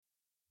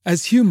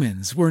As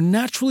humans, we're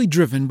naturally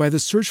driven by the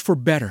search for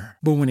better.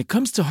 But when it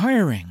comes to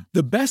hiring,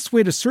 the best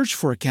way to search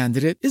for a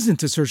candidate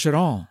isn't to search at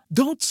all.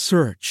 Don't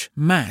search,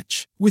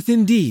 match with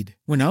Indeed.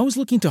 When I was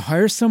looking to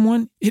hire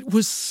someone, it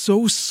was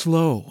so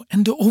slow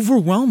and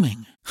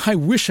overwhelming. I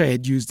wish I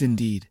had used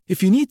Indeed.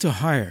 If you need to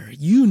hire,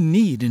 you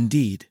need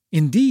Indeed.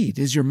 Indeed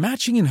is your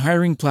matching and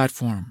hiring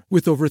platform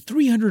with over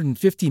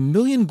 350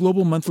 million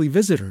global monthly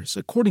visitors,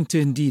 according to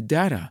Indeed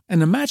data,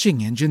 and a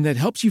matching engine that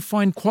helps you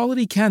find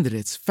quality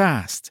candidates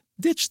fast.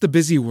 Ditch the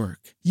busy work.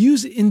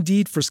 Use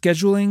Indeed for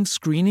scheduling,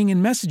 screening,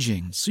 and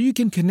messaging so you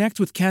can connect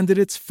with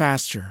candidates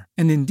faster.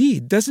 And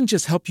Indeed doesn't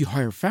just help you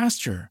hire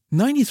faster.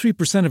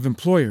 93% of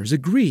employers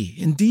agree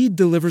Indeed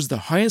delivers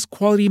the highest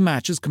quality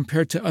matches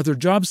compared to other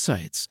job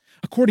sites,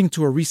 according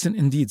to a recent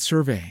Indeed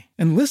survey.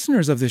 And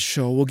listeners of this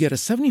show will get a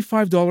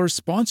 $75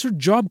 sponsored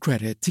job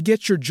credit to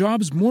get your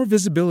jobs more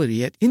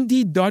visibility at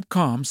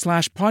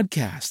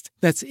Indeed.com/podcast.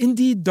 That's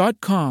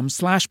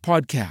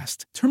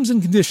Indeed.com/podcast. Terms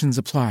and conditions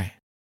apply.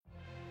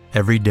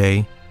 Every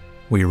day,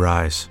 we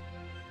rise,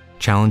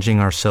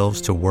 challenging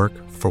ourselves to work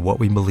for what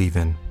we believe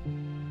in.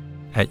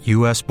 At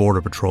U.S.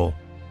 Border Patrol,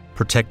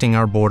 protecting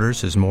our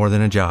borders is more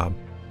than a job.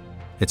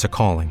 It's a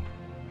calling.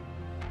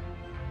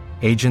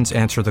 Agents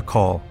answer the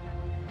call,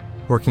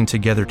 working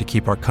together to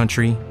keep our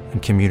country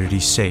and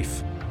communities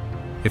safe.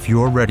 If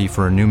you're ready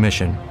for a new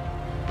mission,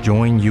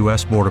 join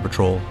U.S. Border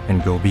Patrol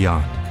and go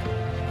beyond.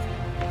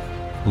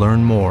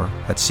 Learn more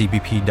at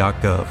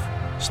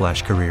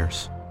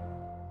cbp.gov/careers.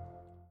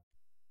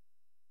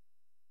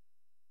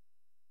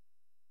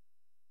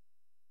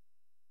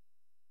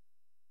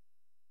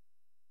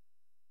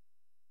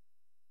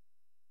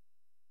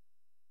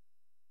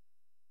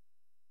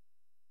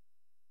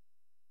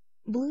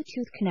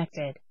 Bluetooth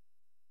connected.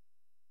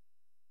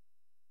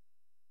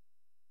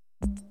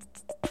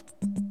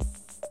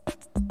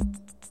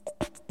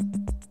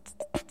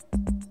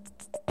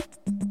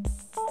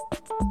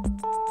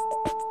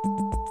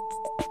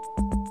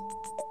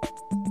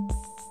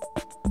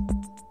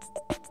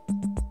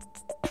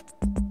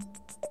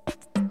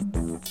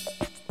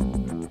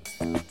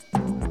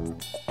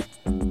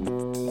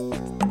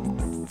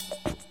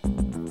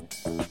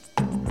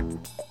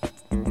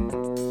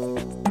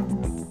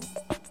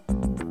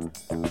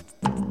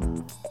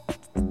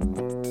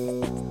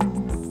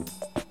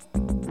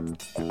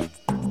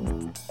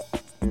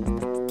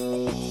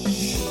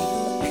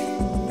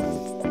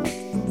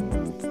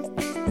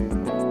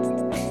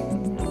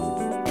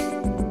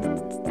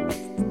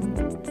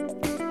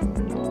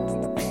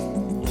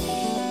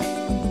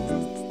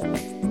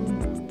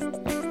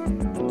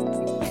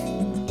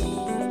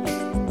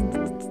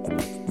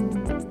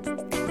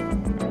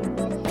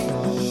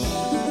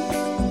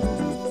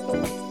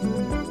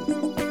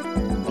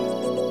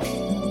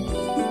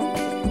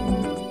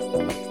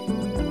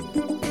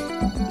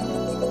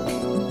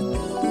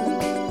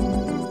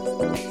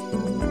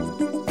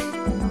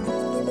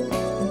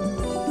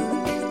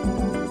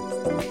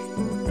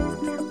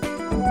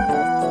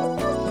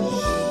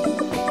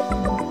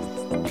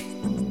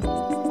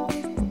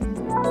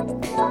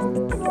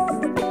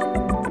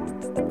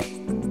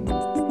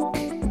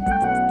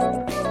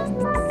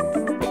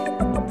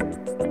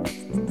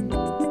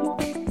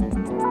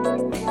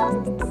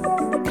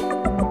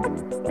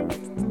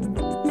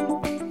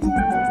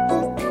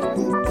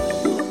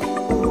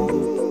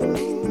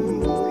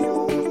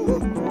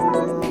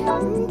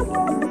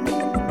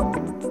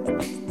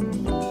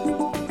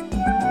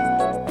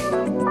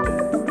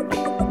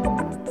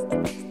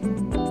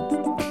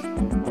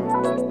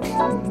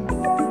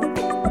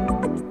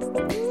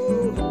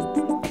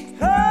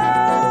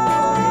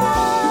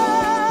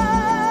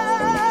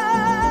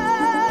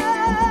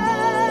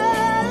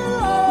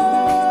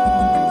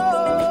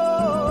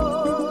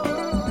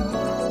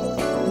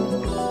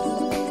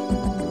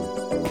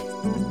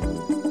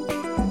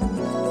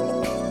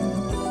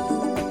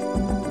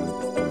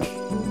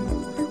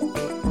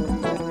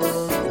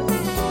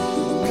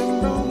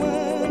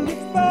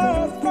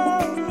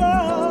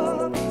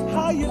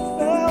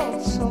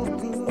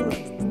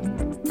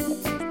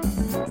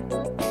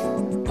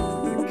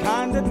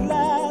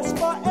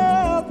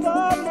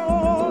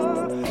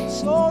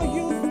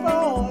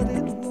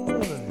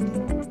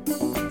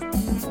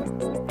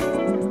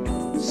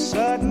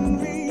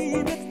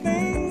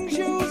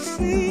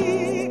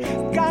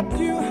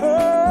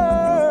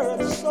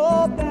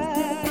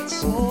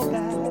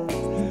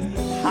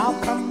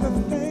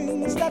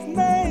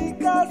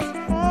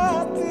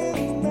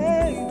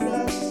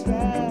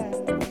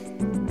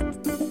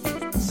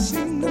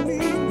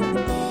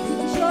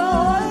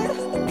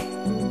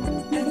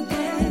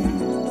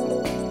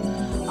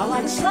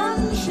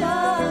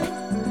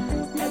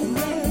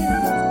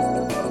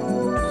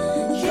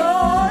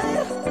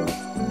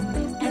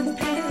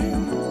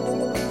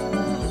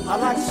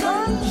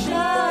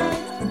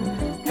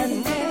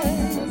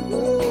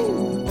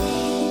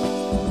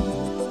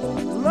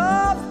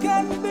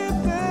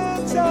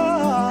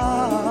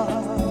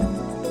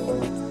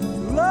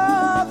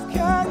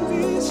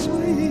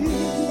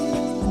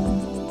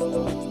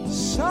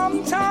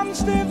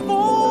 Sometimes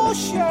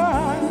devotion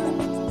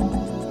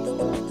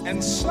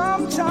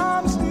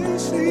sometimes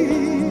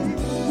deceive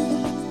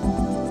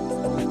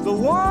the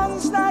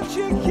ones that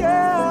you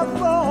care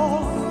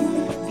for,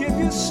 give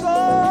you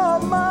so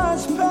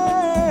much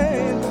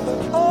pain.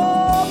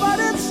 Oh, but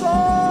it's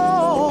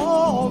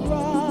all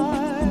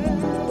right.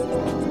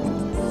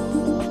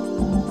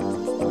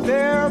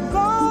 They're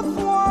both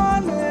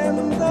one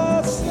and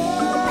the same.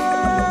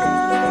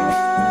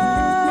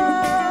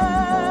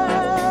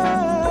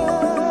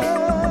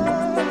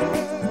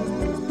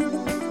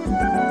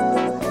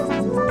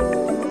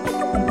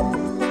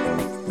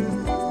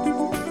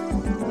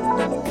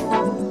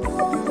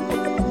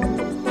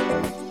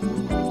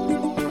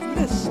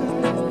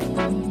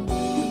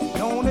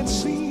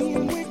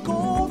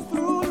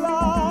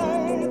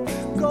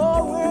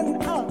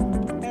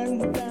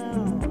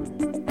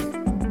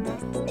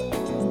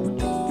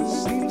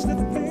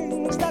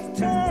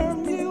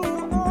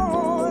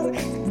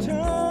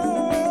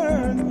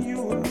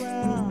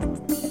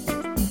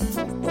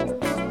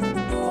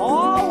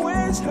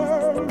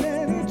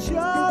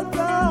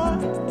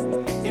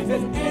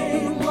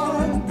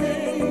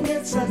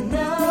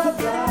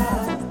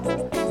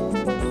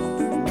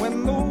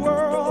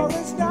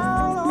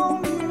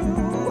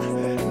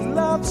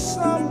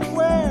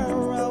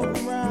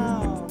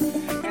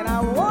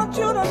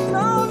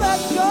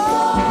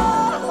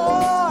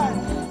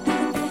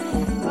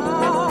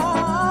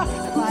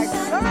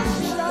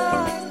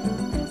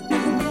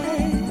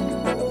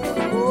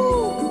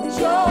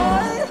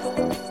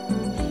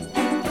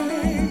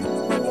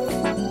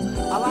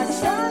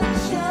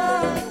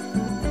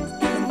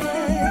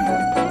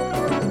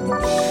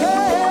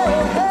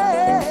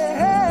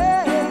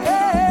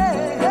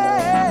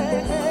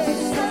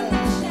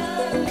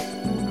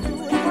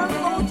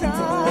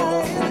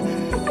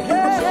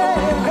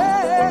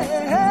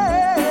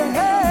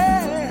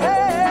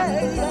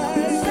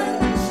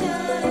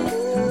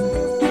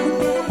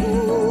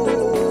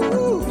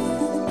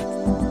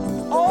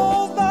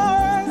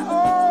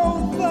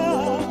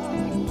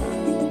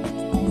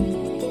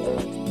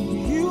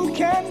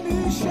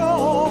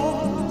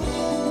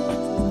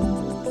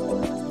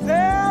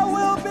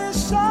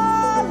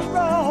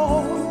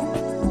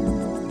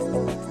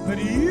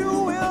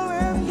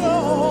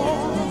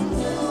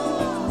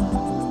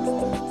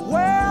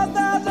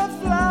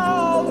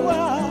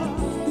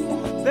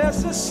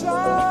 The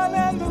sun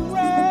and the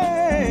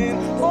rain,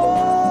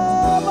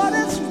 oh, but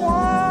it's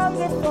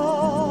wonderful.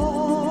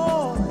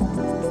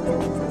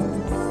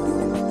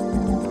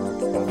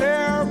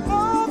 They're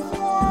both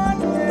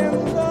one in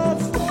the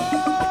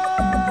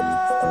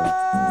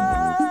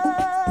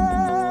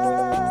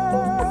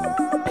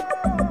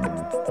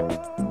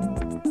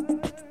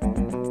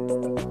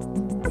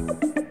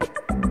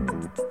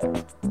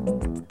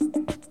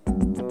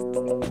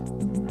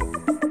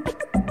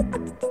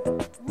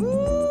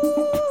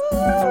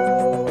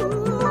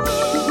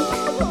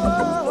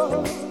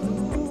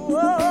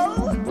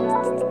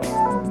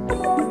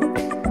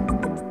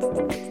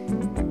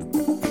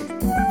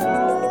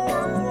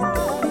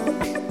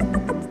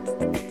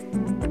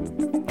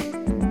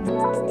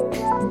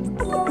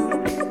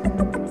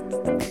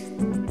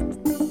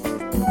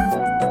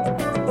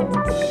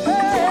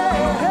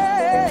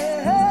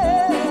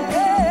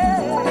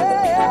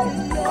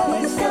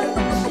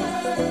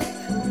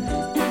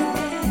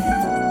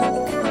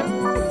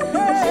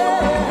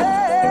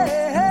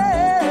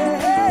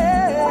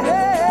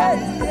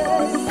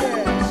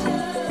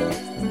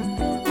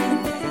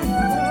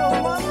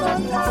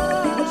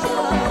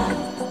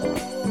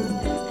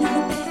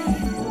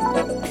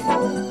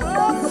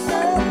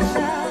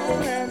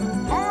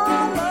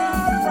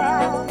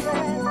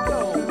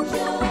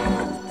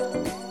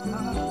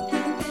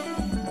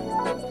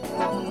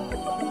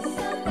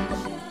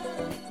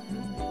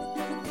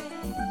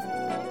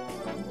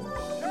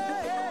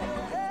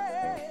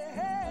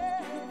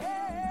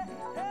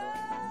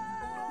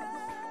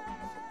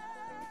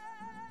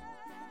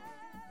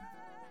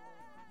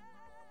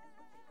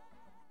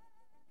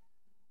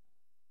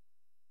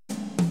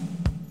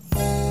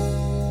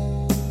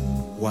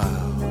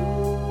Wow.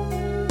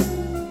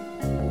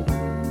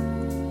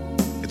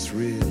 It's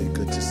really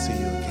good to see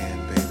you again,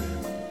 baby.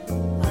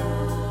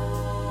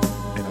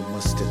 And I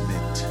must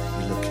admit,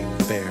 you're looking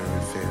very,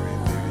 very,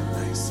 very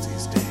nice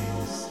these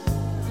days.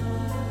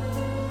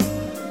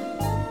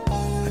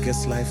 I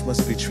guess life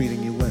must be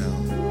treating you well.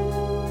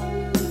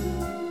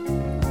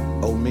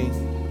 Oh, me?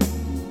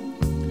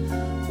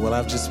 Well,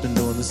 I've just been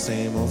doing the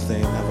same old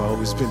thing I've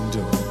always been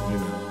doing. You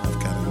know, I've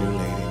got a new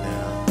lady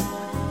now,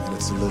 and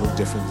it's a little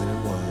different than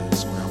it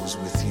was when I was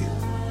with you.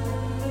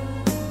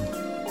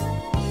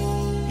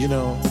 You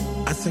know,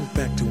 I think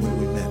back to when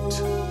we met,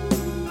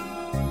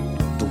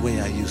 the way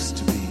I used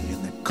to be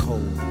and the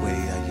cold way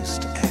I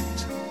used to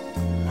act.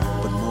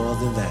 But more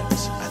than that,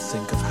 I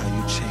think of how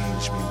you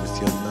changed me with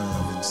your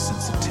love and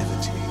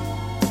sensitivity.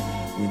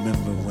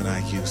 Remember when I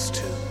used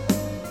to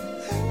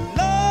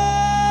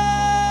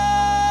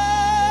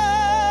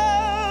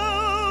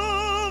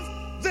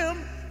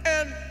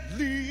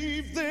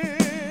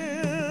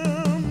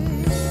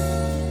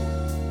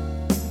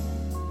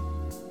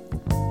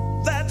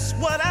that's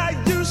That's what I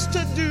used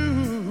to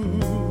do.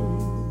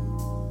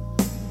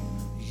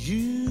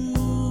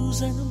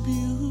 Use and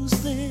abuse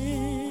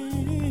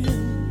them.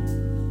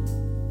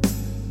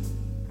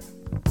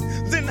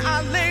 Then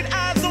I laid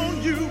eyes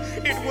on you.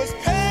 It was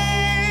pain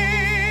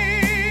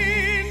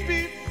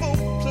before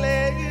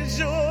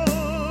pleasure.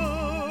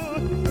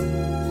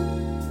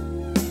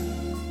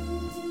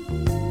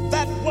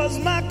 That was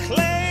my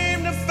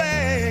claim to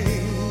fame.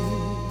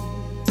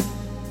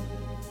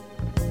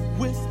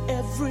 With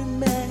every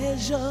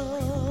measure,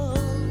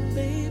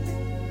 baby,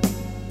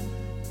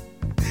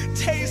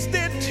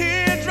 tasted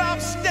teardrop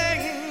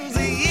stains,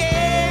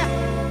 yeah.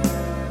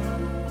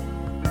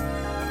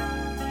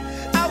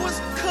 I was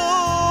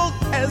cold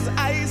as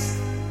ice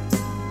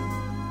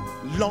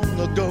long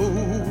ago,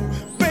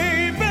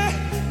 baby,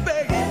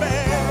 baby.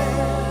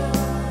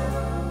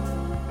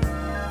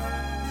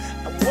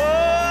 I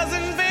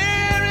wasn't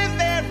very,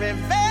 very,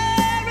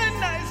 very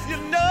nice, you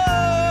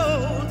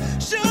know.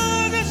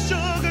 Sugar,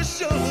 sugar,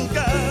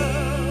 sugar.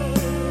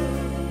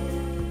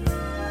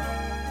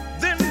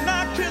 Then I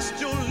kissed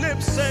your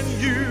lips and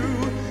you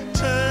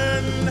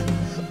turned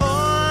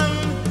on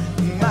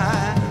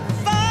my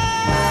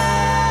fire,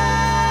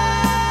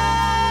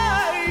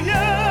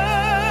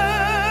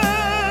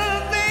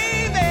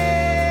 baby.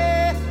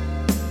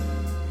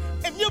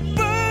 And you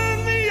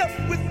burned me up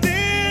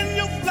within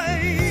your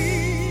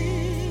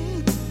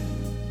flame.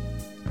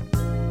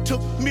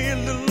 Took me a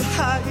little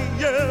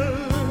higher.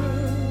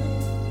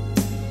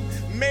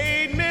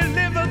 Made me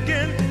live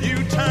again. You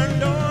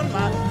turned on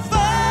my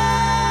fire,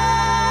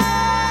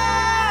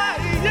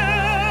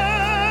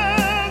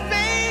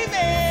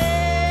 baby.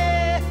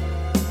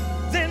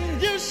 Then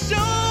you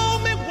showed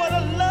me what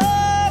a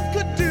love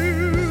could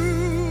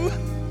do.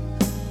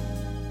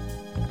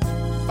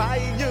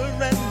 Fire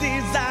and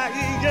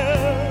desire,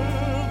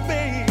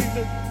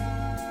 baby.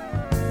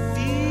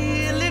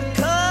 Feel it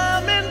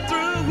coming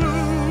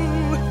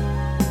through.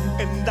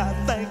 And I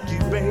thank you,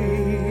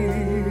 baby.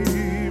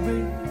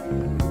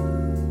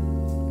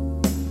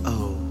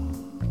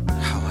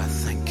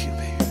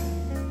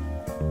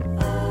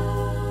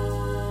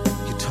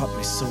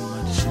 So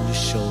much, and you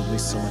showed me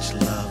so much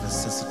love and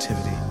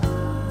sensitivity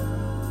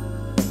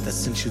that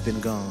since you've been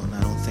gone, I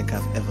don't think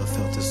I've ever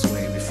felt this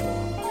way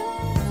before.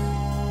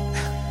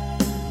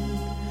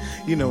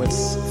 You know,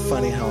 it's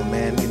funny how a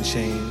man can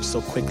change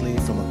so quickly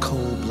from a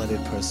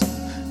cold-blooded person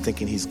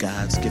thinking he's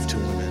God's gift to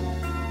women.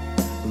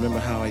 Remember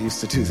how I used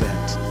to do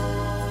that?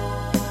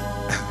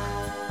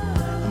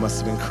 I must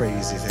have been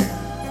crazy then.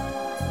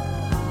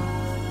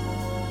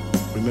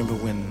 Remember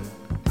when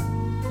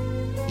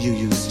you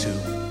used to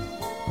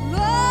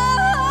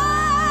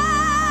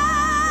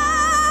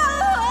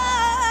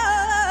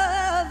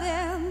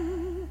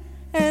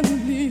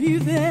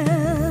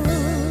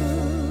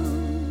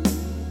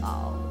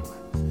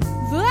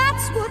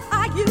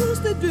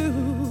do,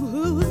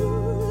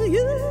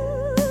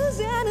 use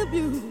and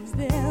abuse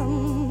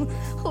them.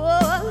 Oh,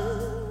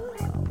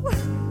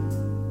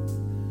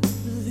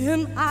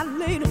 then I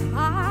laid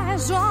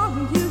eyes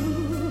on you.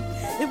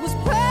 It was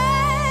pain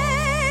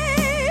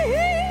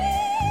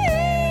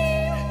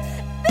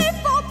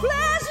before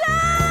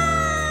pleasure.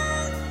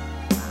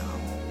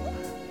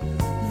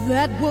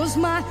 That was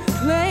my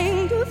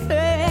claim to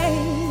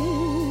fame.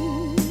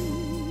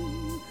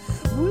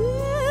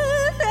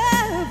 With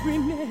every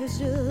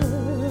measure,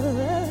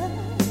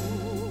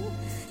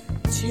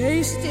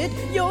 tasted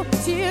your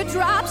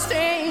teardrop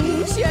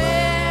stains,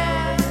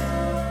 yeah.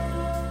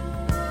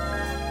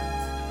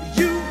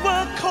 You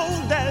were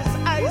cold as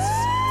ice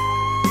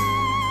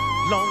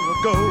long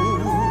ago,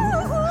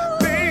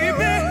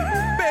 baby,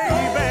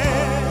 baby.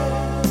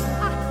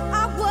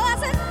 I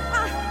wasn't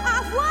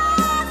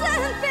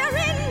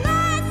very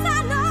nice, I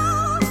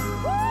know.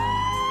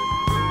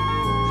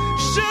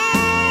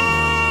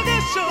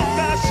 Sugar,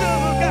 sugar,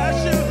 sugar,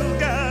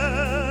 sugar.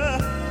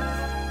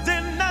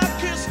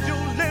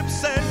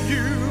 And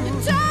you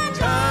turned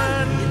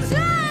on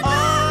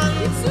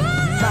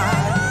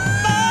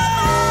my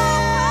fire,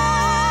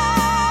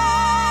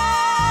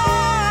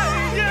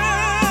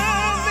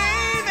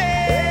 baby.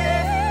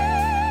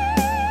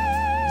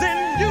 Then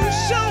you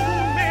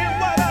showed me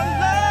what a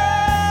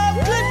love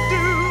could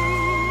do.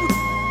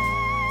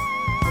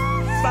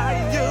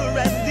 Fire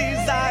and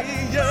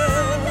desire,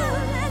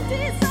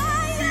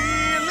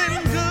 feeling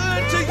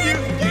good to you.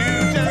 You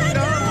turned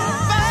on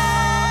my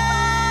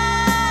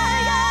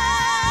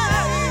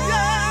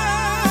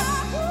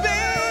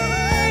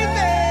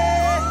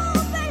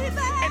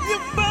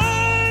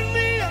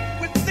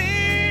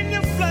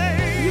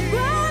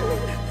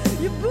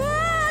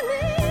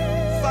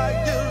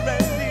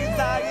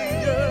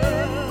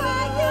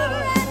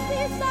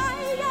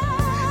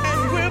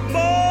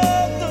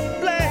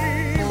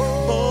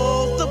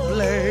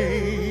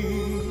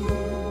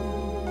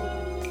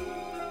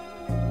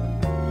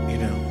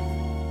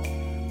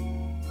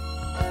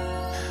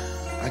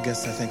I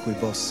guess I think we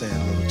both said a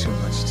little too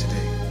much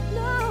today.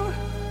 No.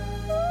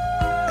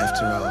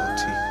 After all,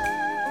 T,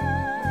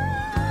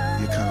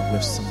 you kind of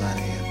with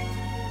somebody and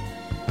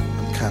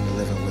I'm kind of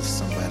living with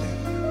somebody.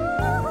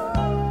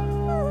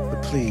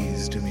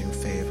 please do me a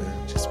favor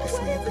just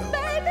before you go.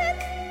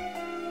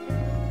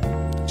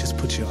 Just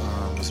put your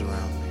arms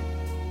around me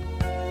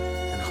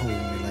and hold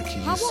me like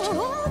you used to.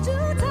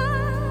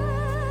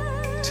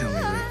 Tell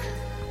me, Rick,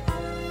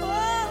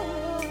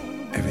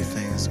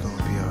 everything's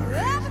gonna be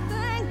alright.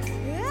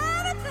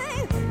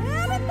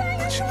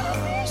 Put your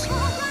arms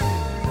around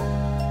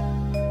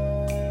me.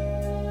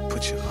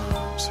 Put your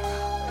arms around me.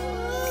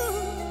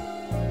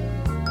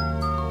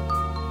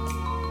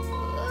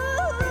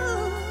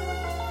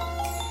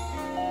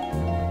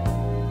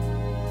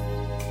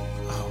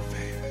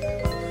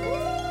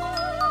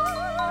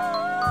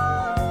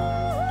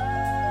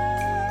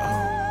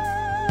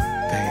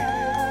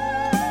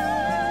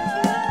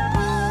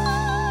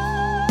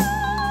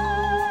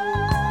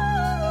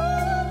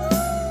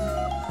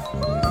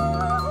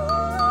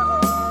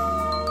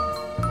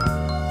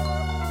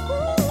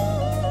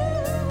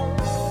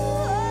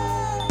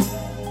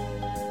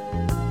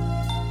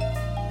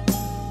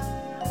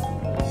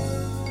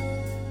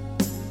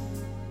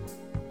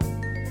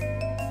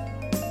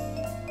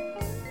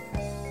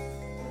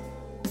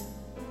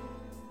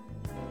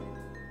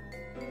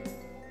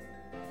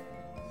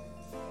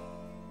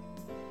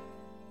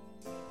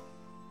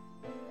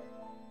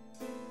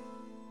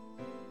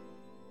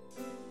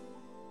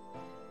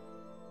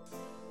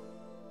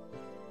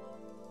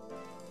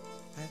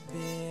 I've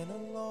been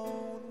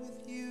alone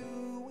with you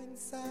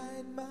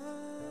inside my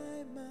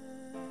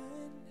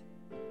mind,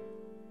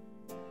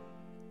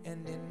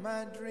 and in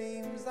my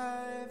dreams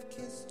I've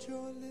kissed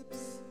your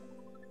lips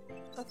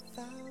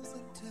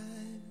 1,000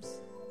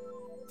 times.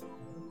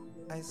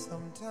 I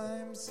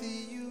sometimes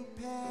see you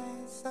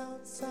pass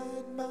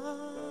outside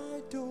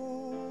my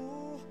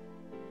door.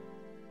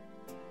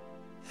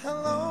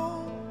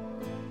 Hello,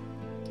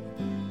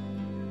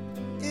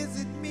 is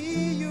it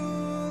me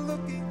you're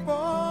looking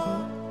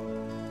for?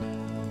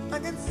 I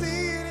can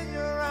see it in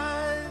your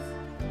eyes,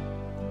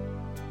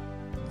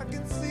 I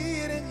can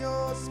see it in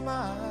your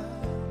smile.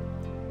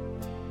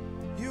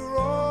 You're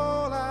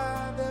all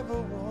I've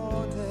ever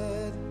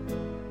wanted,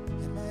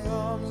 and my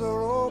arms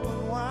are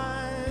open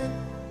wide.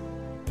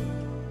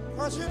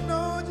 'Cause you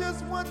know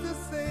just what to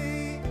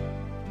say,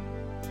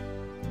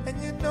 and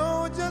you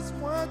know just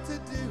what to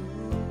do.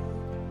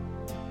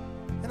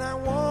 And I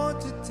want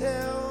to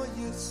tell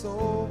you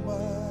so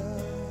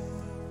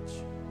much,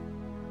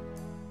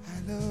 I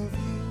love you.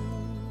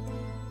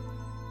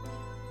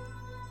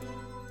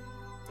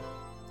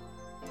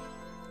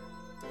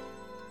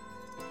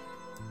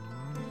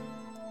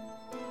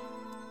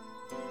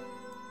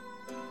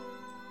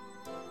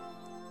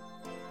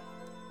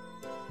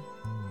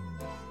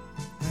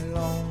 I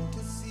long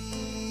to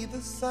see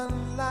the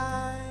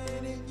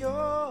sunlight in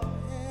your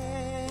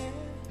hair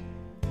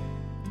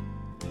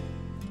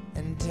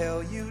and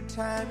tell you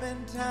time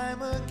and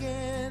time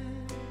again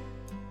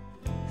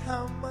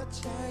how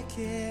much I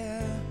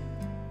care.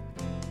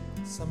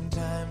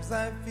 Sometimes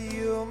I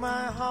feel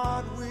my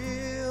heart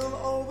will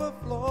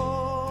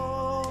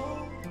overflow.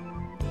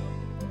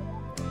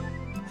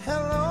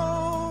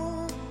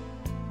 Hello,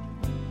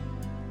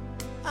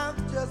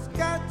 I've just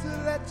got to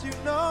let you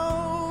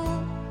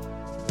know,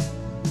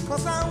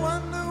 'cause I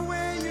wonder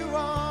where you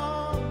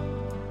are,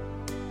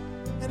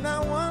 and I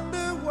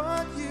wonder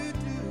what you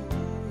do.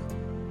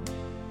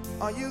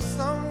 Are you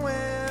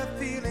somewhere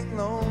feeling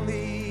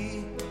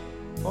lonely,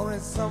 or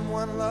is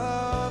someone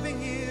loving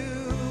you?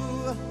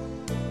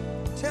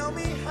 Tell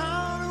me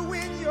how to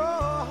win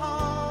your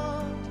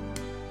heart,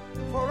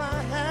 for I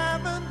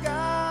haven't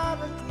got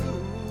a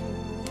clue.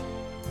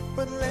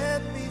 But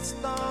let me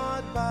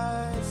start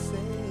by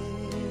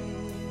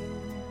saying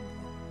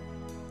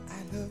I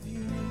love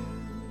you.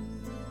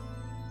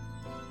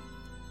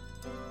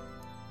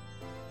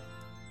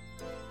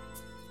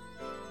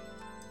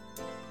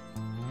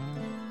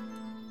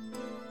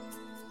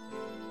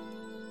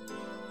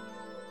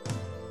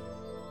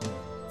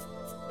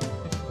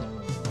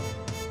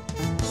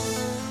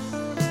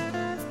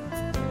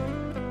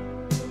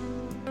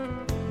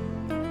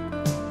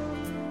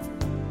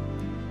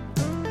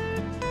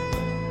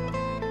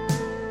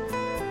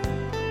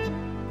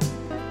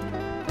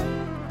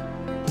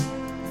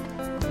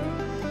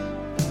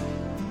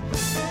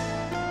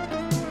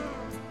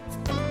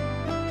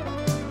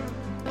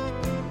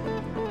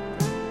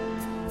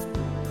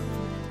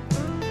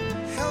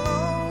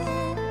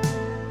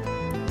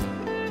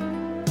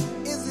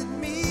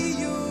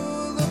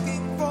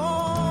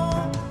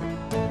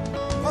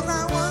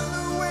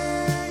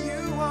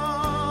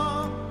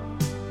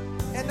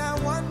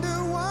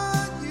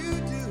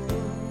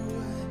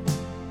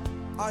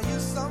 Are you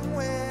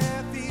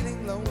somewhere feeling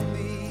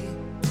lonely?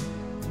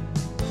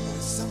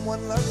 Is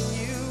someone loving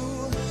you?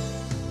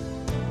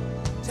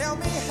 Tell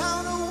me how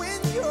to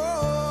win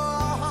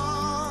your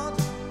heart,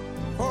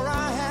 for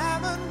I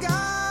haven't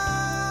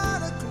got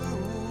a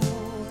clue.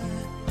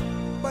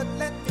 But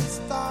let me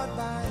start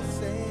by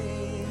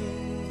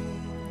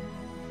saying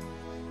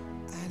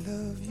I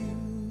love you.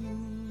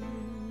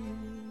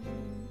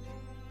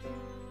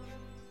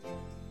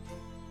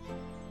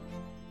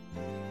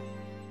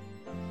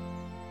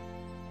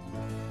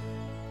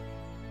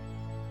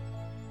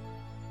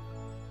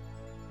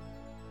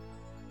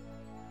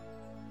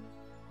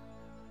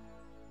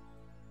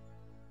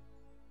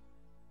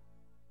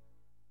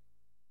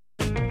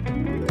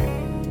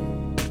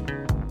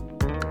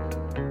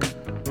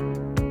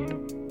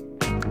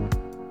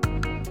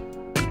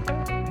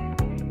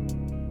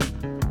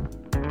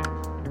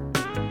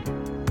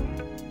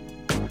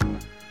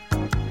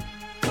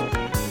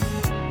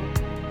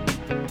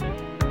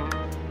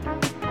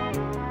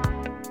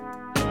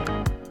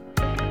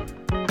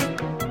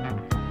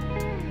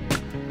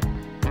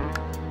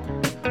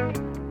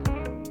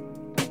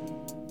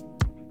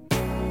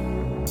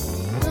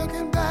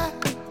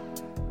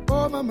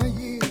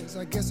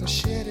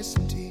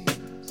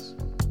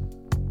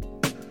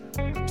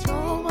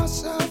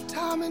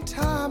 Time and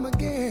time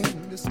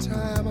again, this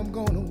time I'm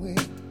gonna win.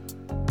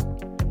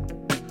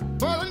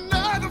 But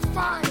another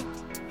fight,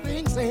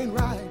 things ain't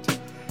right,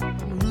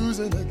 I'm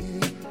losing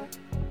again.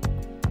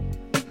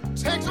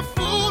 Takes a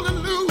fool to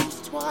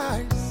lose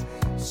twice,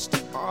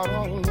 start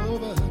all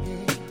over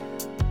again.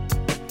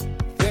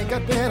 Think I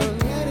better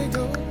let it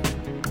go.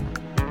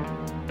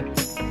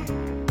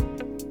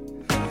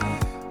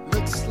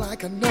 Looks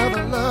like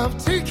another love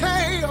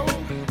TKO.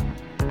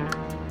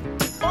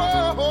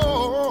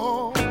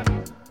 Oh,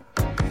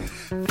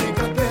 think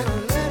I better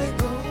let it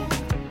go.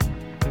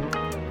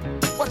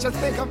 What you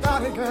think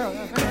about it, girl?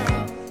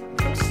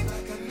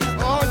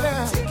 Oh,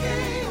 yeah.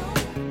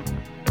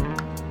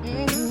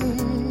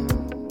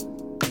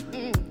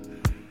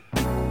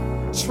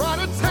 Try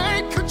to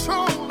take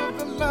control of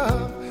the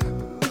love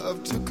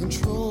took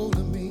control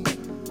of me.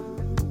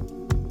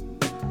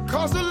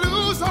 Cause I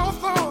lose all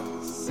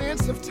thought,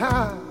 sense of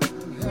time,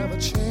 and have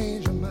a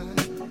change of mind.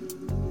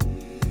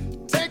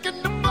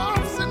 Taking the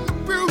bumps and the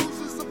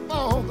bruises of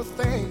all the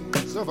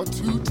things of a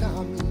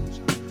two-time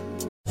loser.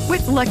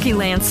 With Lucky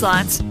Land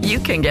Slots, you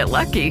can get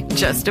lucky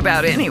just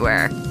about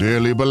anywhere.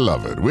 Dearly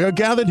beloved, we are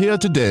gathered here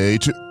today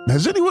to...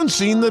 Has anyone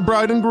seen the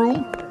bride and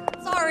groom?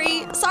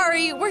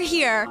 Sorry, we're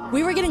here.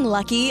 We were getting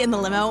lucky in the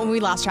limo and we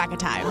lost track of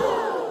time.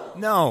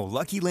 No,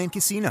 Lucky Land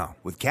Casino,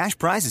 with cash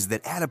prizes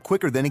that add up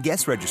quicker than a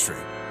guest registry.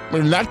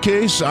 In that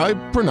case, I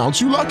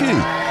pronounce you lucky.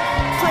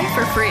 Play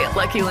for free at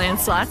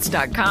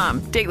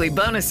LuckyLandSlots.com. Daily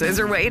bonuses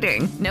are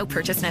waiting. No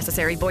purchase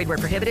necessary. Void where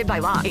prohibited by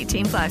law.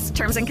 18+.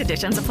 Terms and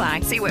conditions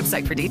apply. See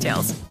website for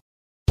details.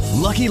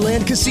 Lucky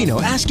Land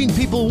Casino, asking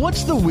people,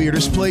 what's the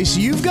weirdest place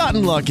you've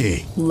gotten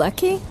lucky?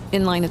 Lucky?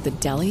 In line at the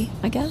deli,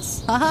 I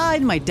guess? Aha,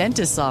 in my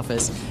dentist's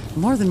office.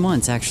 More than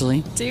once,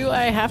 actually. Do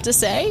I have to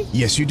say?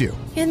 Yes, you do.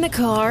 In the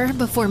car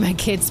before my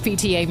kids'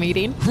 PTA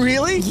meeting.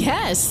 Really?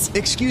 Yes.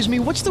 Excuse me,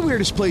 what's the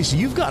weirdest place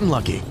you've gotten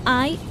lucky?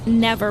 I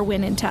never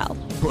win and tell.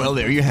 Well,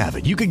 there you have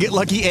it. You can get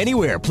lucky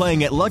anywhere,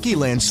 playing at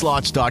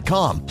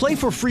LuckyLandSlots.com. Play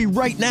for free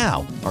right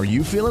now. Are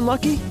you feeling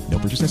lucky? No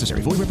purchase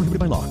necessary. Void where prohibited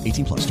by law.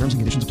 18+. Terms and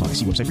conditions apply.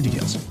 See website for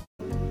details.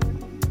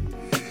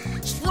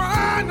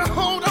 Trying to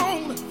hold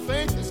on,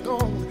 think it's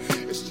gone.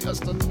 It's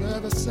just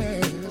another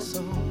sad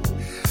song. I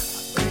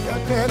think I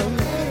better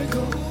let it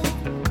go.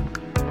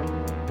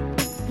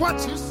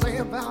 What you say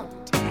about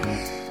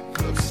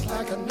it? Looks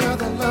like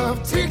another love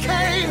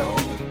TKO.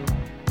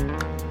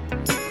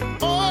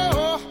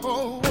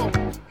 Oh,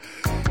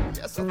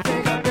 yes, I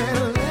think I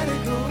better let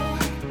it go.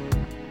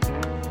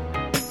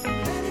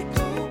 Let it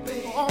go,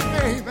 baby. Oh,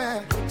 baby.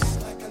 Looks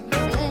like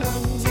another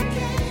love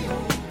TKO.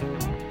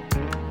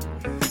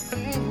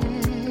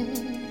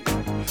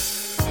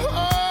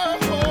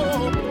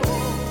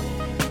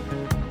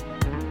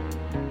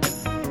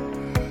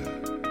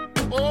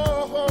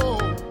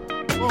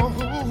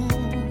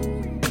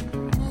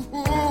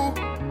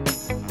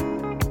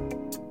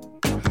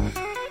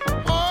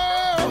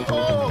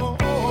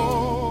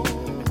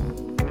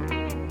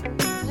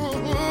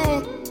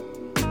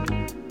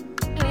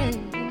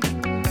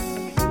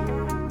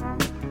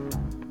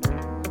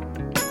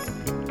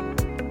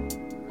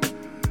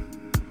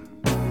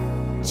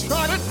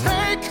 Try to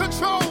take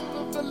control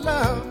of the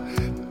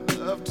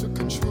love took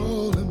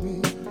control of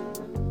me.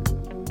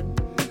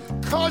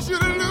 Cause you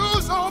to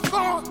lose all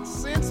thought,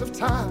 sense of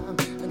time,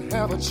 and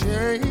have a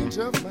change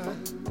of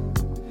mind.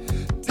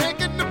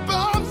 Taking the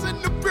bumps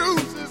and the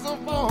bruises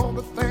of all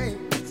the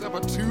things of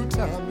a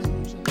two-time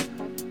loser.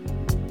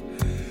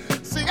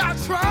 See, I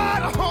try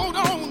to hold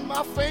on,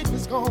 my faith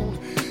is gone.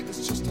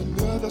 It's just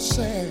another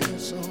sad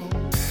song.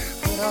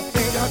 But I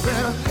think I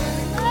better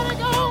let it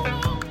go.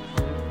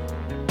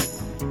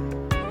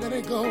 Let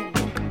it go,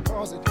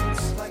 cause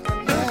it's like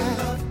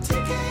another love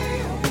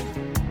TKO.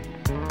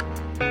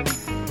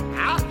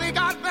 I think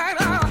I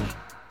better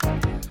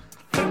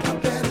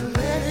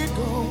let it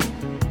go.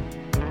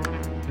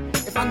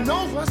 If I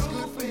know what's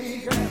good for me,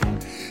 girl,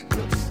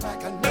 looks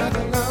like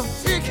another love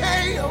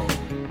TKO.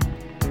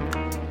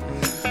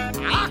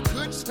 I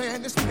couldn't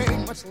stand this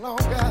pain much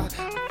longer. I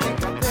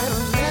think I better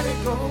let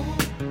it go.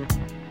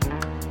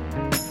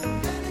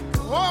 Let it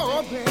go,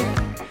 oh, baby.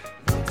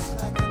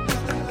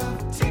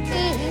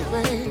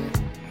 Baby.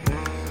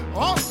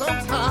 Oh,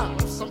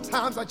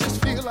 sometimes I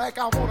just feel like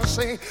I wanna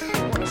say,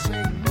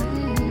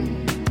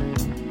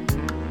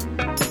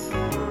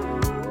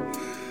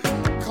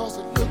 Cause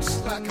it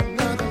looks like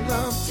another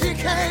love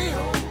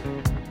TKO.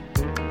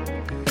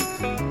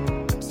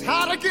 I'm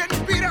tired of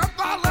getting beat up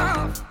by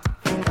love.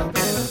 I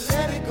better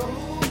let it go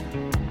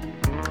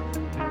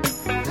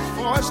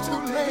before it's too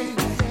late.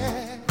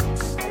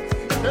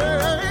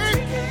 Yeah.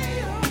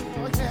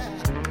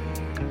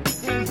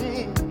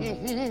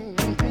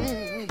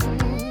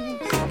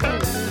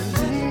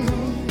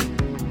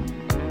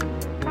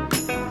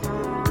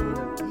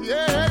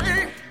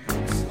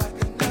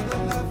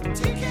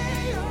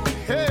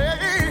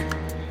 Hey.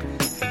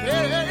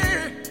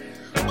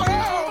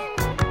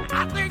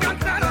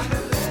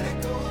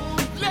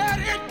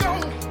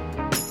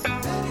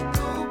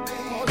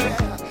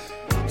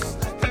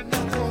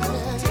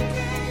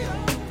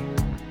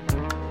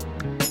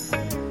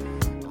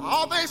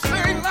 Oh, they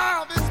say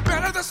love is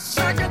better the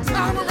second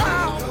time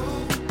around.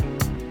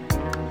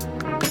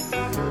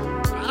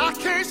 I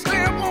can't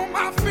stand on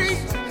my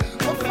feet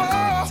before.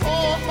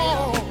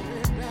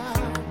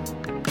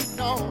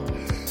 No,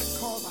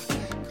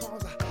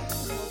 cause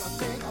I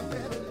think I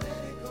better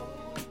let it go.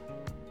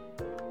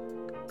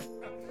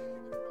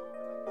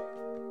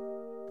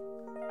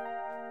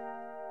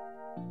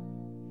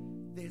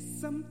 There's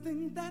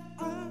something that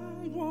I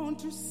want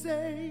to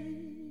say,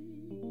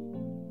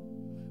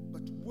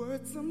 but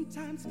words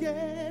sometimes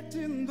get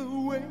in the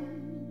way.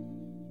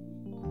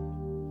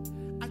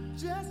 I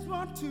just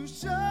want to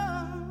show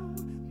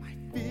my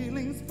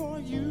feelings for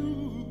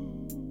you.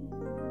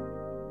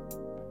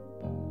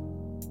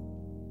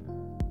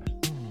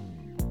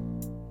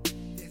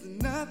 There's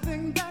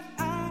nothing that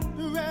I'd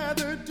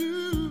rather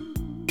do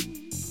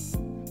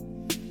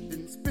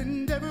than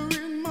spend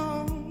every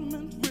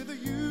moment with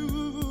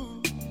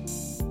you.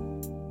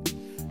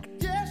 I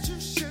guess you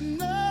should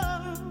know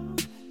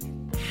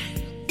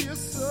I feel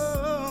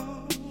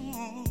so.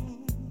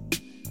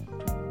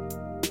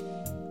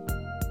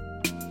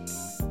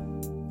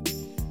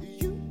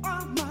 You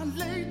are my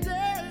lady.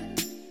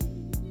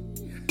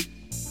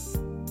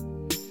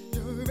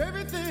 You're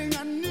everything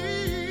I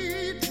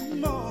need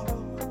and more.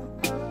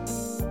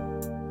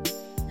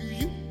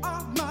 You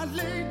are my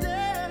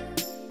lady.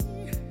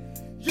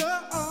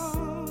 You're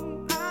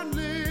all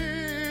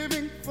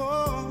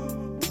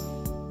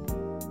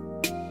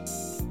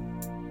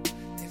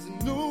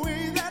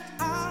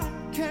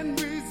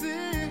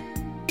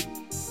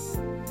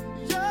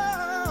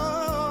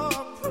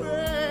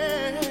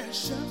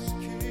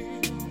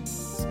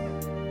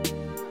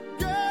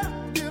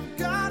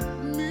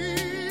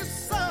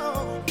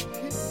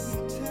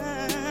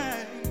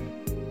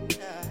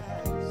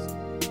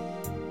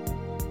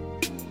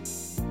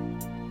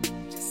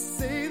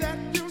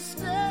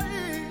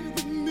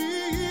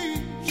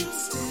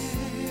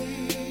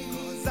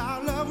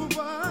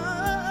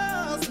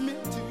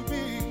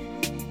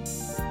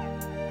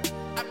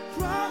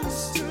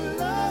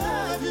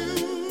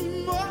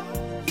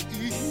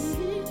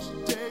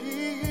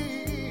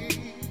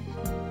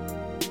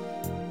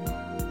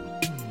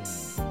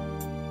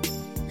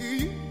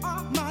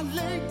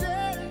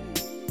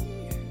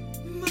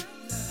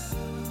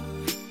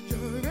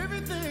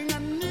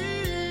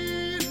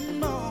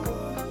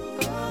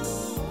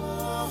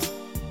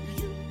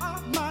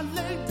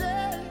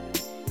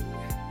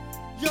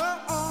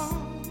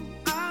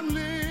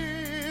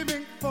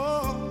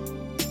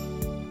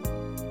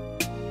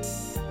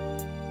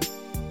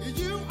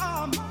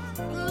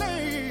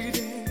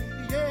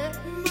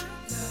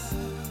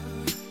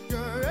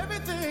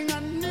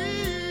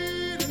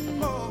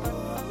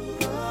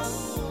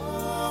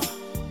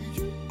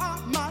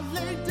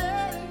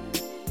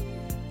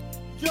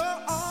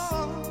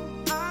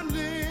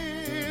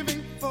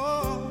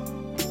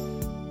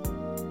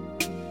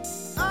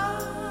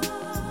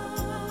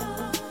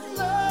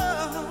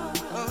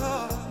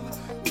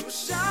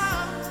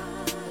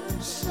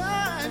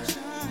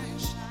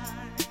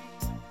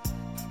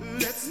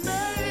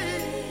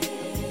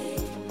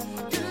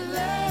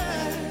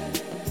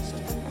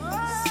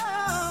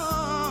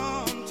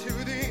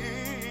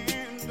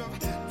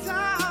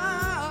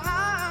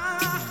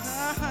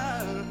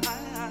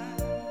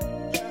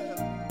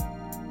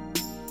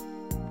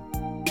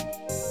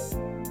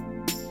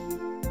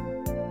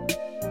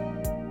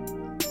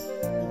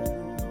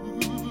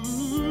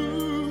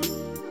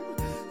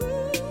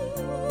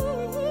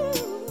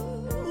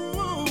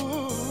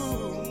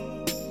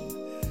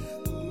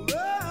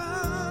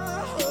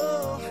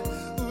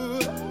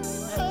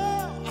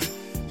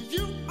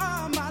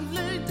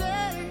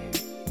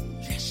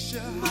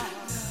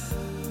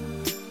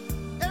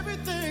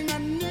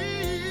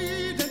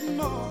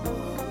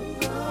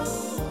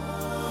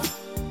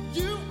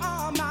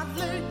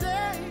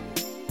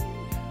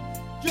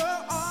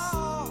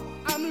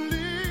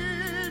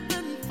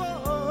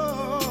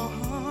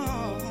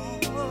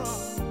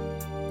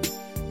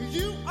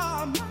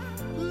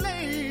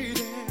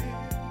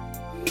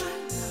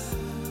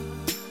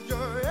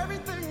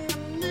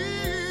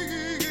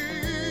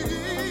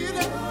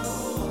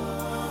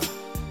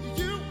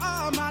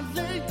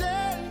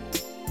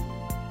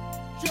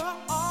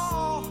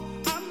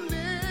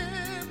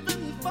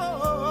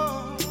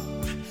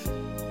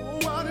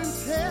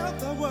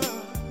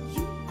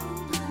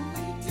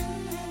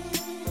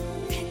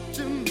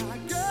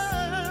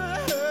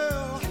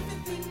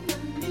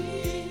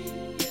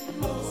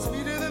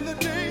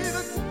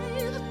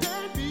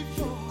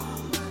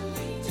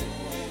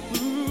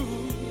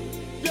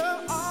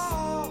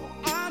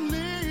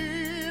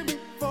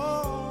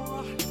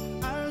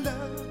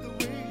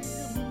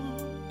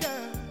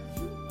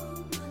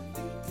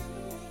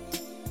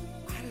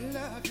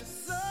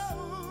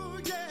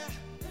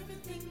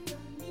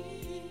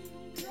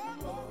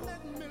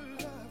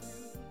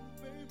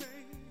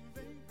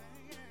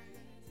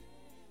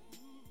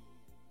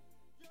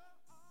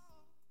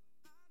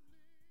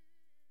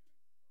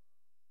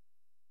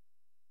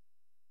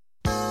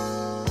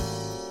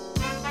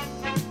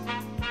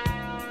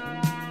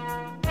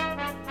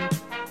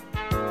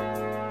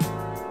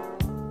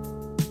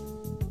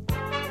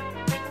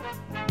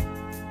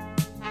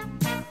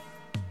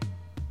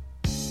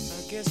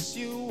Guess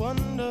you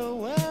wonder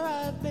where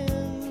I've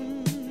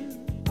been.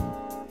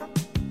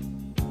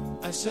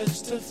 I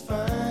searched to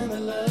find the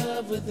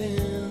love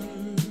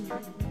within.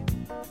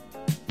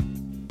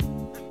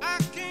 I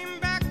came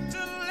back to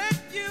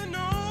let you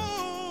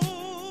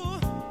know.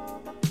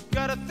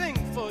 Got a thing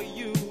for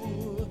you,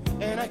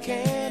 and I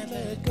can't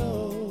let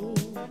go.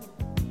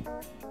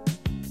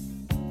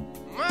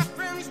 My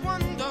friends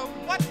wonder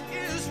what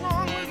is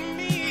wrong with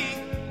me.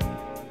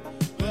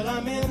 Well,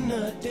 I'm in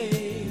a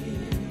daze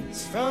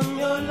from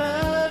your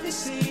love, you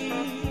see.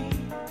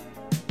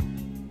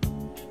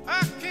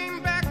 I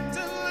came back to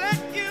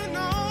let you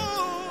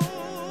know.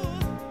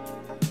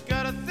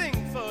 Got a thing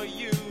for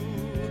you,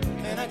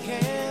 and I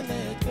can't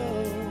let go.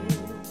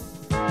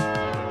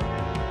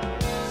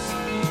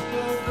 Some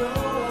people go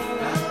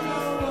around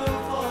the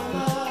world for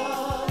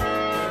love,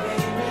 but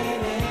they may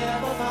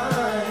never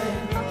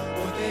find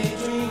what they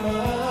dream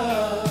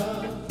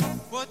of.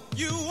 What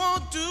you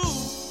won't do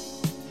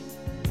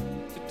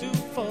to do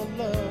for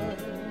love.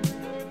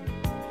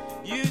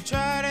 You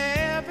tried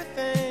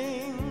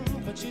everything,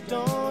 but you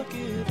don't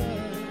give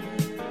up.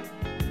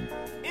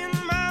 In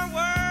my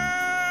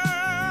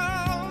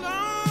world,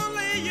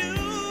 only you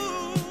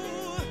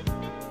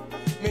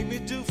make me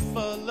do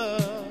for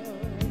love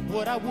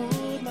what I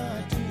would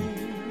not do.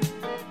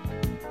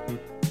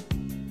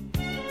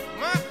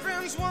 My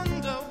friends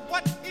wonder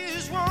what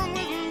is wrong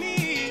with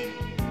me.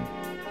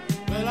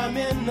 Well, I'm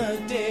in a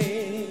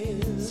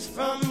daze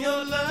from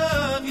your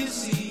love, you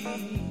see.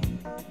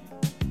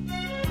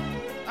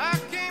 I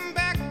came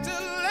back to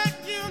let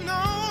you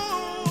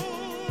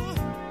know.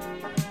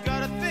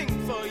 Got a thing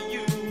for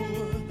you,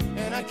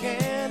 and I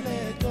can't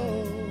let go.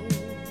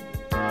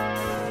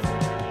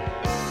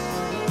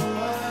 Although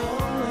I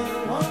only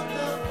want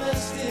the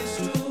best, it's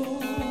true.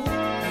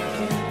 I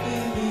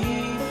can't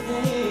believe the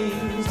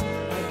things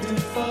I do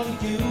for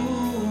you.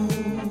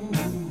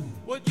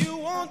 What you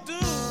won't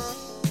do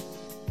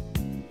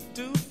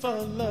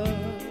for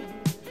love.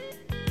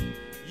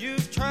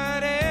 You've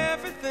tried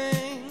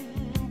everything,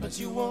 but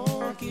you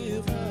won't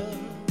give up.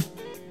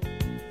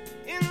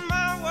 In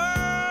my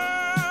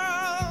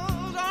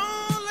world,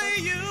 only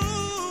you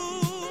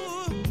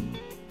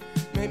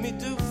made me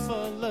do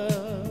for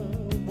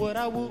love what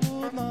I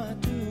would not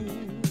do.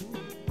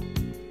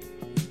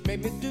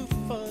 Made me do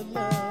for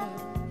love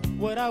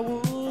what I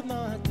would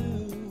not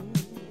do.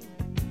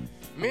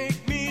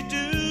 Make me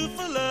do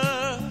for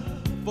love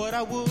what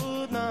I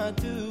would not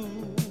do.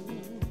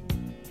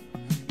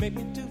 Make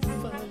me do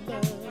for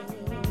love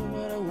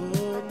what I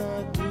would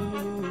not do.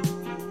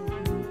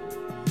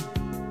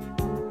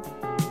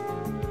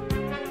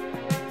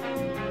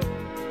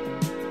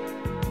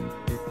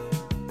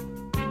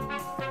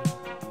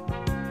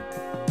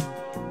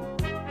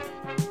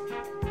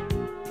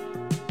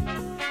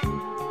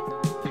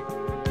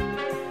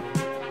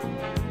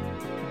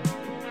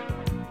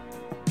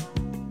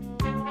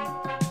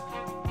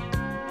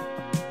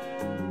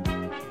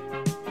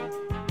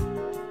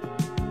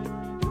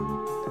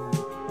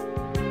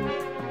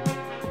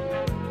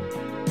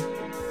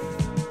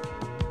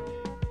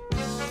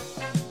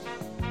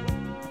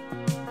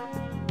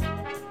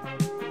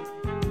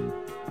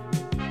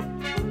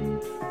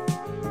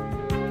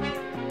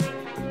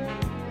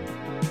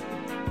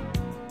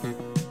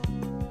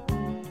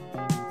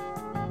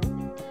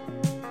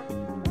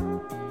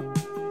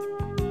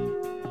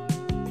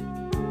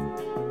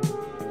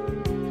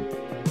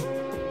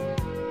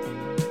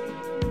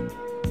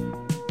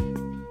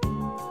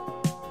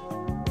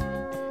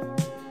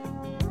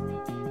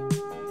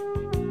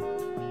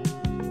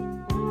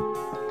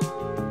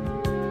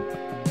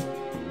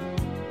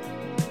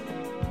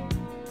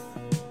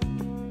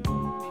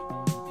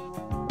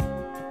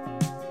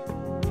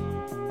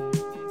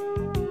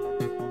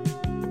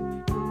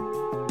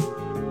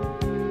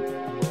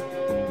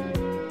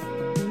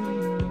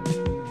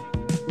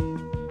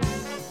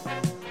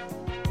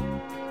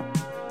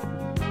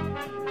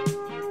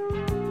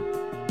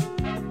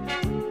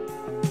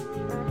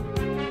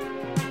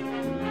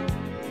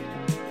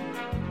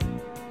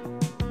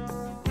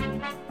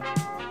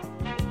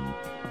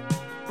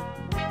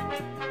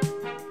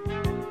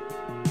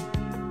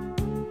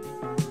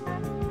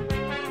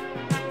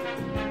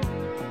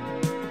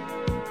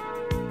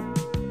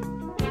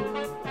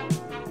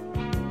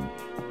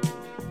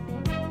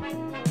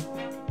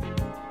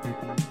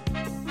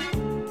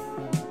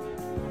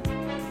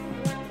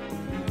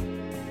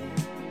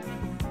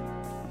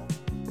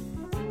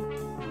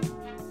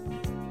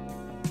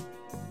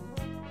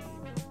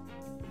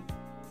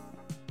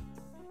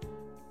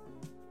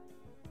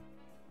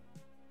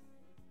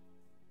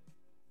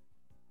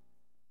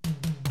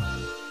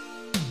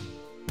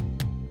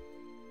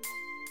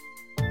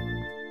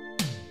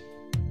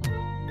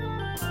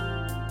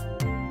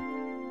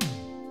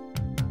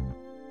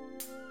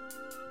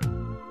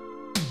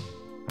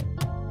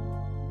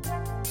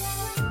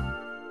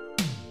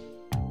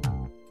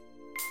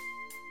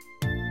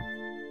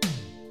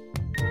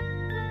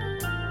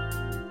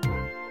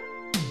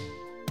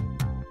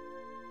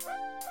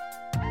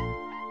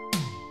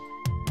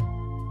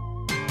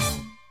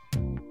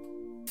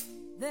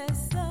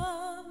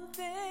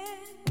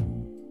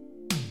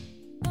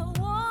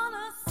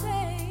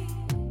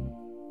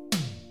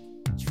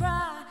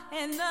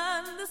 and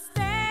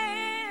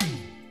understand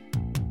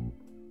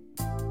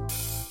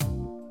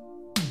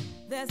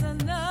there's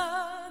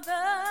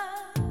another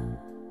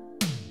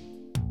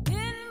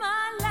in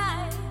my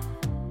life.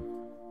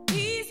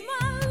 He's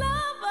my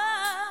lover,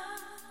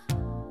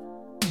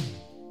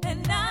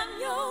 and I'm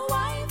your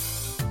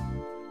wife.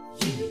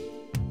 You,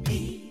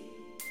 me,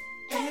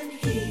 and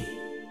he.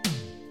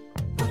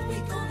 What we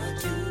gonna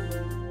do,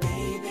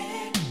 baby?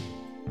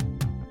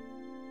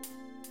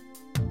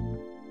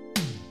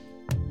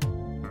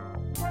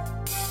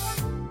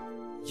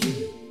 You,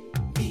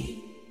 me,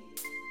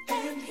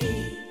 and he.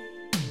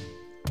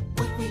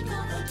 What we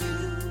gonna do,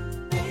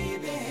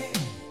 baby?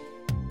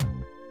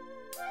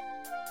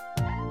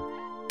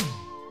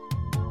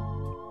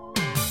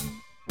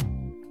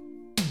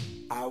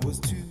 I was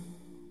too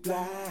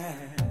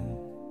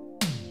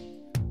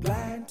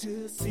blind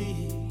to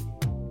see.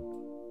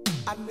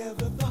 I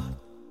never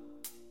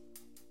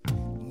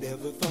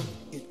thought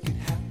it could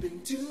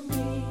happen to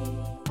me.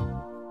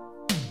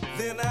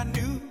 Then I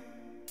knew,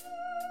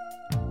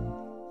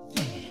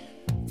 yeah,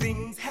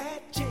 things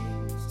had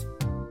changed.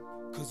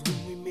 'Cause when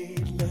we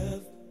made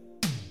love,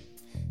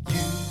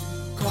 you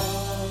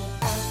called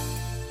out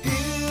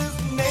his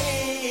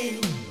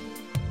name.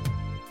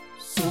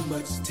 So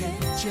much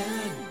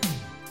tension,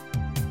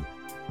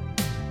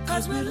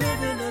 'cause we're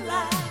living a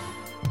lie.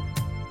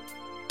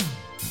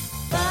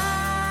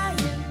 By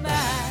and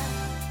by,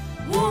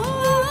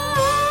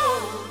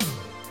 whoa,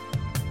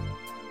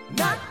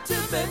 not to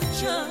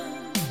mention,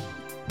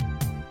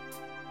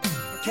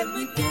 can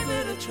we give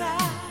it a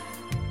try?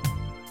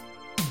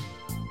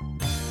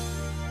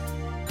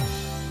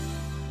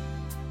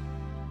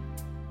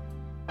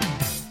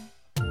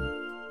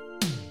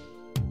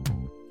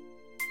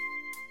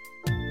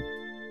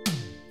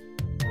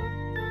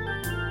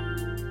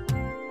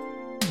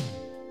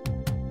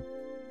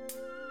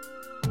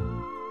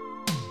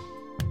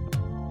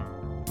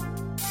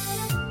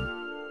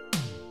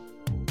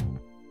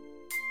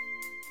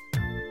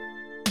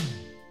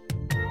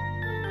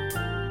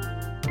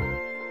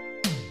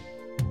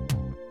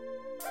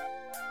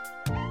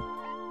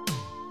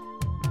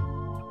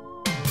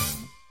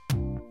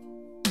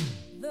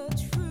 The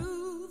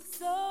truth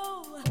so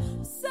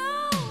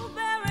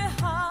very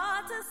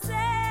hard to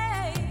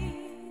say.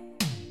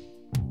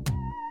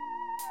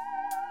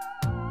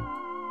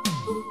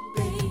 Ooh,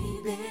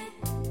 baby,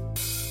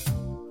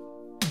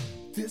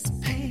 this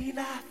pain I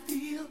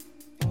feel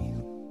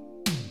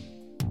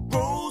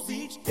grows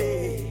each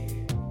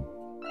day.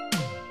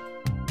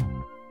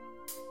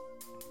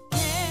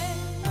 Can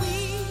we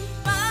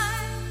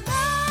find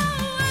a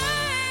way?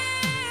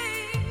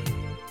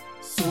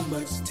 So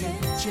much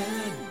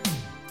tension,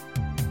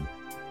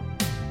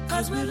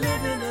 'cause we're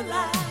living a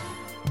lie.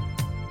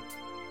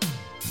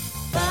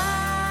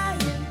 By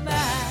and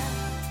by,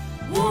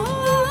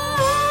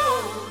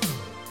 whoa,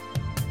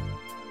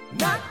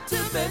 not to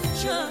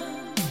mention,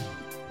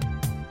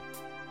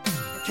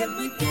 can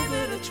we give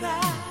it a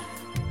try?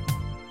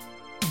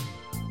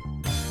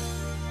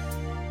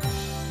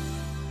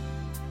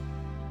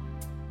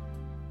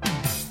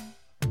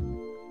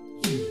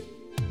 You,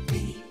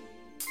 me,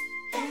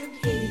 and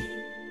he.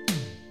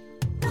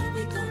 What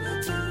we gonna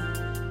do,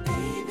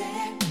 baby?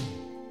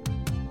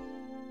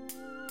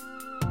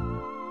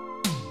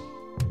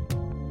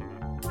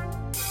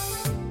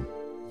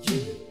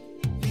 You,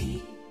 me,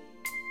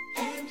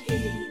 and he.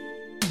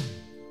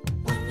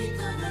 What we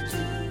gonna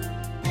do,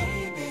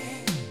 baby?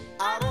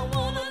 I don't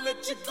wanna let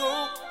you go.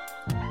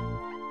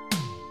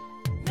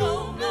 No,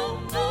 no,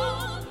 no,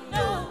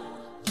 no.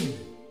 You,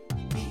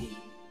 me,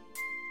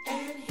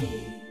 and he.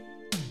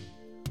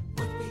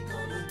 What we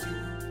gonna do,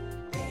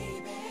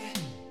 baby?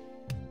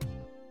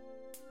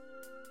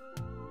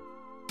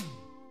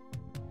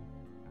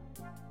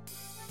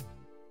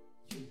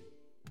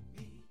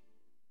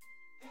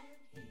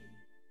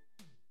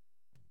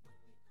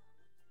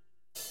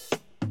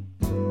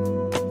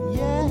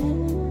 Yeah.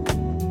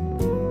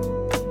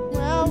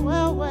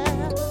 Well.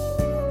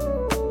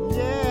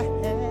 Yeah.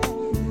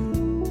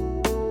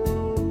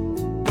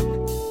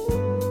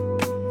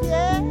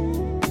 Yeah.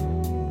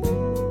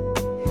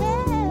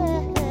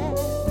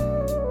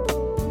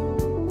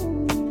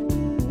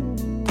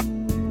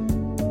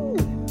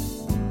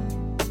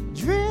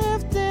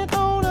 Drifting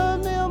on a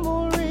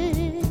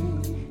memory.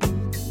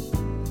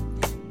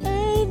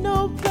 Ain't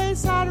no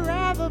place I'd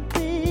rather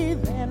be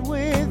than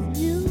with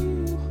you.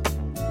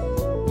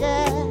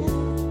 Yeah,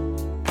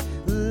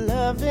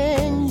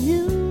 loving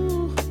you.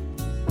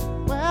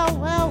 Well.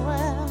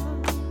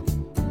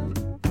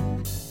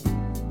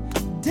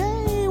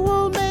 Day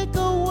will make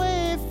a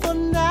way for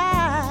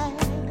night.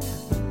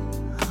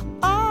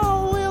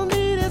 All we'll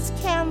need is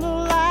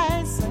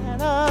candlelight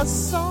and a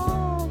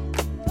song.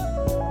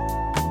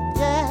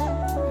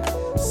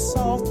 Yeah,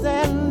 soft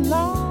and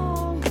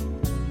long.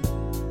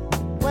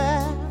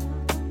 Well,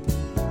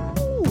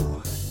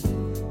 ooh,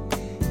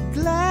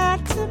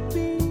 glad to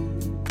be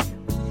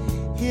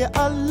here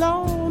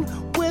alone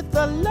with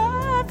a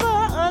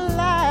lover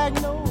unlike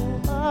no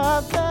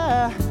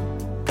other.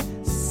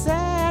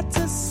 Sad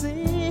to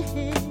see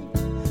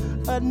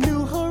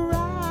new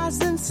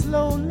horizon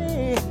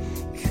slowly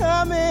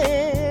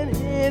coming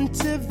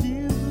into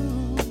view.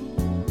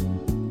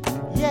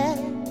 Yeah,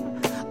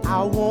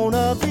 I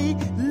wanna be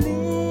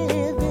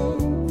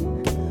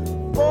living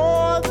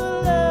for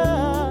the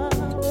love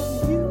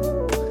of you.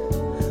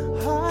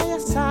 Oh,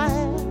 yes, I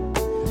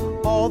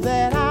am. All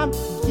that I'm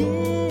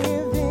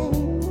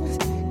giving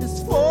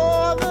is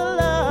for the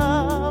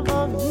love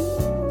of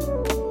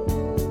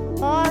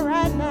you. All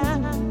right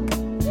now.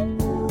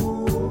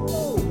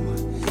 Ooh,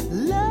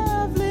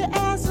 lovely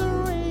as a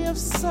ray of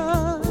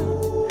sun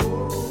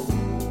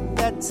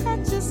that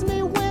touches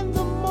me when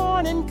the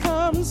morning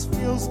comes,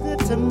 feels good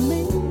to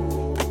me.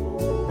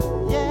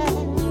 Yeah,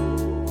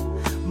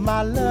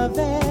 my love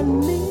and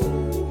me.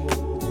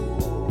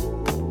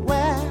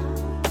 Well,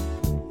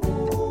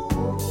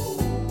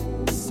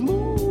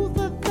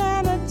 smoother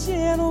than a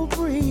gentle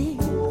breeze,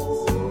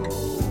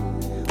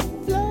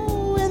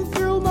 flowing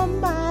through my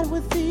mind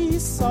with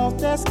ease,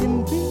 soft as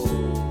can be.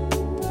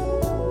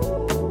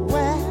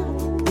 Well,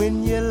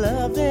 when you're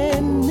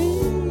loving me,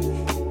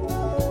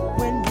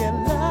 when you're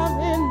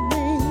loving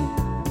me,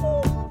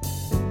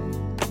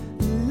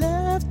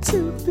 love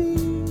to be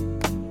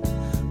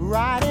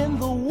riding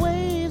the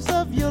waves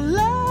of your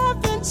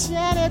love,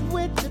 enchanted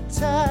with your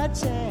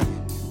touch. And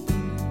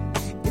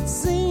it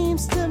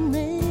seems to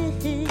me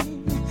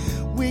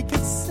we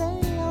could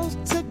sail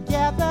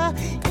together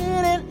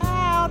in and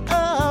out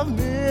of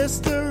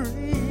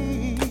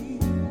mystery.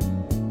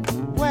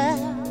 Well,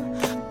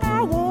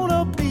 I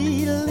wanna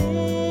be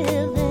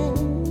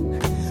living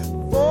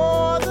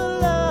for the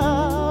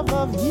love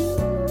of you.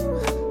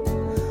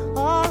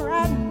 All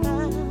right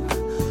now,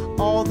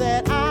 all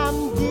that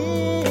I'm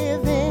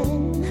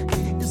giving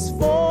is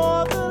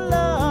for the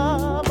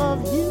love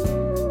of you.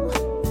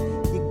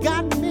 You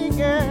got me,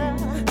 girl.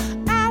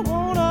 I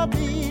wanna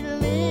be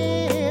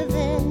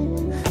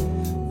living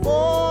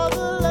for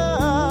the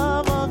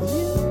love of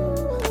you.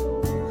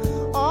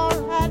 All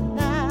right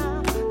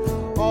now,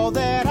 all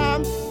that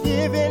I'm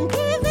giving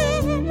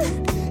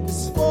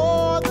is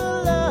for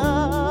the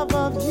love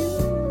of you.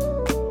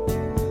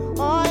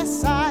 Oh,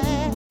 yes, I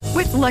am.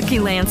 With Lucky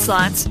Land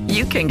Slots,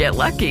 you can get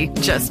lucky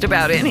just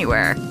about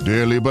anywhere.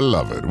 Dearly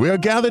beloved, we are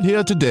gathered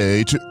here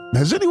today to...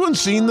 Has anyone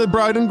seen the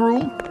bride and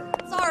groom?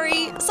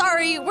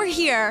 Sorry, we're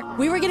here.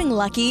 We were getting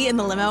lucky in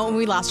the limo and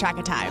we lost track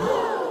of time.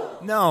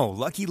 No,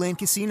 Lucky Land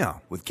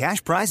Casino, with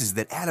cash prizes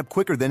that add up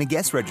quicker than a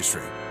guest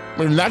registry.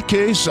 In that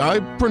case, I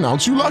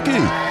pronounce you lucky.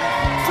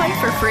 Play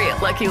for free at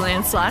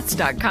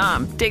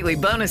LuckyLandSlots.com. Daily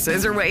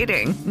bonuses are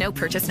waiting. No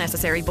purchase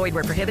necessary. Void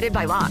where prohibited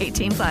by law.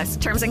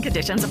 18+. Terms and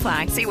conditions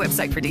apply. See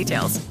website for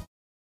details.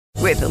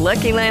 With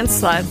Lucky Land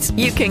Slots,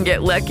 you can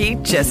get lucky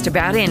just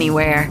about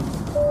anywhere.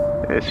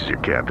 This is your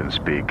captain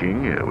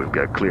speaking. We've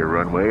got clear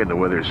runway and the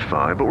weather's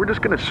fine, but we're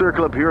just going to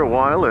circle up here a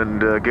while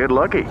and get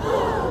lucky.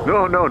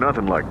 No,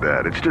 nothing like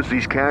that. It's just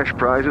these cash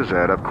prizes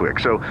add up quick.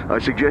 So I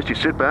suggest you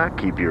sit back,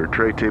 keep your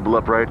tray table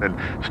upright, and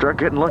start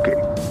getting lucky.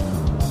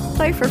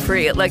 Play for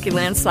free at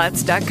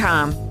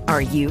LuckyLandSlots.com.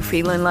 Are you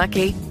feeling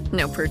lucky?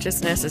 No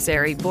purchase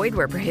necessary. Void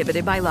where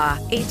prohibited by law.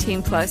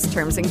 18+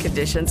 terms and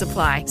conditions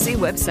apply. See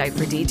website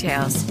for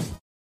details.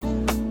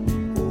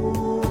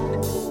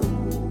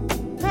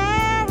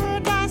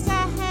 Paradise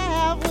I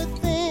have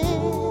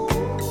within.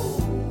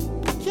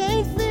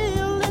 Can't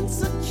feel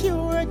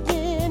insecure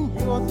again.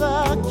 You're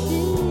the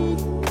key.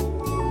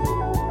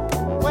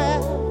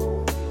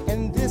 Well,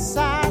 and this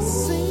I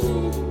see.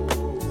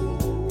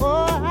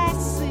 Oh, I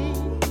see.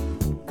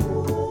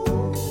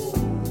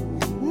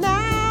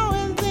 Now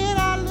and then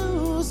I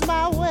lose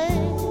my way,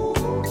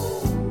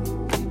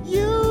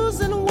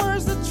 using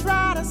words to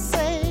try to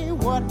say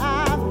what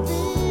I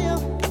feel.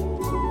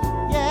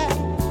 Yeah,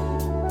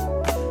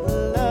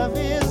 love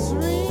is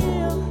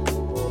real.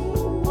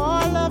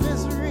 Oh, love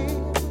is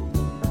real.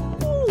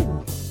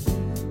 Ooh.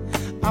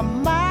 I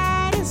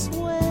might as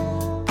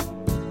well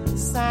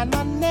sign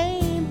my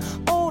name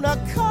on a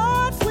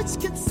card which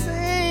could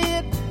say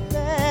it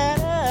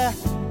better.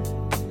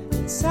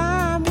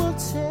 Time will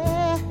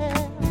tell,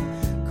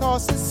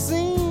 'cause it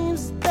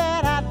seems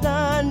that I've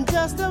done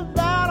just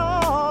about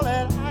all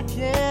that I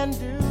can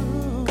do.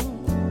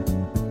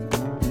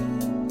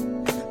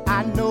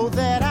 I know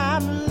that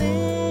I'm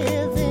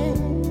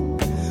living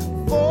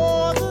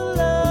for the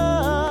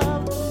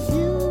love of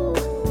you.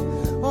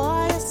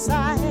 Oh, yes,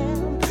 I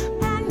am.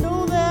 I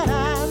know that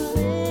I'm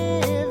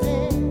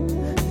living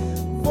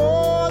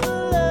for the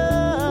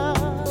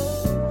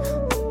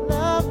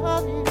love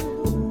of you.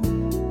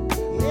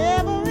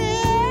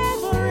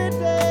 Every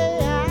day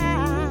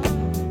I'm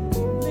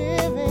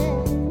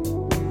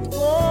living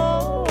for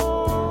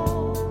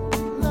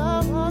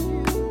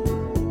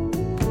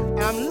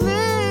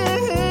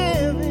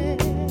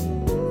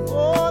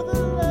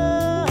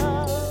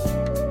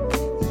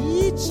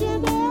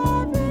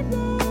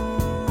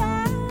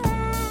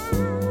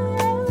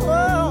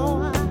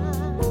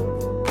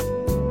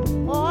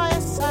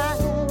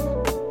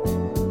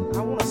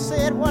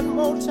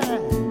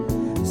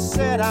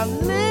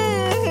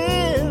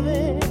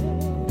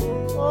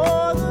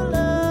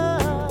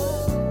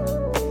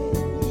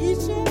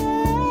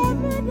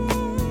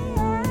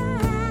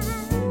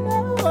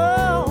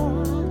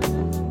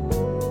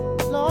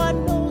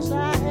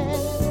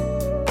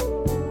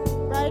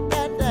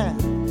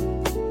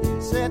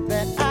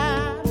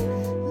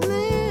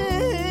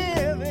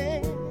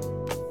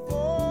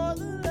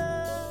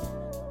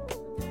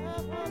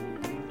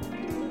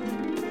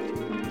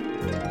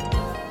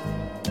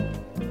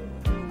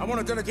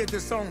to dedicate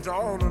this song to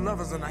all the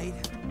lovers tonight.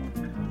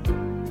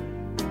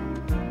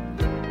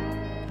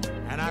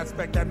 And I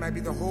expect that might be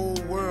the whole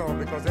world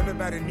because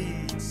everybody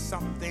needs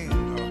something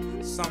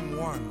or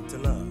someone to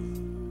love.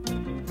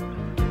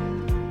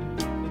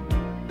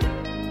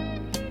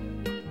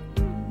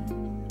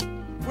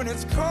 When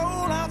it's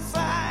cold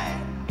outside,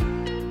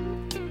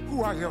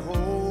 who are you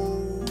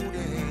holding?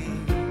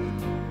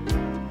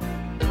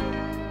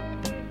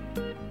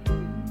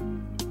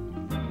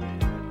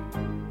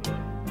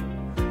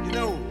 You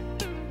know,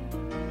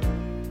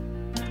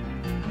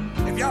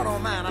 if y'all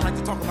don't mind, I'd like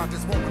to talk about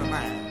this woman of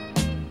mine.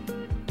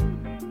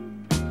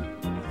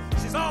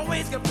 She's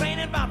always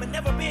complaining about me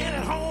never being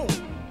at home.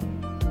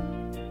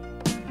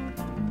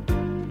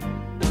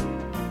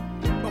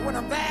 But when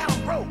I'm there,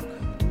 I'm broke.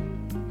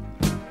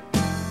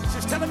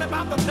 She's telling me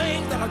about the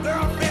things that her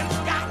girlfriend's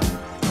got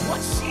and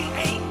what she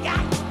ain't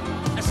got.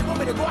 And she want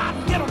me to go out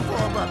and get them for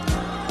her,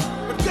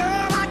 but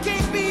girl, I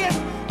can't be in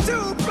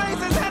two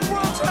places at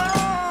one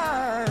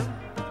time.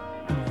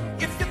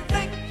 If you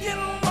think you're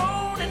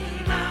lonely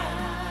now,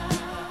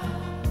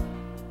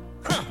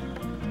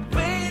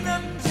 wait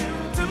until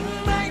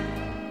tonight,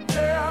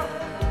 girl.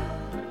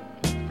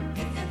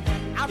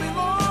 I'll be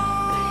long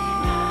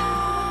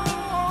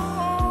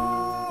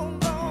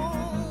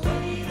gone,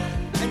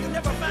 and you'll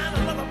never find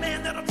another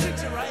man that'll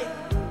treat you right.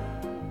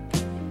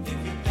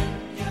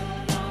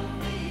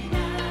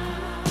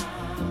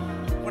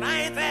 When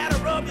I ain't there to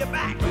rub your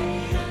back,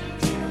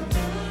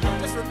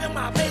 just remember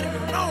I made it a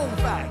known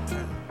fact.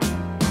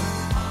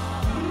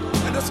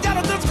 And the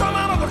skeletons come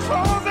out of the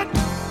closet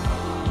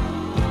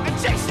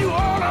and chase you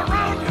all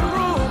around your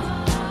room.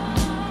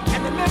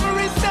 And the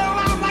memories sail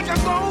out like a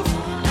ghost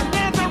and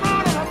dance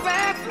around in a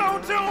fast, slow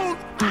tune.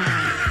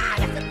 Ah,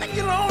 if you think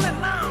you're lonely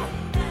now,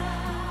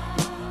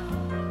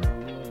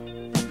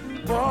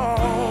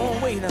 oh,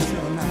 wait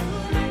until night.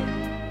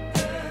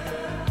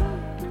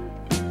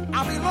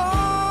 I'll be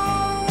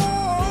long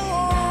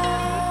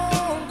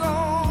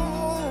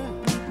gone,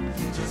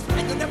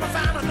 and you'll never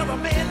find another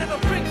man that'll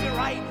treat you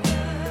right.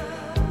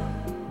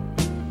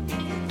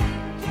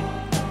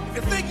 If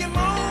you think you're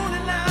lonely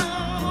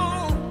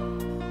now,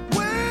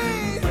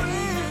 wait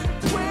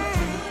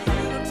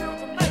until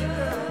tonight,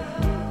 girl.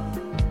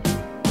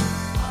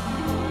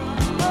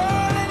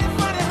 Oh, ain't it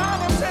funny how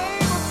the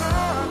tables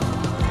turn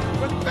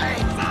when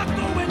things are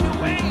going your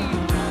way?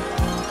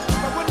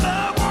 But when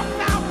love walks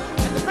out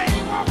and the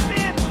rain walks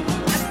in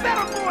and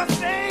settle for a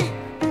stay,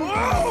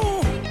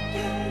 whoa!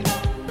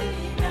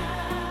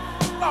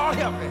 Lord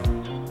help me.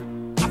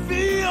 I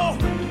feel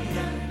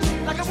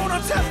like I want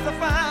to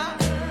testify.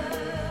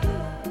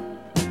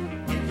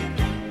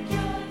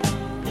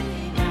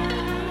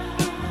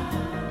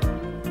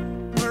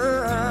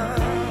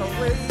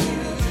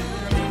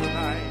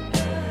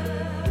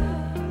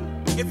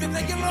 If you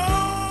think you're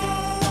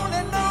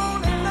lonely now,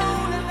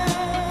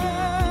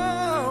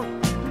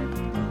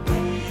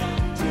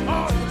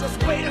 oh, you just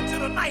wait until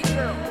the night,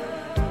 girl.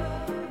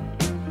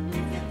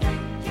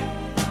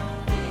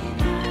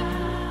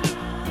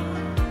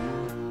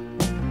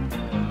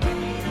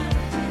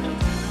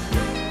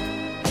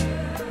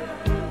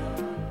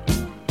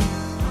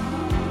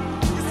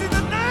 You see,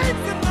 the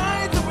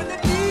nights are when the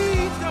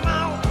needs come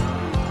out,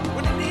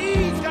 when the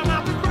needs come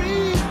out to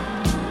breathe,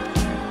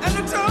 and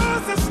the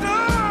toes are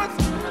stars,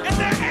 and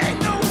there ain't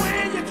no way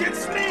you can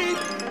sleep.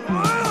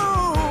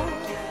 Oh,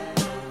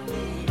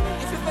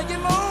 if you think you're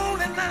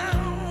lonely now,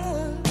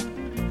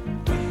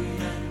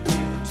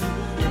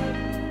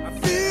 I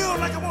feel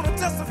like I want to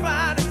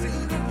testify this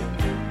evening.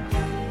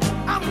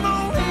 I'm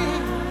lonely,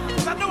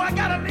 'cause I know I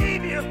gotta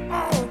leave you.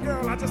 Oh,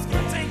 girl, I just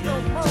can't take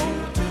no more.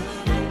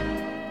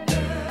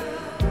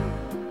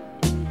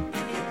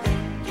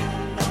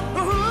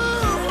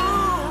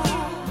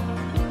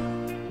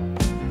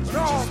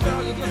 No,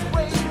 girl, you just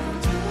wait.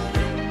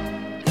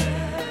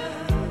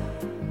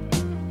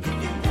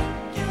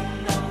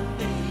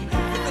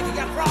 You think you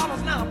got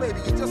problems now, baby?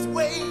 You just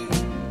wait.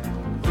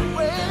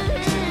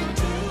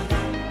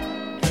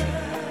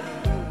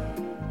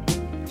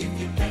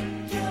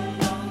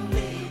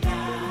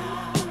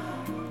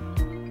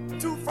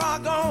 Too far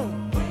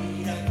gone.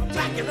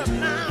 Backing up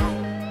now.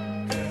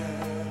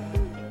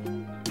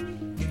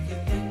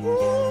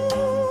 Ooh,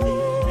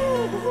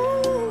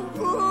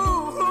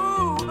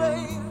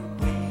 baby.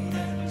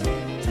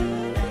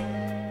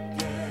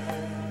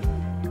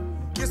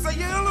 You say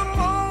you're a little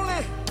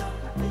lonely,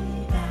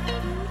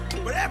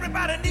 but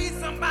everybody needs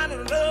somebody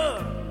to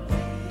love.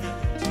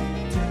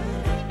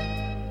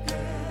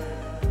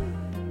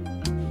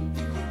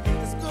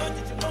 It's good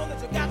that you know that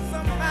you got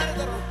somebody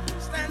that'll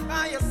stand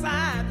by your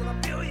side, that'll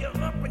build you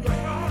up when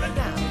you're falling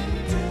down.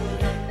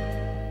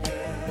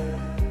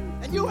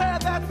 And you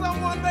have that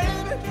someone,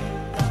 baby.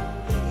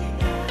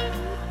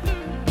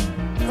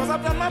 'Cause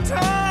I've done my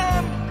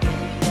time,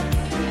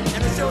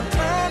 and it's your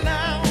turn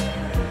now.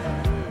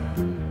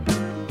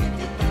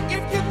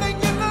 If you think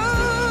you're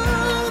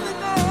lonely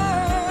now,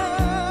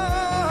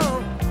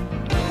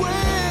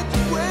 wait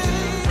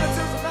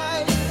until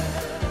tonight.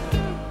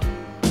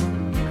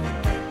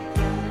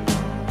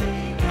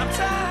 I'm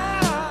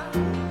tired.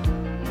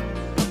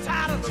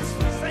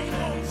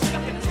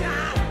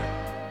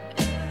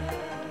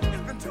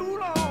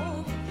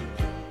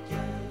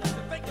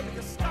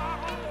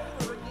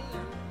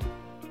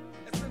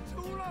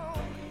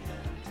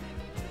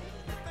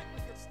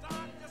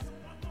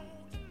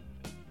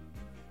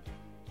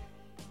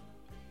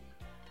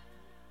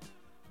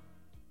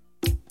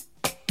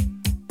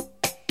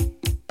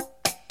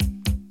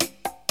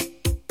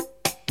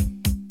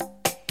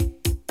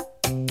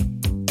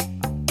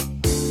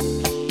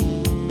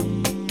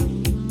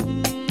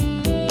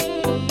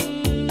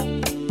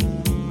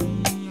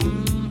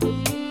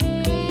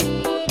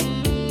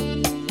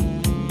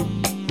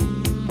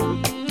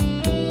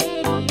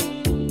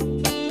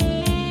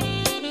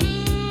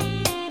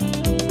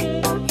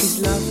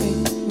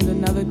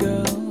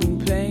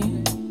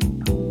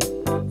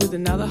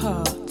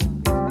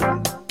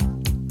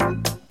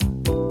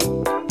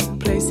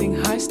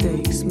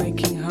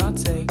 making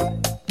hearts ache.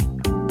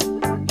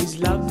 He's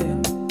loved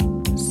in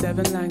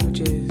 7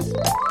 languages.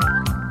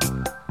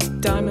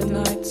 Diamond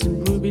nights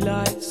and ruby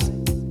lights.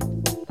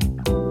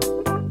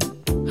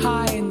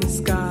 High in the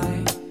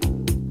sky.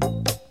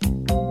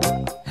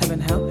 Heaven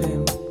help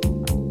him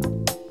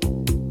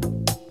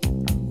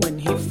when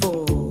he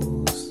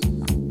falls.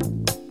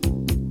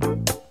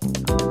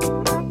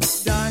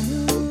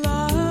 Diamond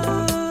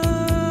light,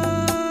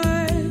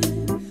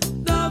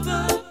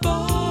 lover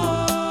boy.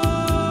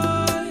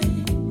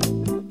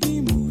 He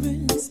move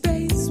in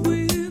space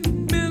with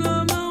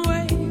minimal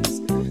waves,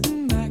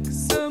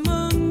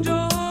 maximum joy.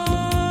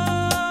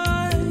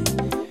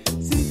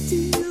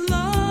 City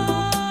lights,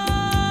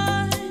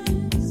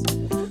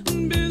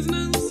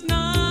 business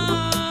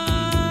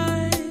nights.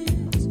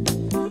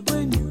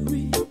 When you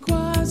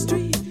require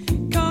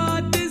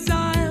streetcar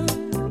desire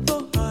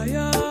for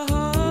higher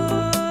heights.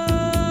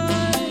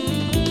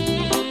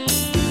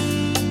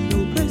 No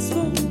place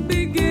for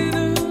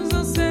beginners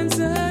or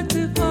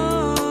sensitive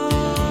hearts.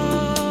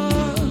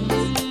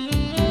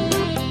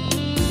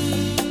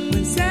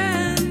 When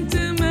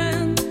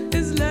sentiment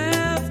is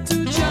left to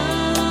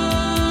chance.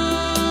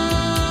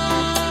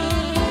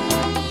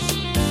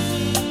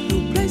 No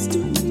place to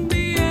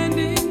be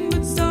ending,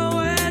 but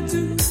somewhere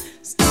to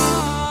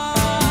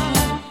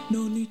start.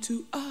 No need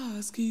to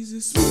ask, he's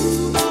a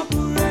smooth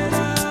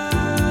operator.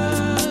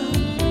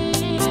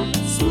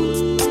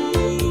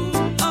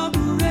 Smooth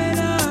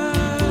operator.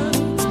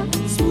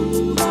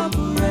 Smooth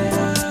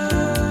operator.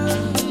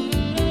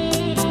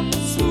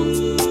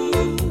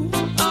 Smooth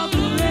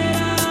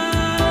operator.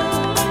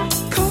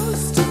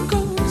 Coast to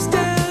coast,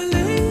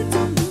 LA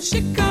to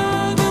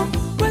Chicago,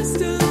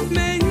 west of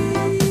Maine.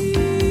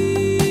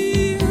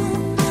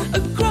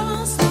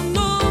 Across the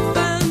north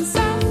and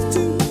south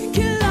to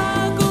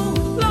Chicago,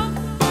 love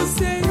for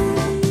sale.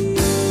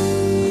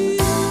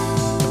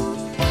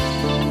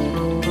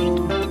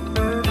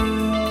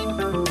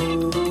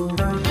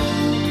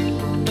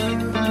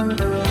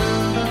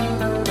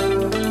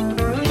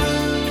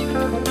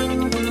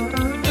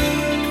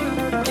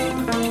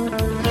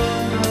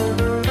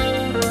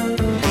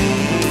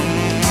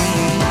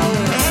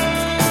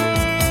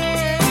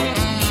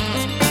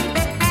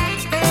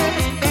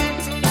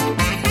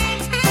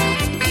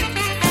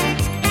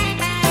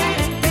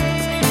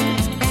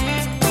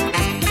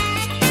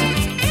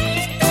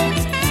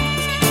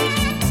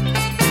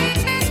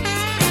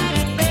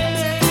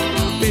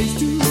 Face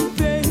to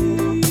face,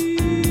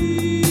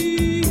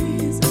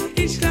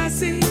 each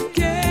classic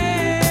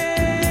case.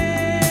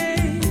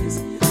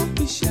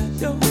 The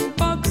shadow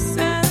box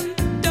and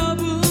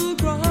double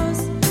cross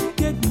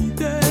get me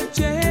the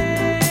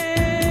chase.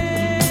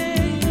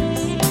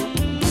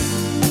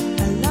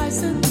 A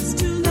license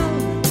to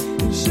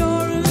love,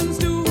 insurance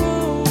to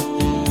hold.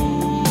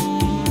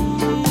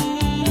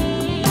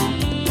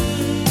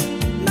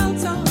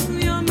 Melt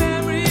on your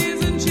memories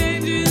and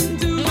change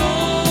into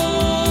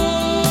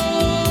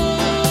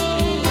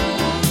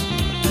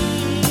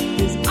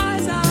his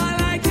eyes are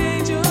like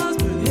angels,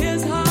 but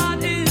his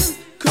heart is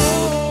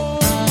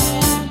cold.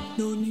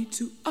 No need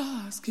to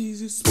ask,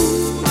 he's a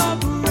smooth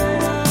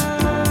operator.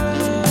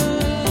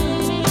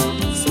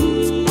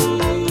 Smooth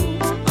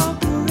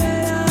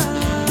operator.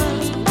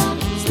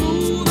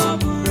 Smooth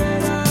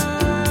operator.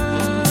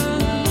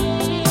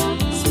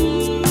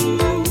 Smooth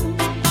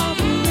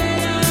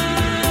operator.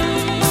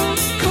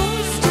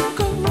 Coast to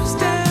coast,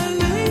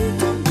 LA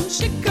to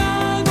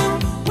Chicago,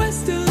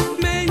 west of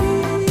Maine.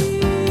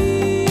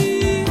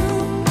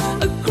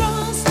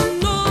 Across the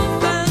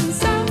north and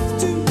south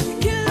to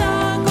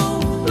Chicago,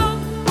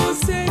 love for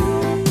sale.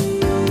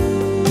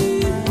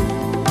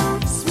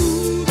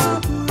 Smooth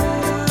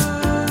operator.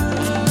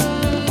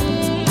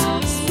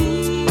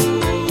 Smooth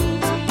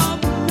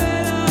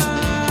operator.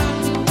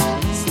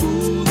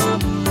 Smooth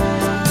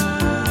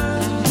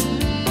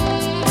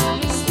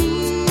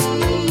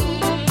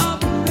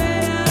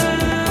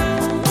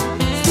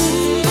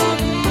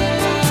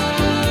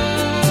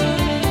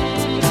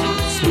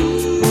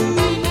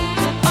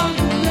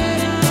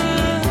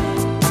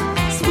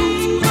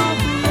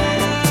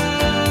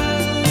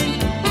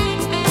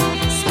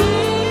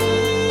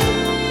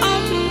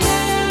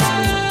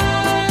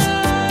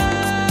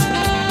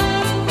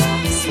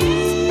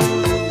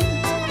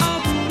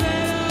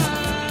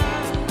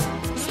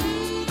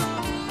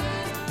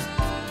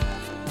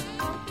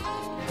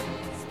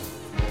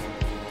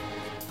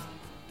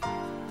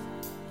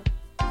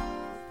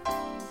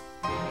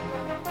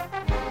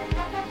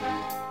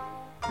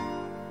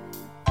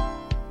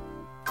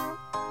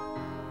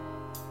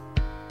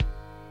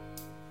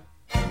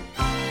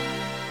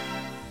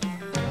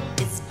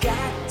It's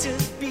got to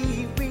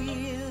be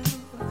real.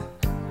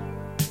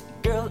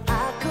 Girl,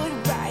 I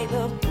could write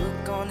a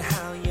book on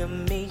how you're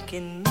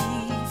making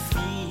me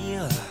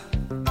feel.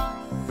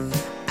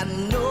 I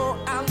know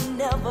I'll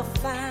never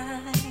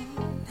find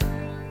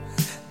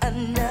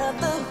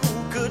another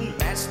who could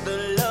match the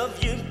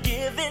love you're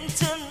giving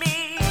to me.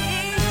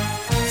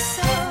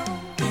 So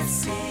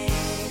this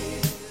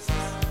is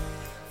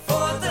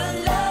for the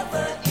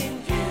lover in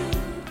you.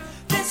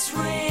 This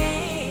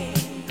ring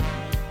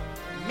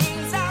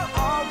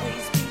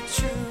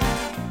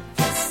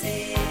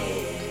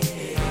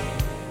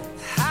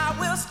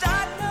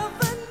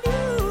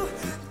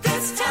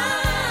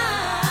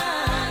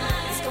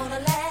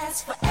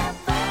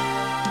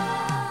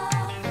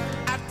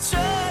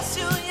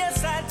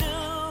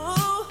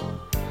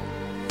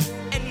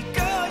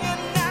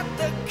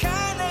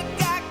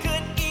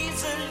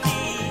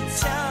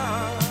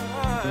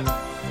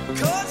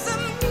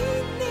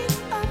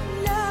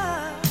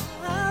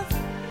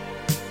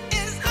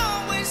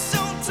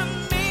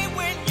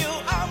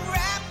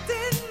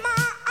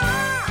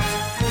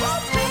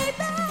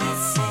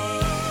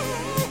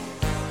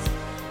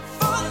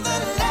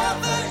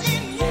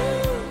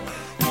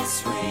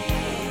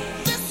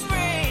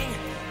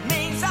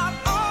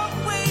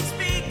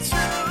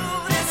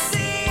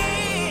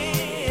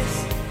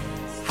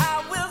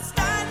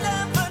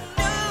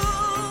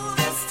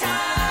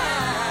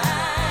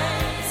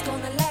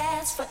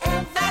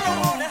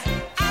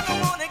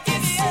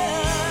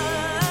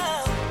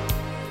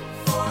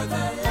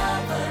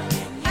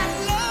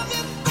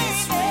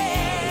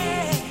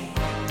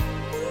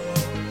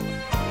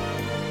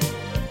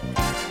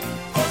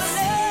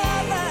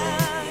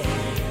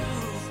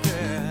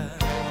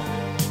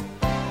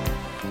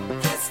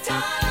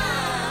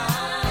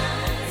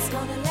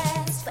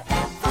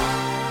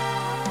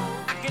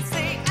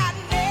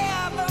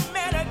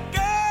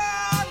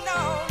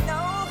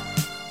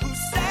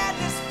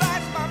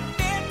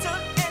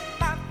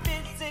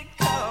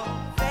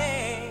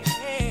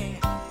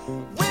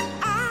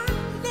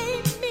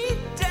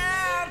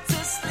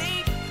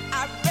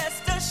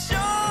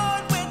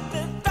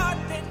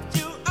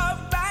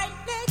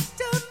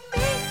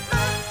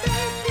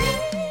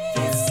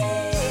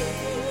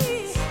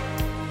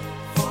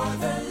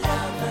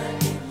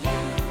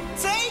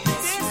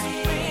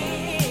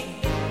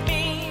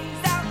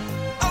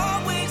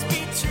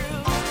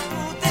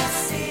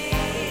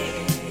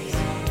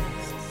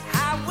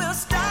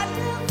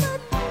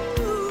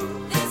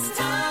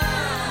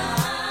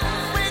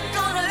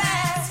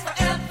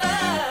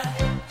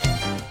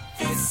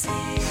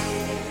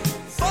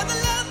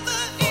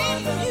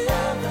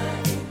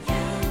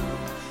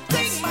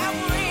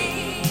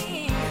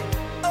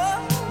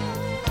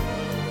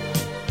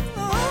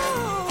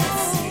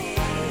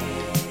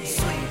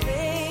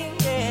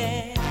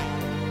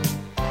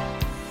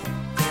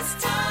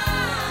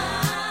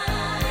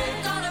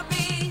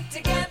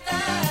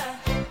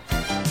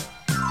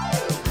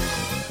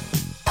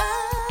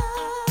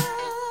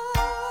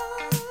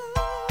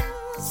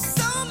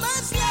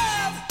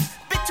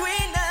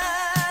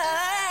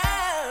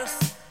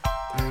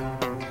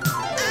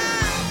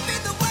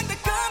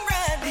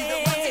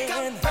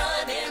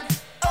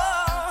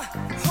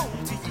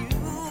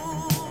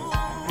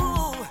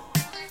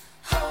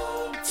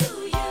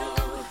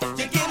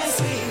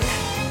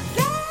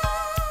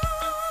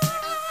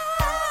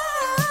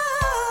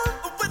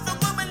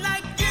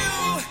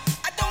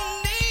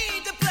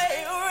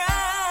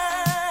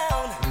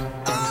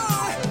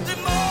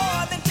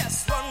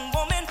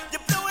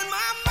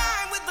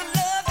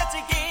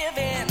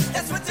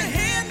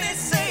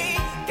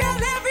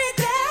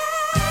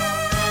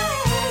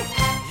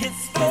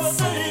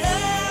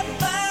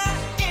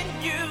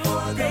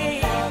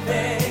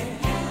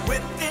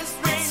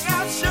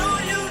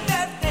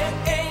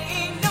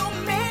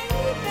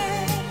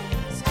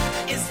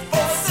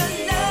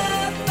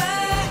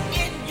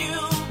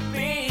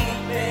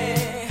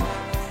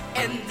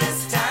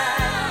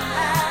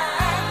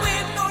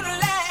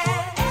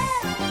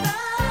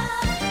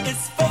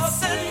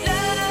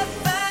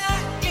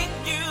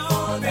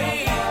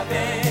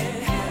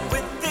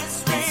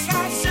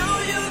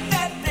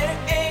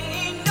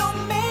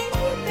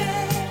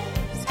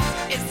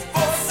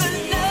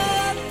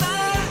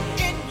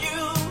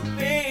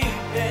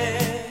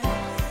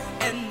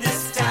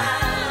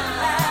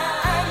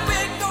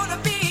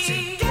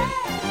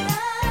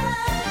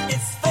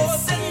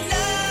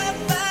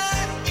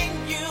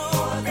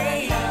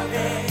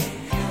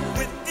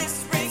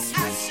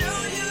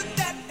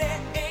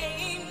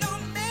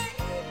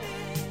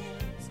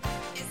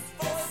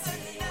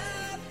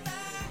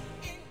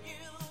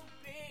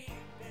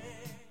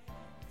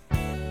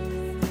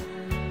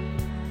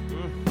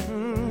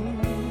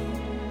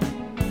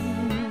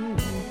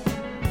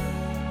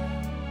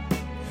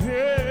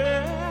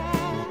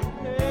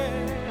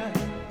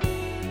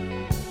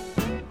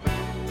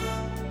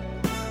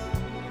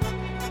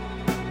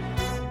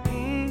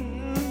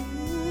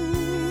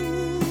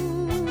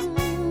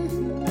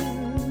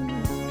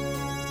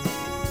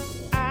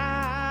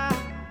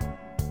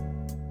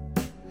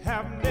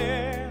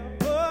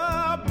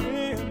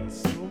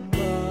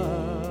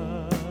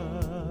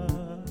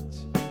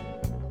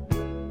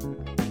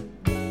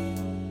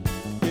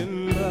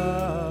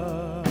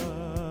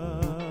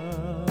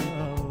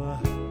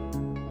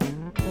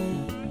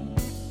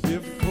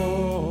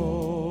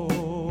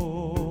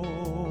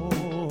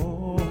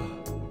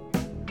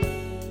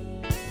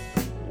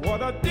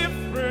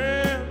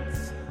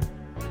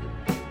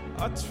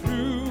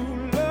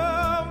true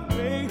love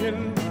made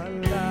in my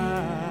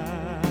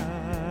life.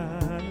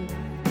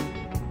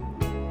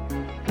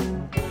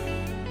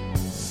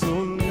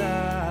 So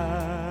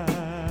nice,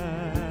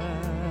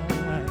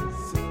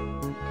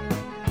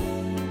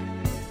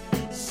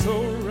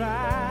 so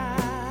right.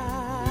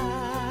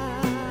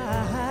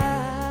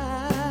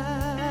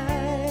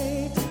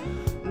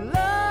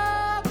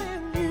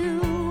 Loving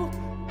you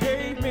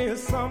gave me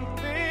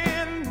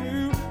something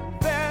new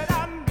that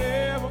I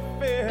never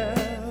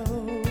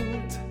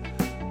felt,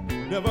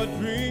 never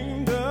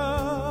dreamed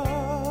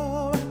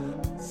of.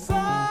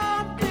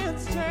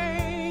 Something's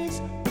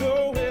changed,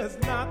 though it's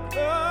not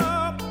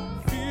the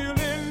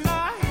feeling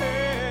I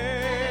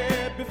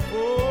had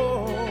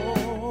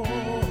before.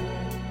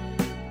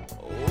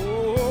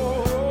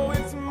 Oh,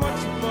 it's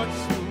much, much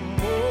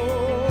more.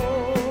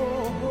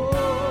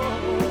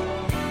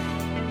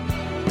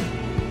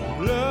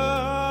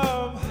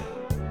 Love,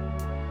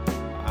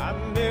 I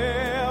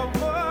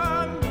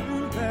never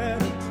knew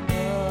that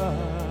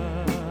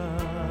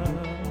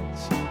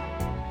touch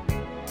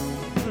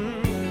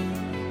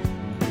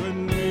could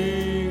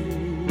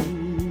mean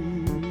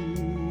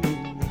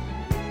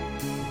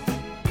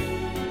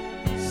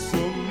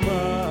so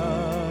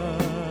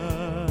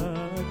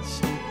much.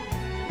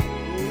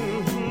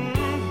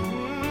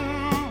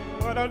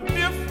 What a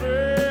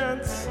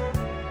difference!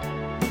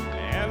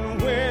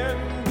 And when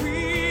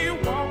we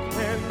walk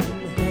hand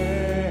in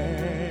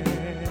hand,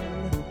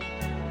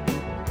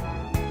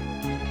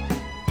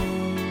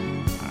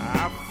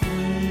 I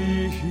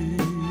feel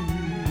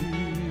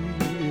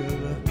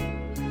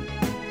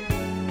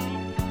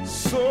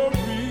so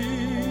real.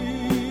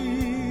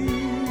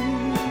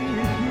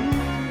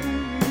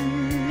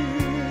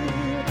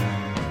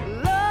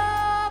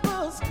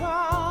 Lovers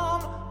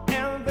come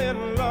and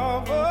then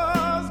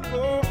lovers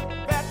go.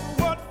 That's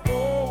what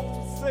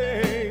folks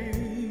say.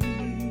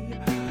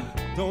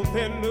 Don't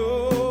they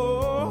know?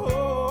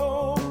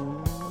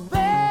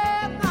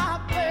 They're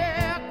not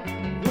there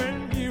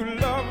when you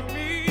love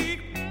me.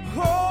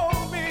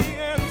 Hold me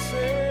and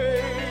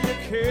say you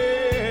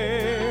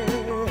care.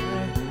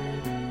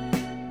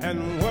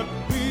 And what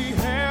we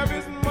have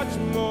is much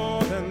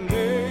more than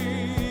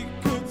they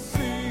could see.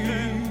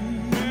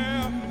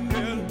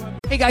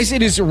 Hey guys,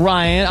 it is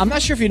Ryan. I'm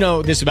not sure if you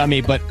know this about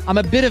me, but I'm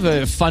a bit of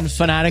a fun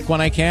fanatic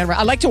when I can.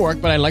 I like to work,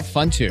 but I like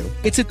fun too.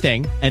 It's a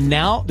thing. And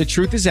now the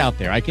truth is out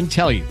there. I can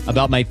tell you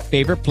about my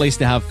favorite place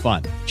to have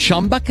fun.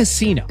 Chumba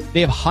Casino.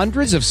 They have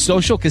hundreds of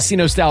social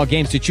casino style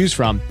games to choose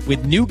from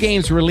with new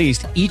games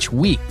released each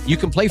week. You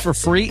can play for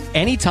free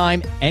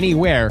anytime,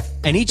 anywhere.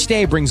 And each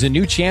day brings a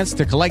new chance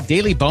to collect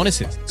daily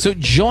bonuses. So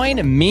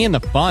join me in the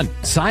fun.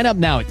 Sign up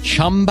now at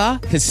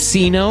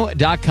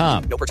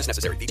ChumbaCasino.com. No purchase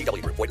necessary.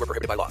 VGW Group. Void where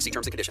prohibited by law. See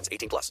terms and conditions.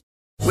 18+.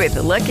 With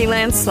the Lucky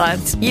Land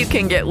Slots, you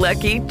can get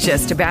lucky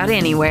just about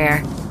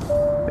anywhere.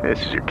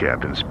 This is your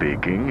captain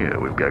speaking.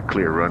 We've got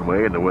clear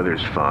runway and the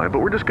weather's fine, but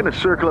we're just going to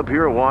circle up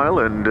here a while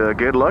and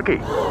get lucky.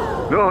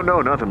 No,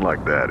 nothing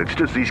like that. It's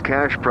just these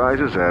cash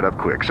prizes add up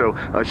quick. So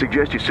I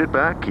suggest you sit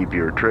back, keep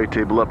your tray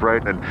table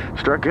upright, and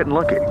start getting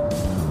lucky.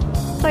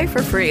 Play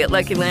for free at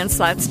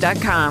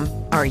LuckyLandSlots.com.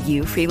 Are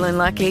you feeling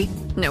lucky?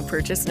 No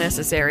purchase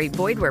necessary.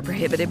 Void where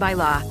prohibited by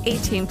law.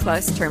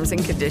 18+ terms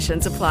and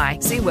conditions apply.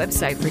 See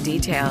website for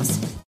details.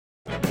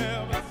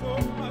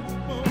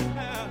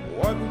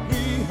 What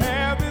we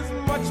have is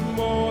much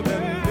more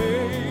than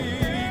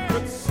they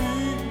could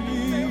see.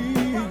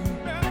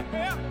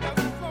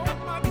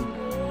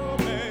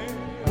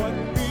 What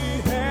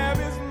we have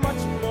is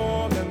much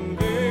more than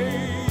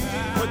they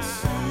could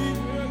see.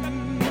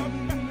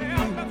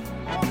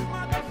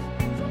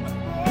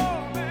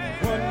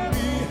 What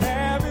we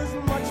have is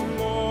much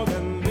more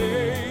than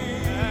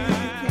they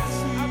could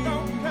see. I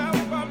don't have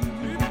what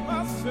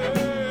people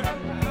say. I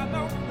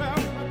don't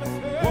have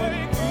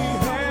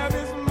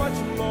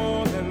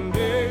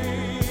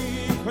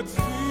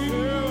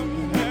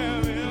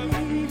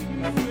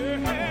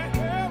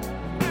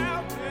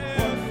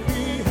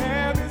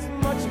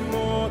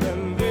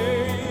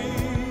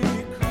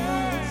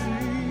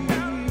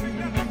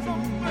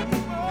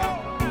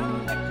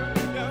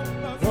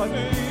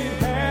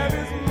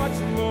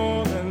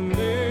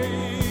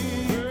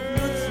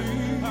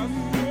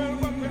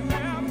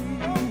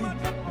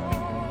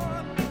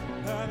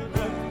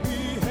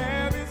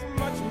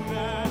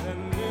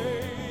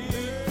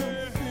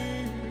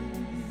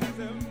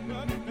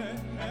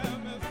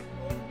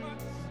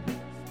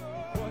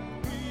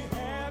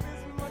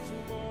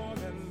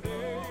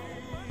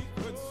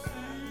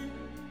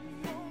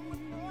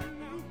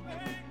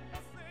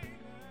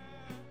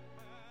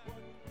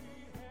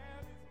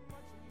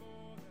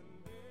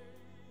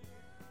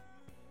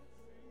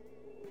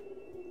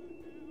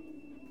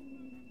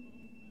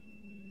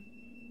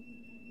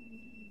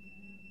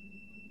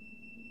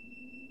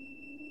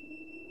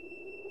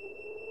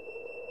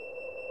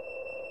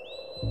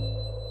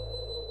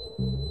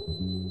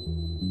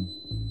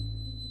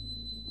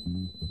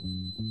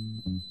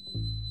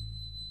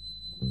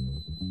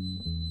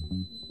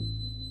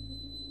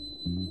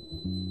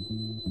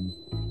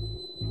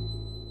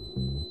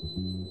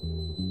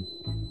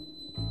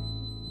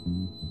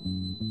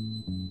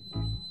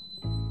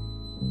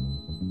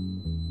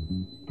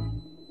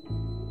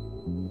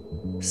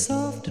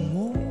soft and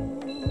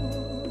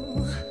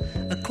warm,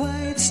 a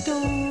quiet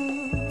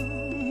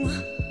storm,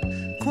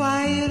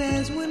 quiet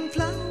as when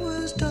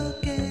flowers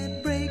talk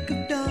at break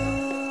of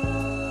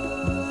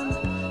dawn,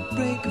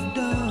 break of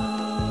dawn.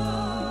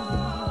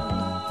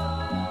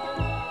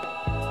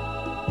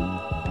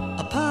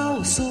 A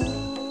power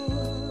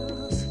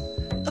source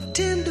of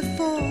tender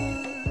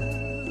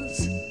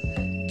force,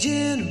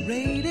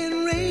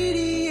 generating,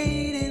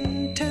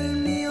 radiating,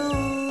 turn me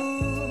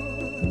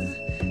on,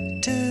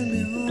 turn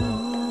me on.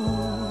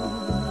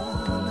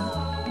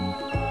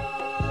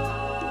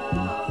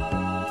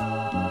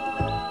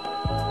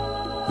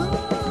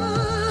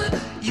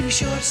 You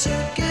short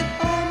circuit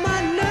all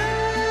my nerves,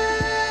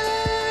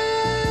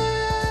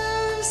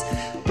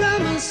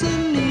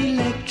 promising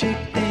electric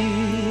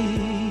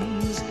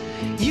things.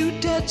 You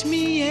touch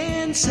me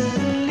and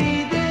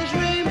suddenly there's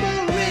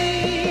rainbow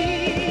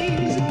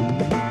rings.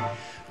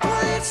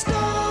 Quiet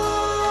storm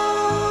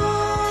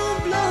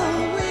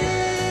blowing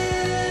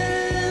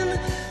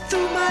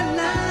through my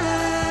life.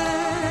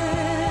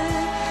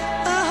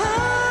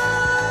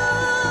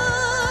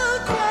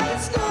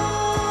 Quiet storm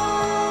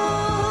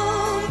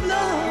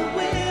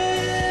blowing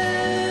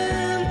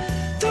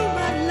through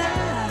my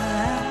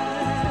life.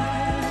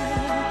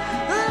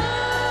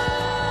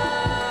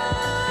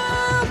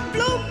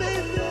 Blow,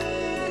 baby.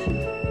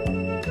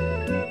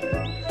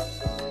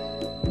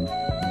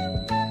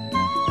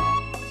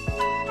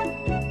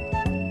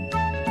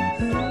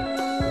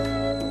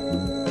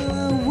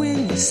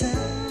 When you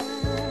sigh,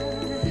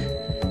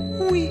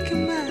 weak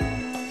am I,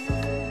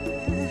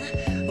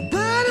 a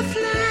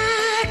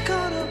butterfly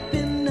caught up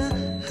in a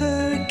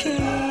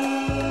hurricane,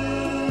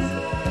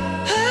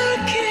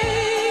 hurricane.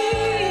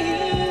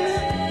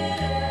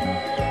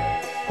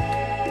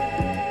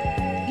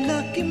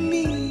 Lucky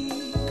me,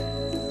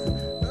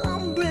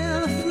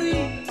 umbrella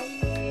free.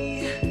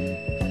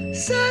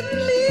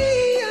 Suddenly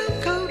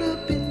I'm caught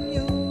up in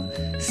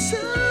your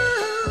summer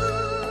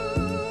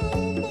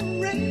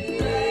rain.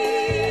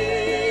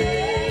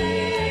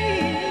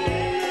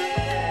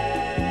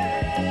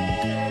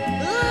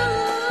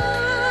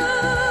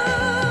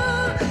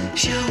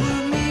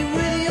 Shower me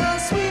with your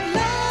sweet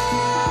love.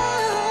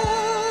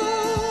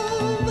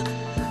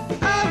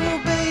 I will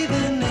bathe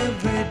in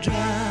every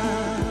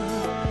drop.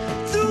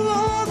 Through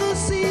all the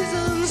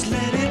seasons,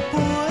 let it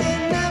pour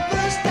and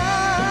never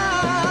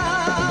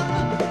stop.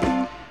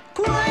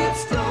 Quiet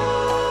storm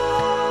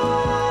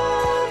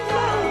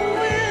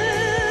blowing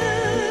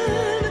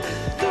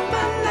through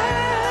my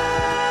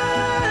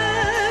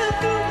life,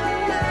 through my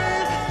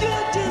life.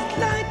 You're just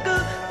like a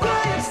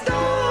quiet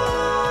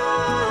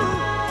storm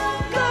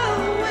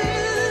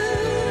blowing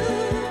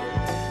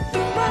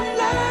through my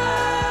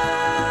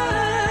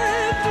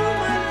life, through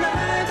my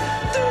life,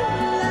 through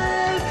my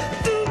life,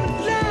 through my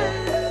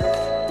life,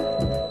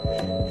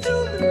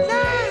 through my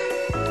life.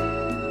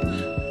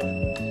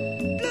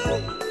 Blow,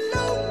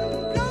 blow,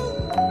 blow,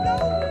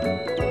 blow.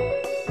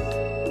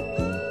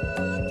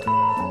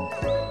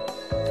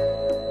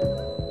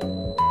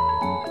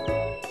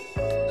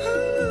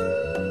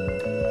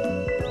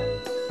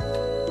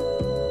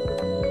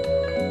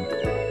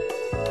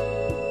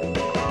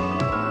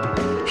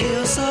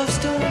 Hail soft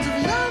stones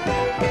of love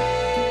on me.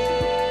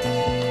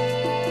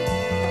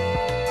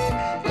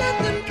 Let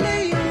them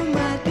play on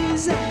my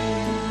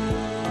desire.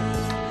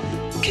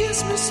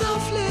 Kiss me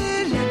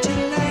softly, let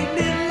your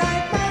lightning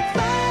light my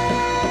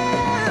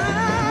fire.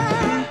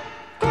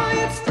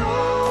 Quiet storm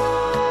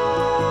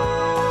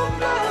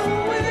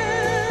blowing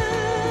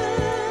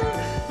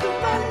through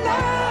my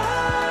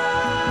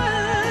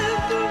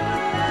life, through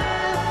my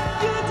life.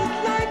 You're just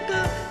like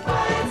a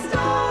quiet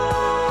storm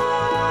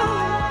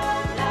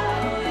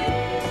blowing,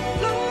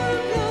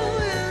 blowing,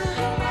 blowing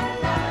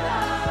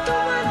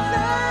through my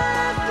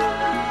life, through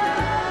my life.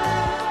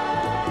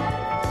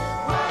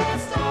 Quiet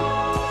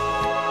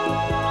storm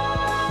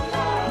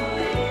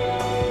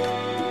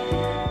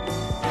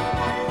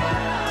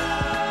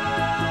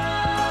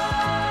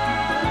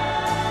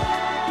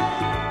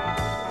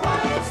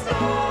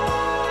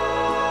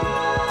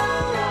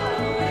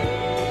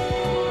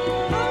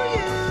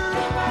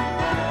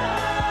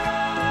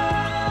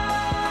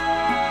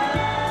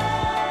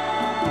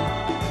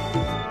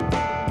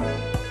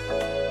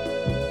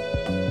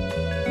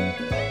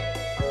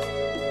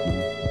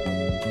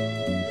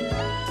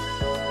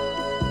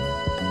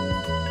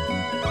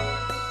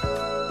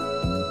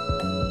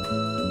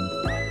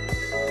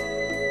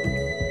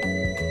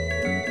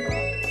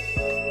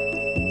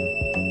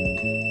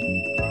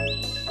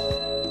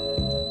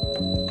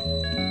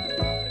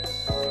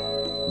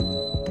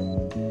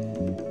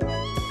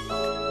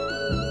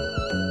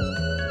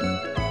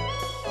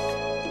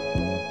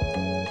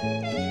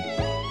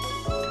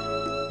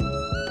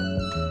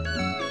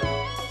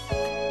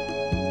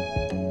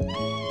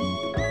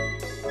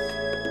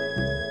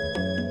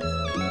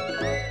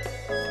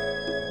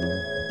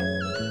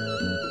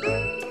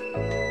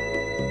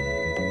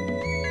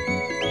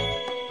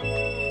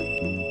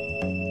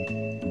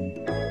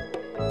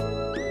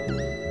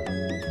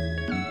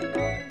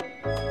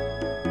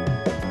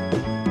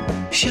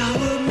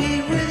Shower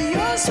me with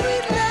your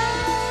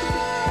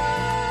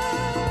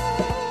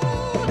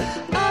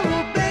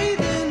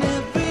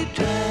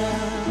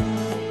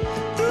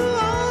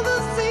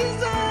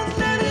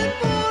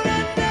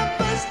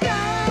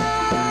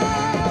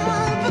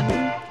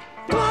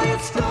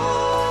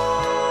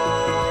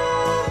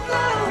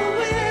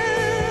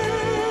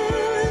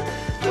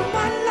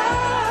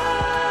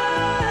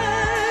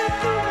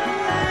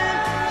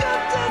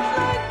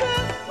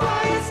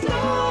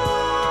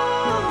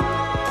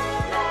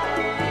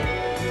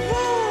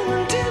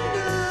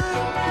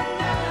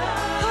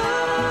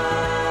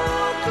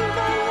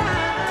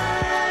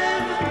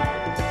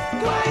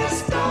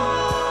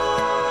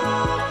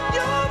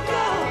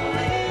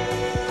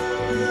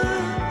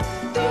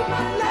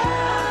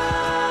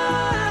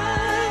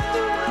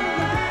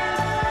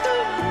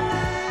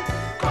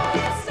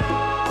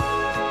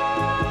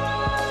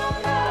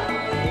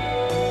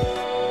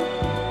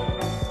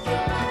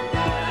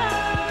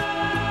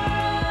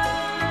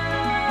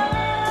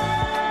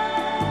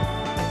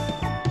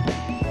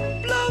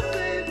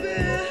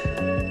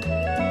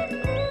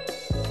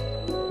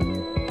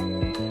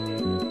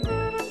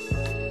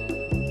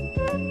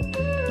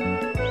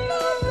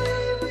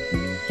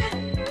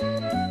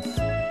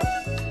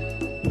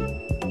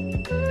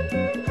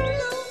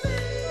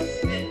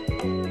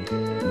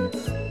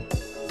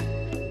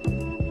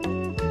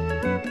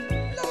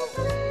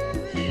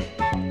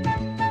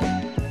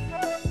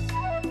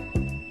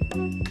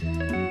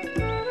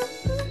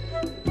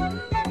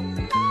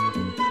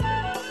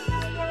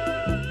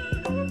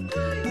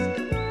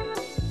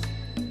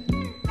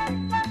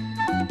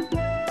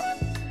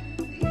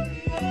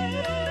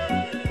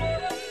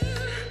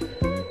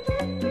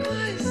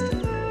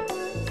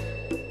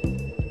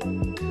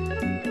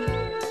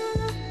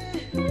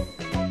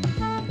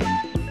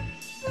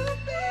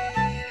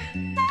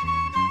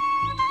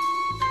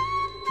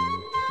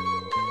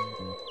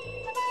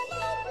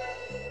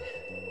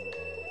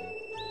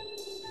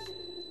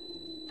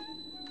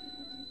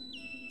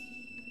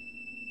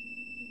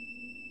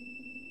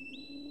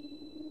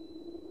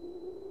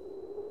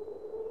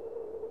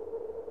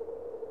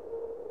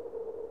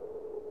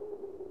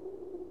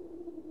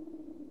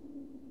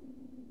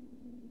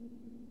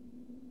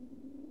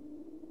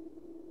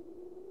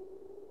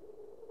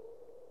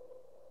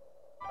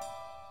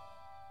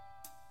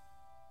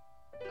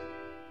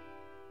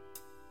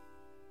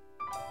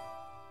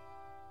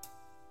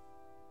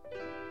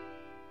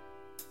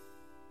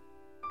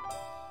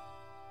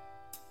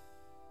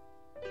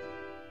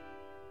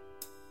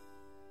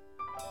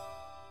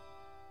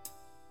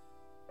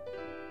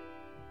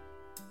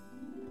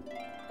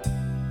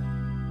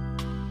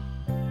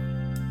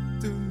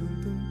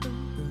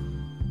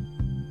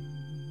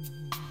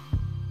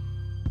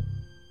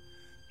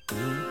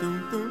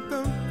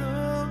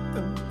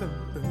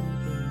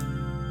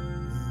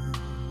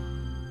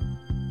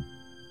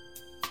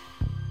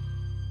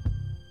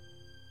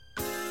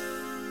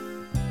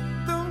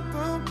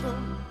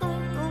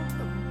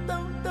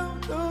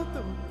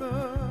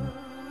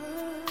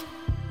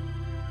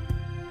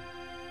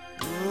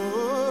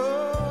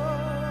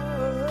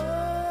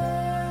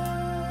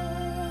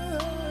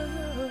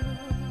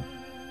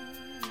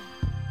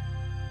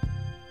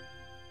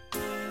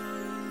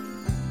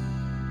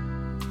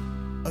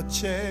A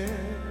chair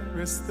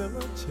is still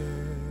a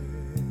chair.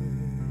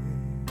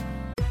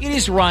 It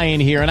is Ryan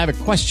here, and I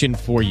have a question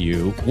for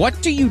you.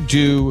 What do you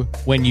do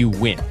when you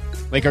win?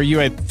 Like, are you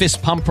a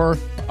fist pumper,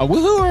 a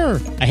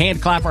woo-hooer, a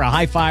hand clapper, a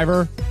high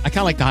fiver? I kind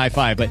of like the high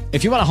five, but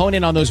if you want to hone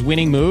in on those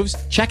winning moves,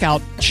 check out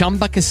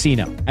Chumba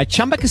Casino. At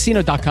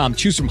ChumbaCasino.com,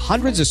 choose from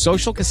hundreds of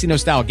social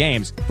casino-style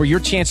games for your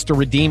chance to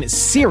redeem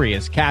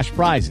serious cash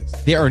prizes.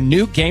 There are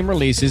new game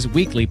releases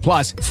weekly,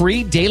 plus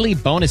free daily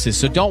bonuses.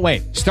 So don't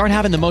wait. Start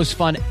having the most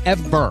fun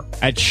ever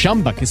at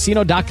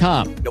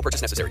ChumbaCasino.com. No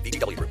purchase necessary.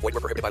 VGW Group. Void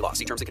where prohibited by law.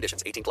 See terms and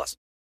conditions. 18+.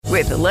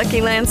 With the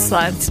Lucky Land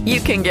Slots, you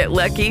can get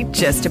lucky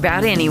just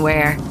about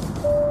anywhere.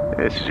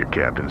 This is your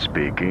captain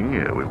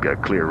speaking. We've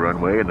got clear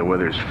runway and the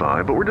weather's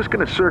fine, but we're just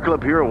going to circle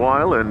up here a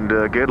while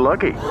and get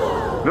lucky.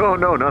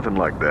 No, nothing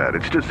like that.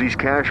 It's just these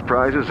cash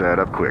prizes add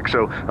up quick.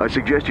 So I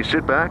suggest you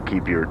sit back,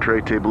 keep your tray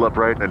table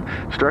upright, and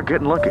start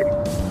getting lucky.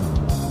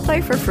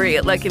 Play for free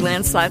at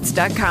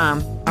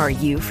LuckyLandSlots.com. Are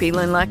you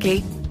feeling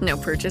lucky? No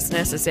purchase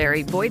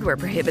necessary. Void where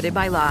prohibited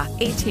by law.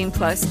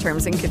 18+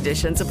 terms and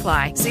conditions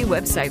apply. See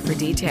website for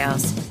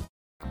details.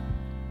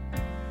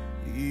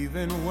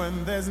 Even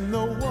when there's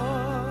no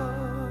one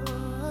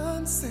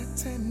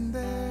sitting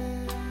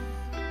there,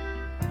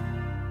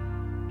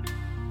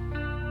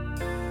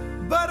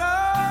 but a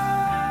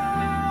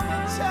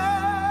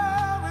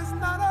chair is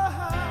not a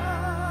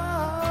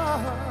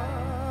house,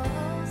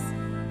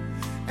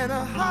 and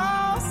a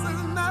house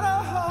is not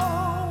a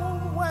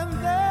home when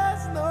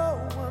there's no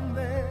one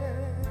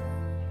there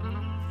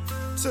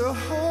to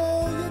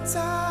hold you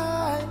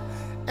tight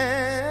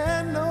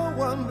and no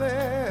one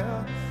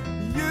there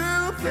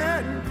you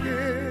can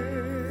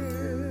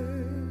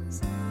kiss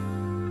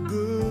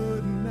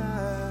good night.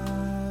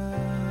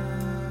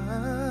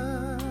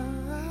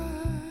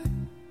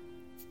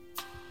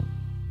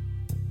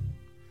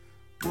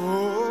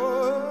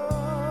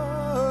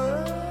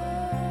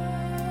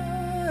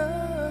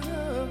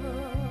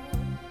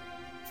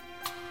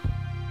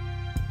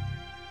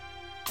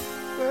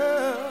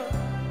 Well,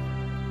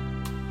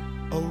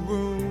 a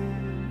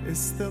room is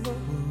still a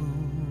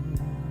room,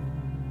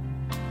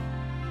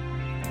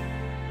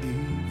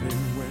 even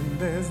when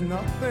there's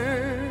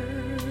nothing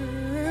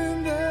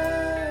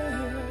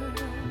there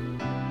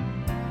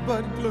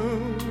but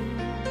gloom.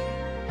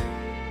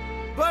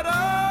 But a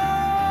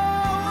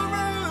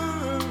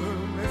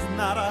room is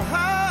not a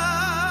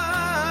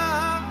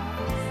house,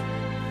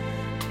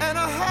 and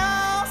a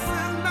house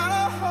is not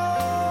a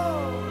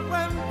home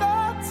when the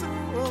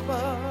two of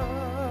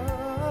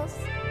us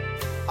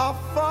are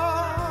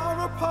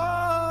far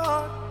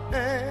apart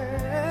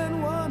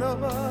and one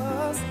of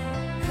us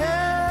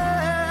has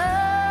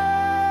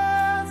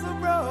a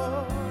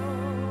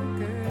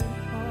broken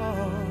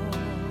heart.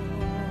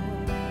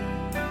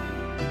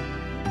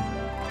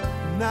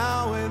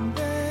 Now and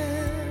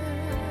then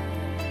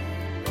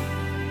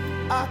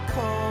I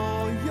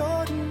call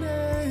your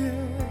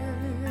name,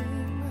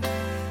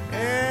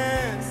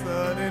 and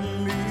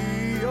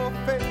suddenly your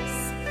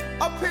face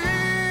appears,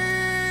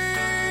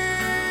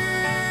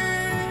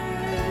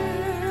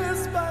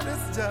 but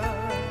it's just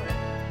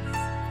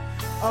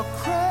a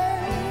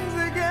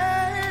crazy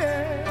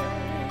game.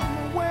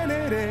 When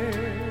it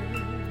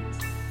ends,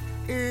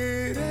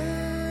 it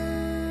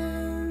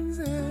ends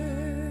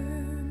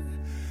in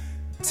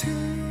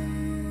tears.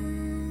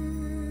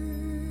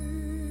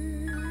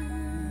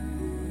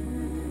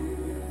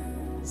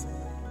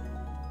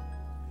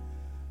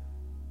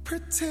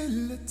 Pretty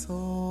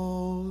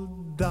little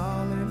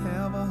darling,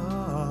 have a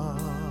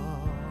heart.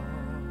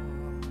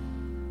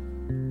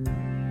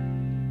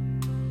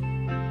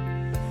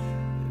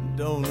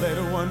 Don't let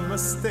one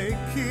mistake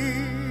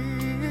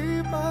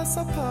keep us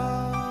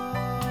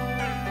apart.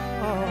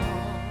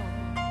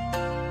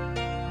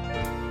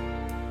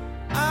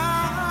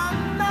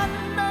 I'm not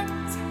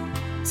meant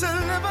to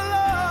live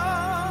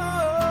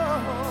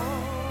alone.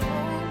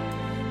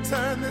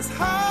 Turn this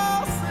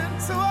house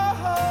into a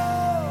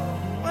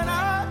home when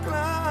I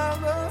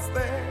climb the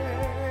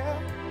stair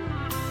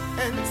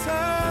and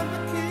turn the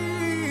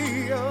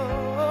key.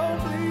 Oh,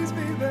 please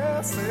be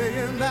there,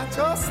 saying that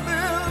you're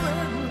still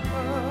in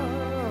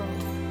love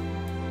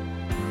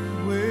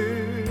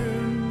with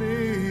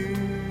me.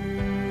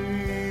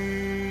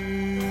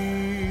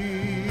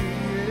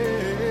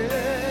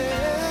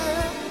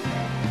 Yeah.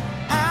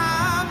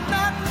 I'm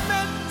not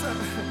meant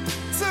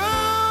to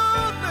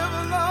live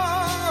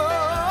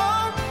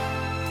alone.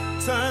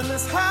 Turn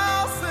this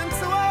house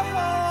into a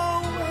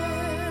home when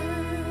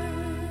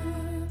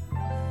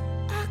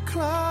I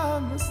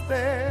climb the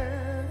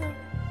stair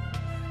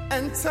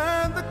and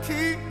turn the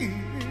key.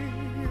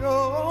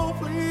 Oh,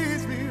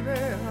 please be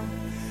there,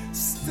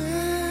 still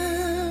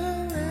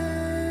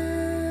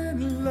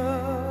in love.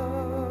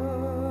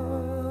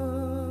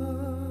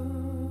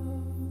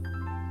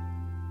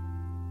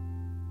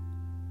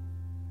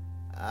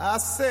 I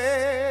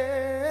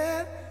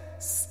said,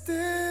 still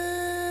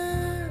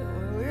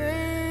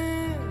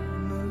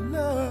in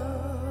love.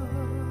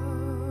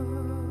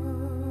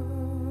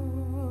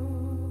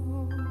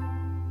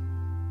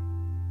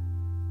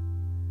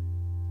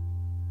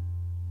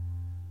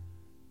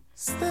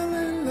 still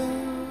in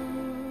love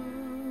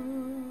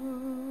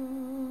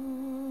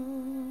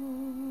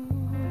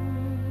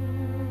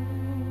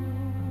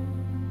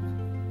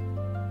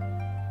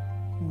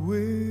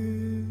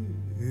with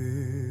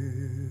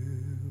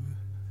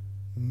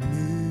me.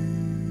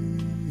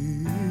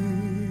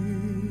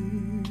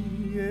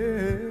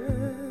 Yeah.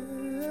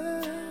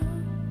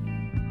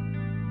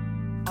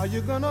 Are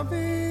you gonna be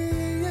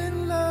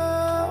in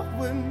love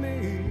with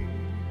me?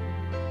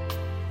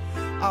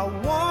 I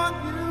want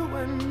you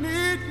and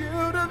need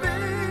you to be,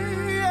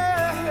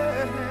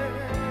 yeah,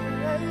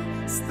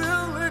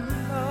 still in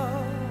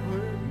love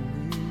with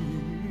me.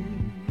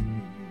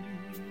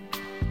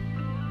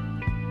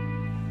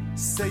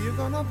 Say you're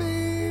gonna be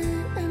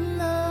in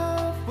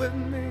love with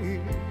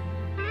me.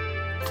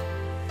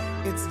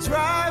 It's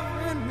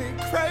driving me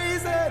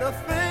crazy to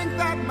think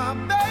that my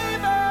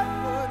baby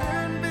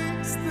wouldn't be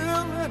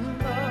still in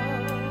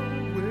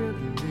love with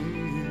me.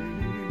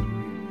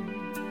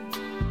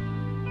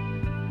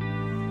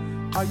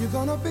 Are you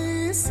gonna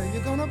be, say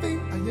you're gonna be,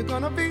 are you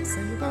gonna be,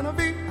 say you're gonna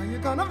be, are you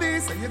gonna be,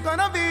 say you're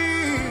gonna be?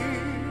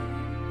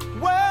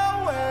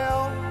 Well,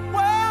 well,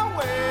 well,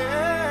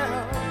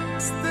 well,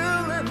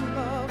 still in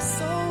love,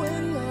 so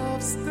in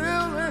love,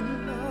 still in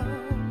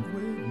love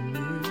with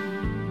me.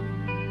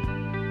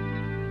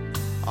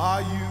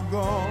 Are you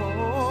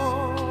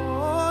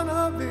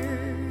gonna be,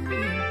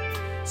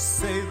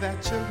 say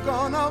that you're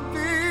gonna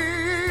be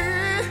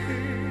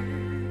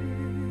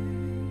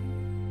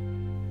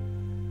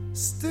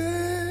still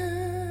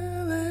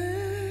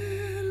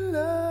in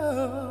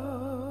love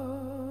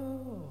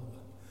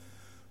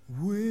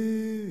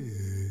with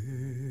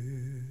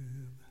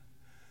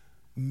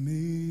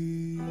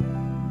me?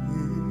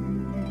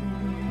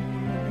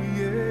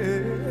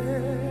 Yeah,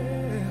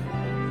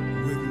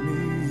 with me.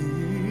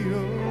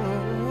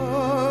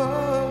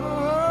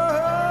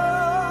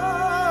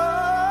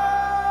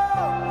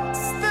 Oh,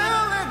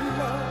 still in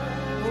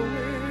love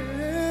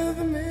with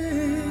me.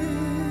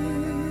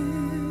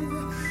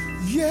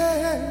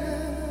 Yeah.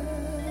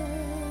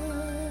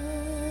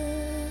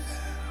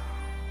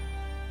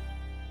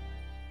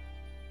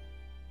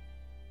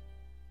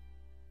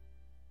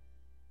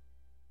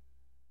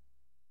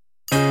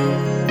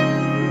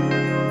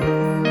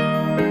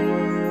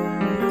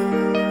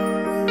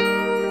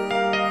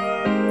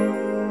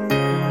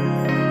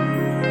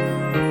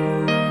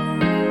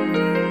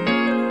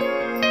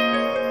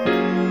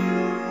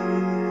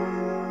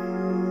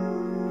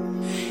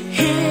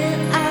 Here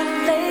I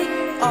lay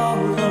all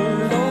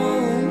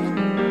alone,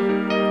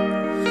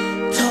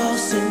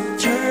 tossing,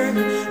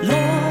 turning,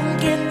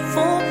 longing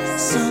for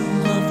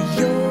some of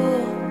your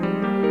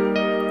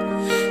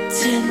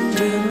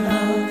tender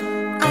love.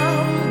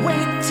 I'm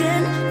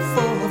waiting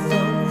for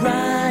the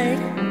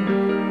right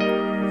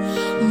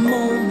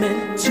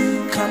moment to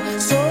come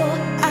so I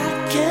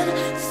can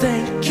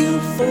thank you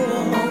for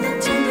all the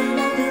tender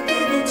love you've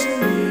given to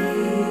me.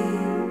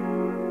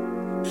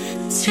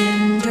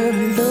 Tender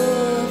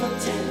love,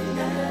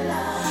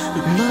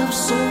 love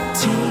so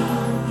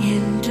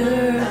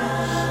tender,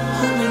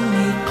 holding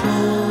me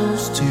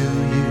close to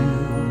you.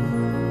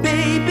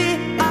 Baby,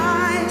 I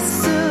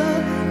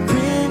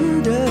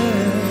surrender.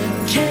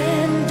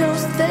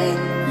 Candles, they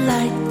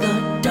light the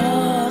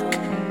dark.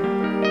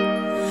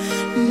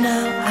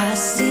 Now I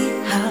see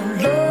how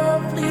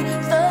lovely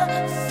the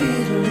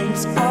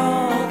feelings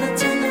are. The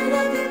tender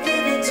love you've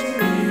given to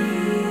me.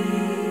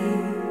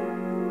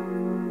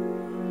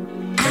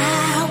 I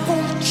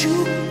want you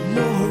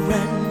more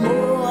and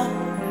more.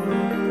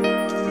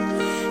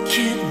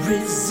 Can't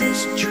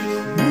resist you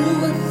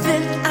more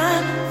than I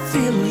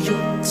feel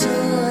your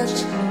touch.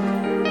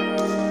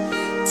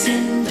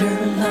 Tender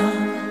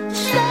love,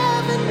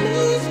 loving me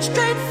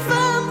straight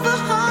from the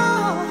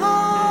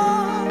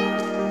heart.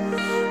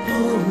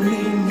 Pull me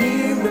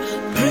nearer,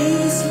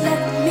 please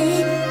let me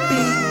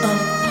be a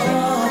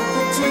part.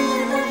 The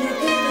tender love you've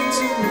given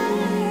to me.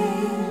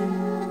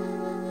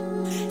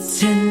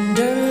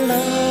 Tender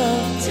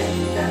love,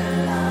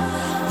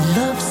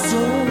 love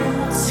so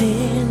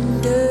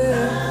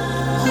tender,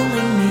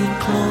 holding me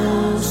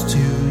close to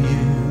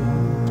you.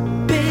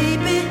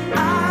 Baby, I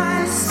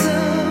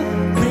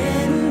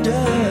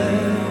surrender.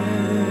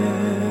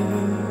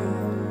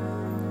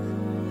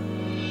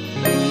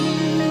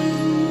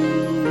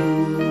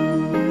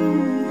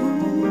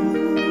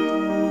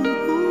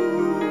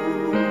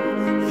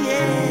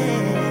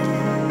 Yeah,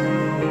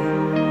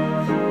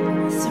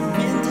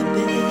 surrender,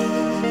 baby.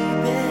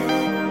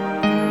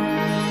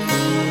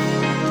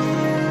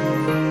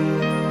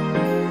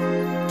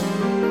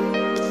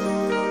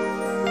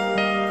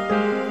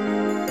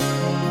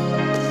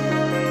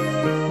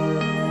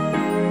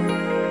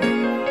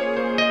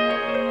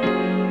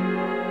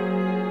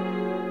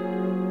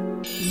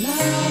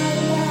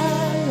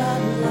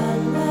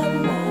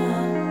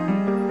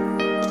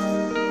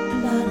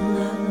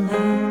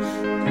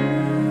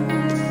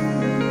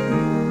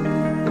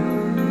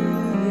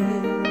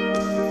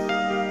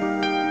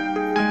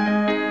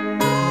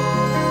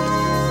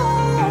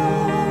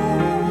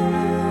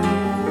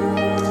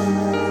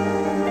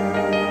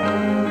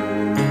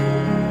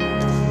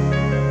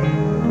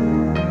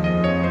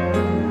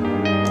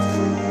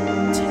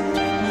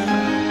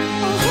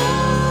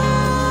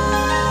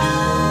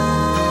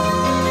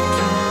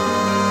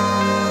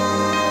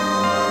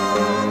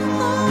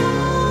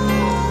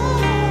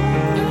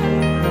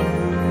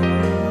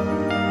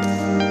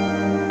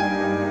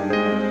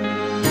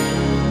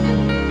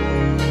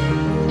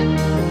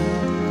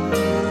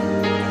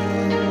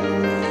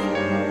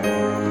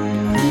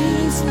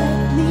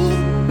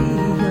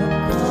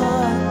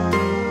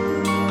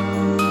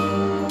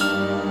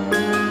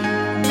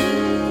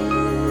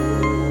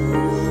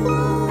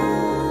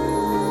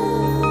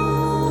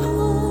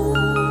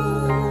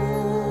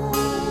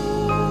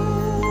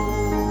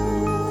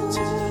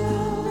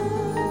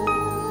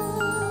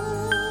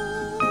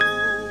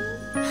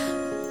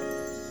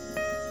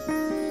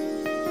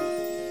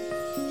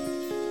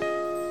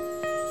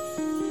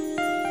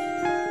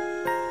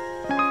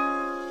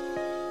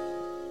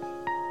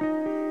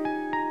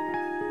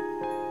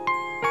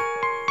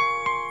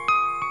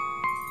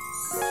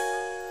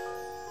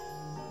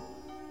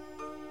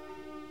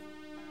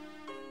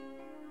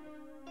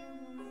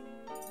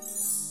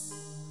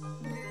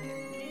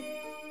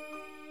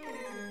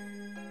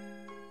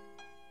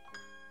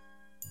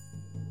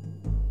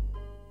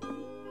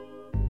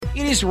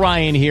 It is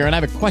Ryan here, and I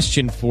have a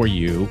question for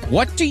you.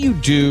 What do you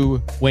do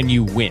when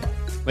you win?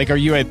 Like, are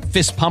you a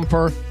fist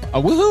pumper,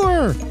 a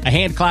woohooer, a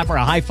hand clapper,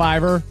 a high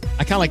fiver?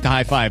 I kind of like the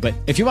high five, but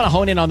if you want to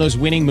hone in on those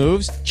winning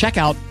moves, check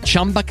out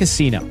Chumba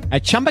Casino.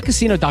 At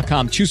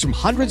ChumbaCasino.com, choose from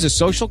hundreds of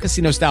social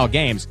casino-style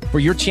games for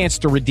your chance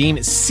to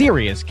redeem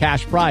serious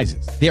cash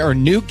prizes. There are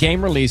new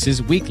game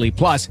releases weekly,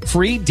 plus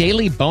free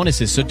daily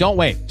bonuses. So don't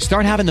wait.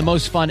 Start having the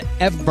most fun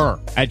ever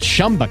at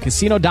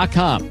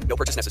ChumbaCasino.com. No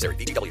purchase necessary.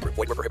 VGW Group.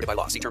 Void where prohibited by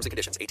law. See terms and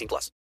conditions.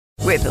 18+.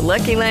 With the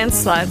Lucky Land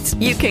Slots,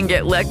 you can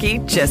get lucky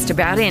just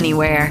about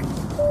anywhere.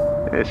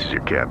 This is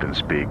your captain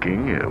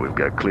speaking. We've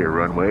got clear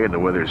runway and the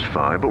weather's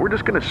fine, but we're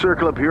just going to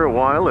circle up here a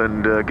while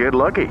and get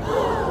lucky.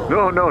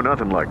 No,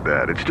 nothing like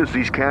that. It's just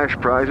these cash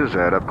prizes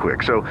add up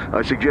quick. So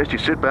I suggest you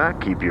sit back,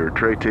 keep your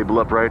tray table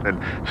upright, and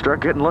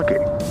start getting lucky.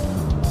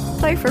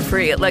 Play for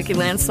free at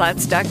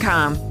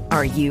LuckyLandSlots.com.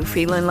 Are you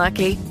feeling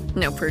lucky?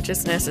 No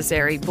purchase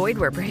necessary. Void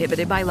where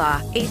prohibited by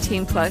law.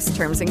 18+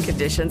 terms and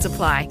conditions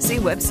apply. See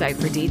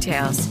website for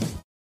details.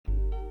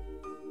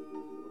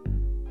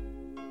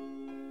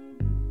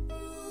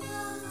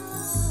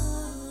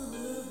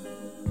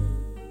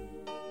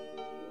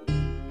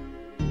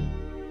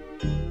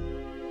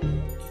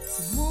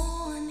 It's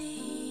morning,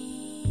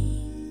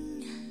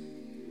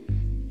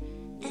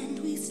 and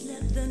we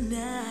slept the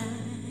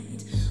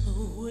night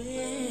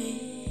away.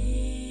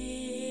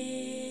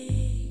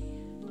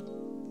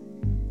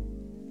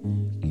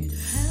 It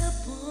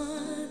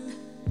happened.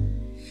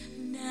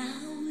 Now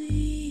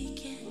we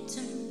can't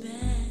turn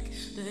back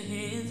the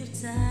hands of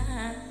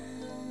time.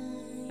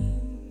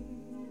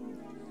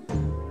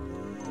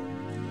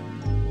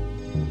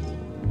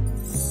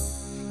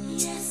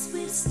 Yes,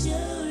 we've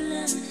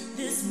stolen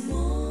this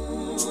moment.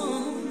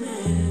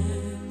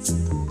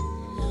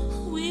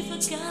 We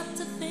forgot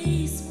to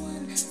face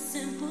one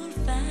simple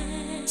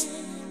fact.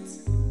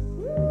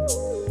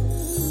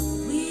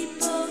 We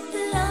both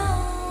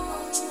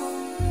belong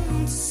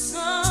to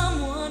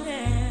someone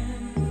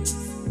else.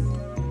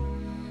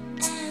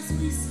 As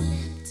we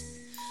slept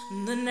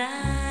the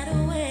night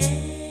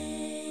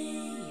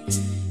away,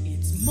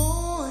 it's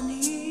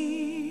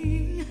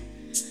morning.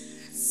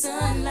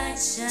 Sunlight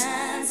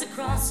shines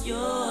across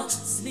your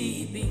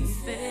sleeping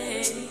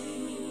face.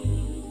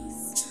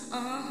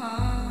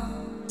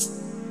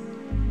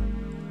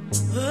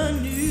 A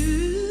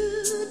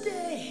new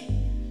day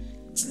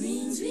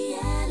brings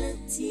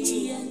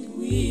reality, and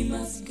we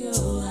must go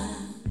our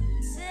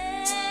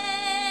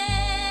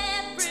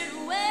separate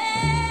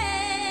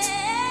ways.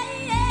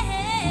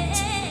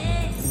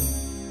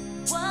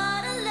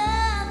 What a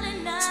lovely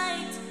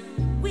night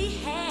we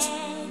had,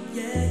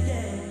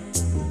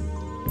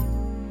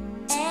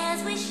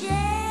 as we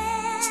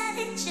shared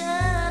each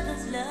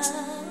other's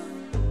love.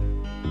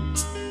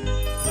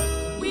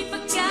 We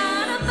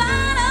forgot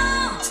about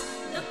all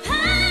the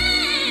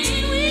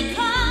pain we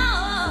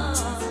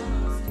caused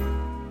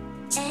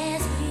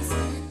as we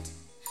slept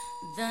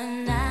the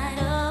night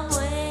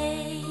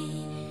away.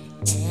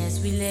 As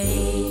we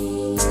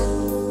lay,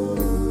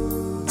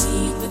 we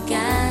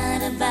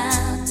forgot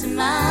about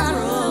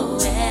tomorrow.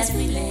 As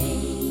we lay,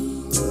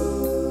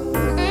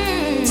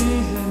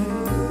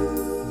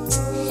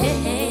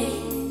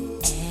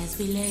 as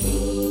we lay,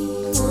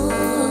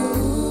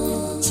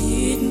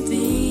 didn't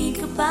think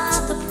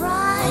about the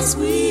price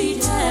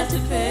we'd have to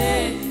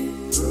pay.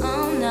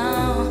 Oh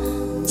no.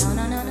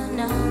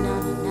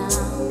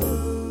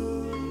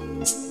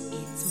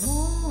 It's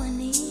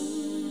morning,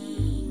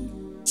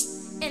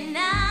 and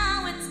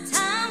now it's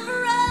time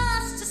for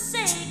us to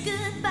say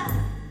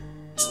goodbye.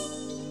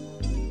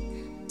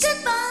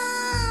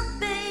 Goodbye,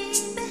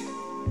 baby.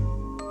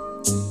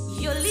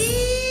 You're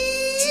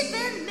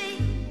leaving me.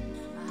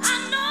 I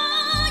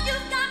know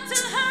you've got to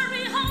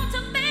hurry home to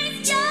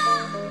face your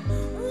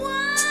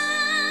wife.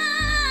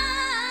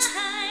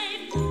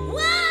 Whoa.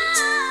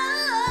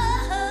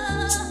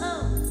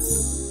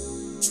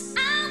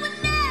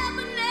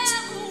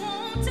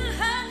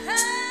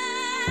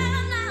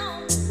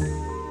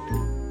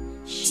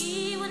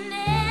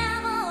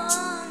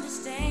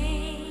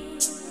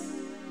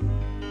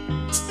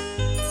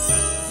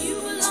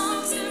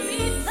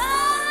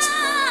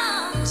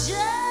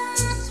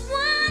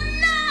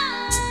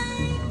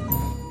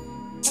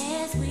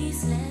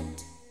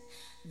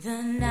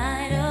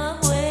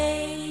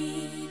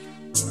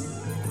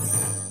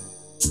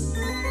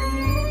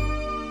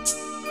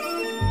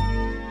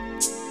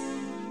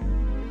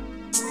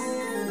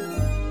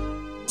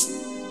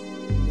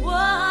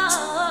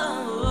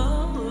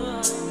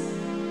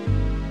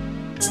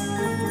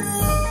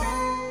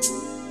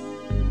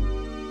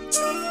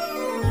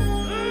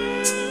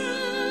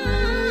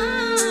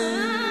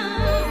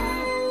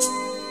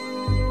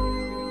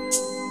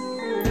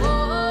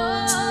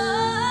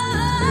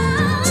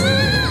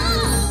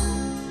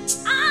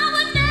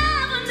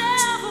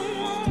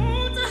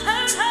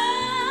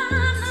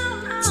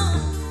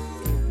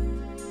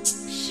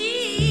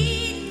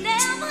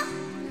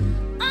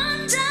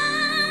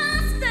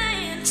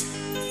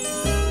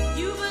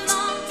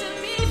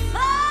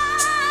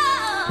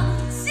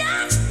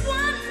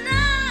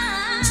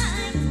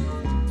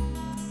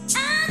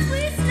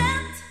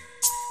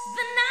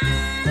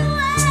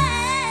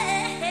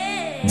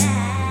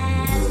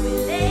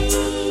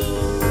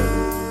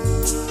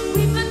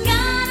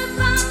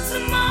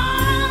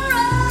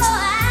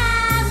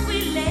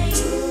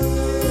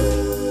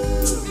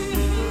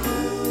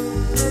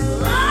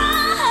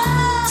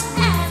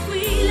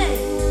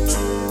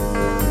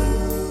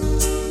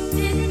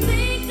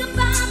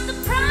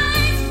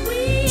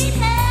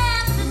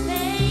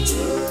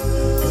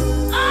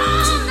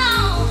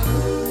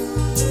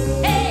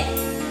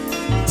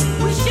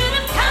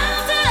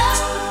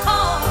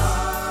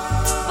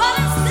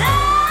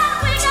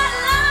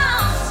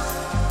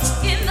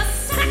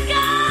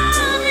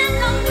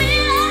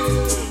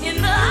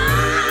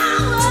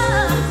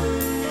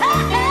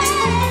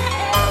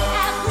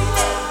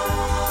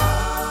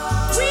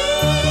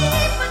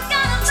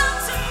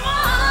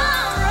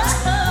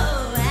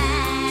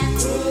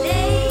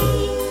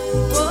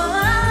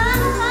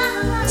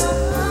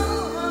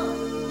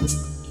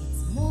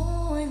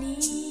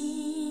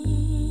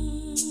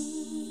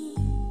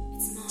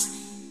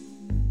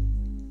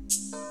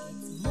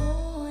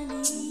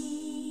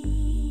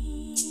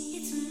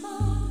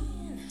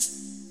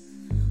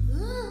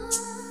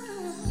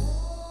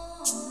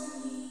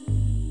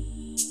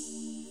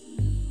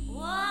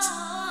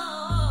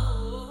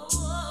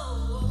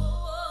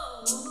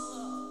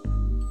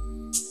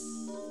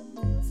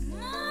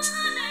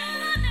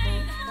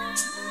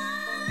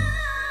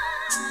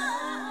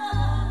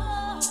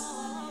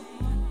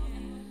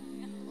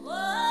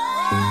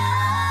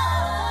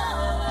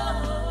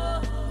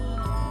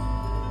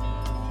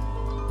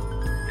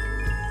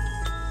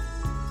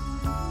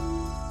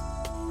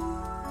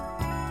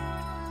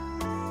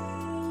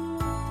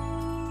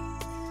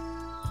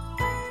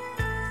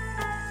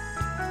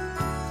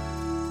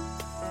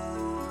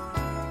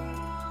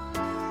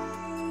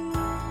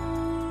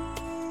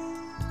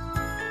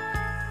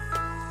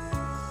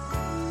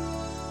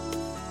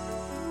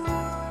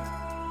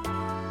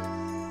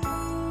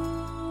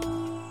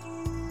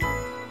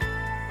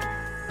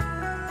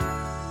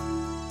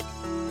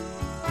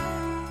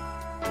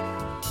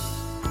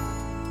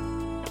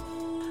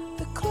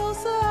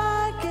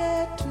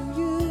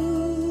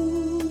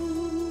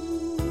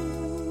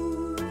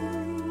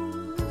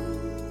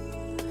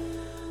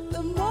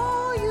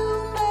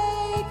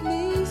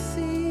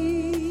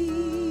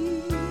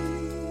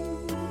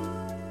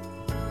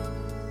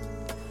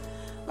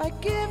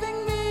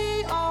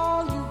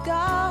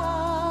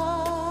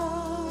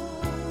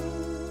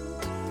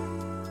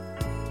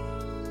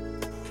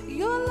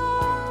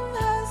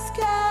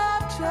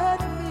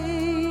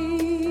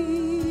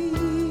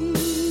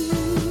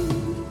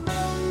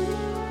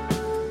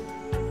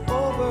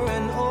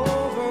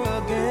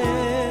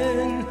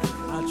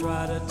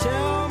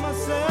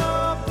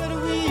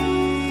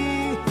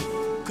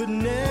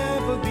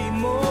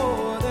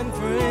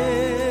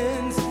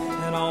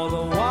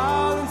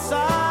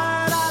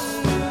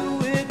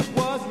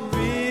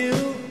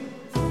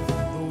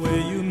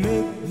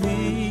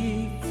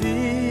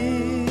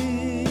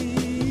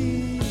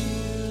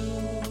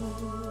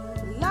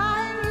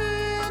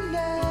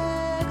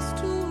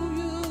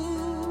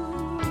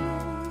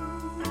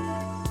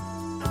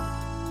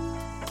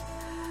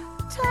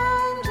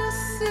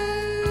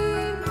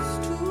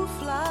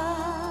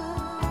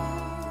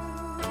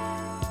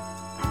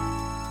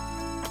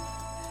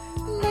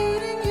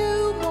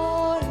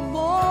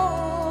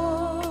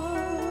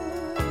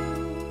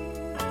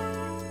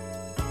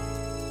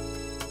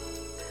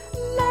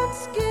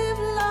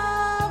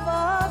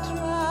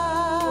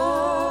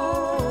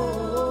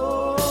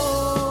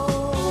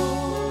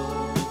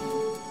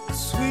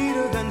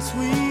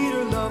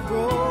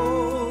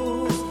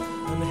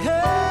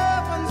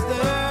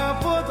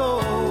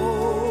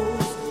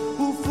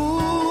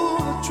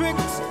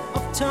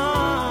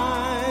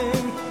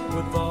 time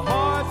with the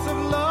hearts of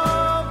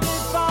love they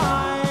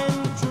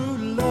find true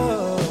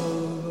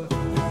love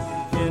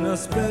in a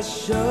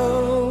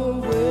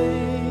special way.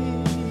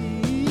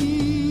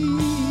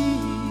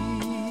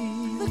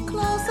 The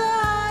closer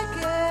I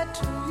get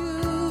to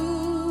you,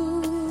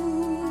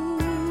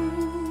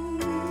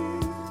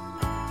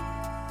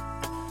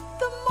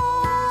 the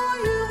more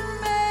you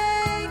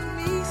make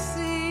me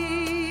see.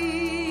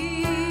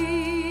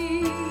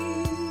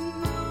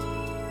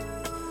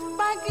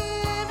 By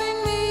giving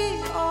me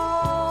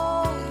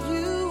all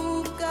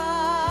you've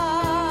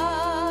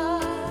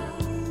got,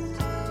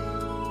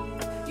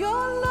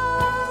 your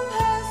love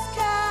has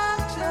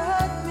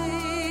captured me.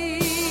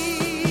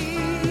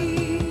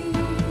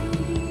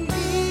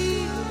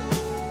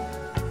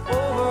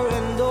 Over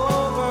and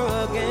over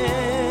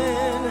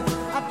again,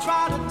 I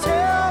try to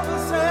tell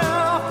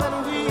myself that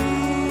we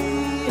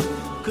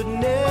could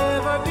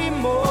never be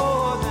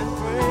more than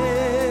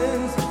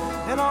friends.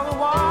 And all the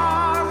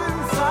while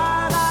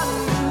inside I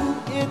knew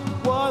it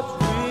was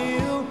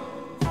real,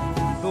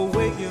 the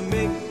way you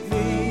make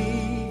me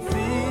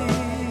feel.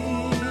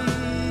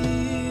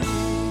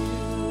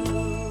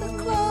 The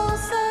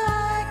closer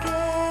I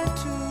get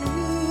to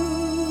you,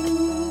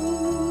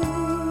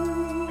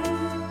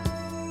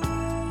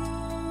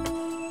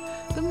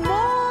 the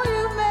more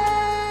you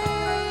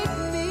make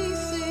me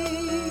see.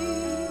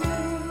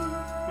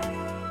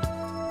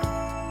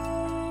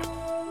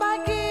 By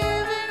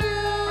giving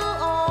you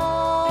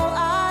all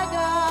I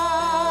got,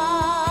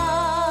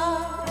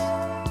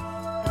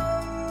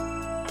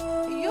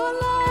 your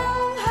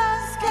love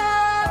has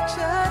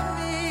captured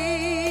me.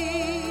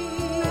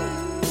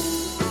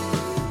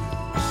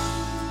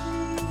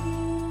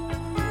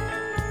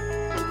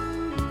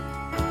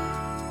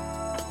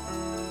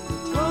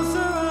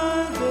 Closer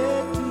I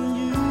get to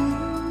you,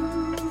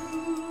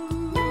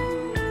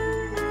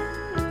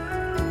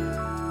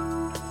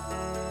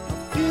 a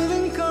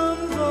feeling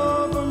comes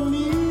over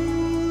me.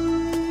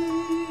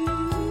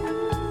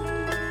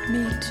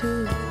 Me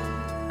too.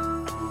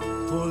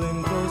 Pulling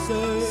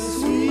closer,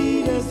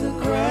 sweet as the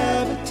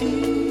gravity.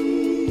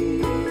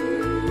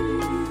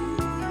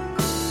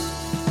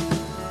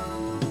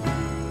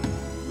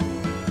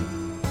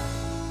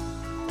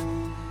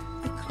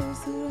 The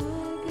closer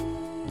I get.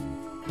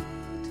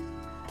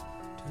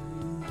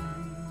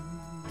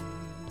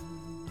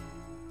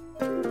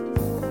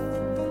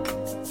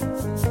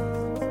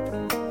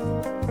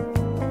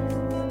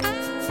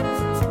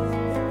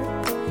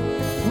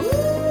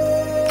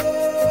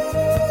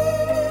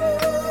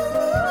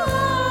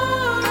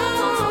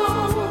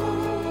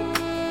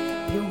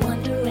 You're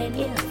wondering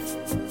if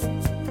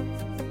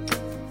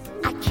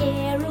I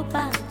care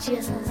about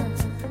you.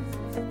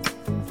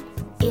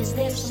 Is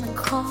there some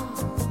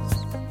cause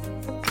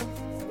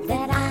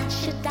that I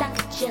should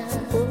doubt you?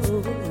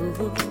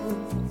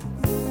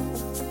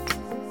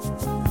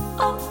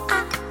 Oh,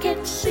 I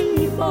can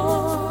see,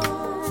 boy,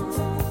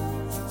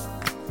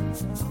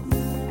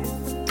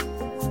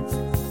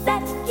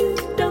 that you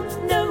don't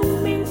know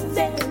me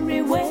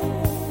very well.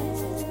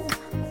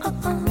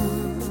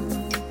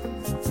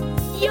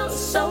 You're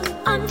so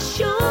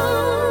unsure,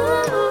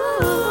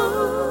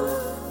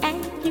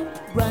 and you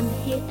run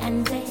here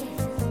and there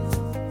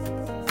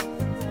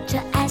to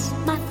ask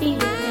my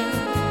feelings.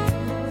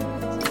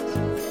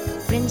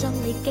 Friends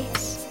only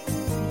guess,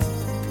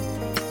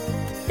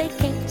 they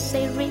can't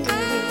say really.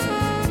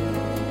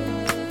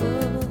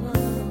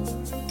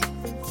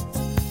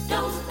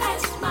 Don't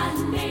ask my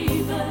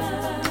neighbor.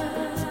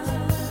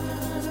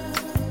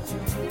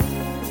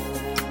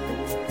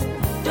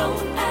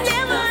 Don't ask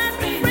my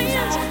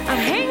friends. I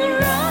hang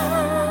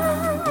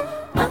around.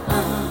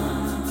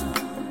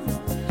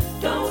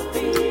 Don't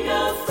be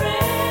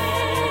afraid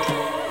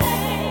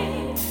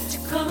to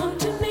come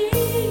to me.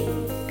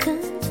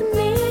 Come to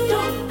me.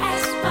 Don't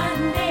ask my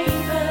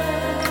neighbor.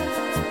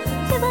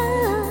 Come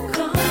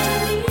to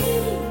me.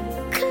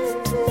 Come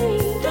to me.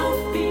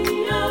 Don't be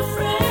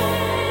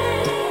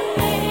afraid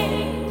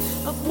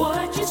of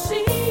what you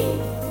see.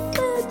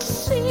 What you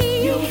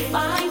see. You'll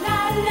find I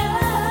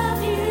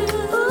love you.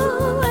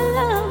 Ooh, I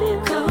love you.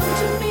 Come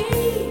to me.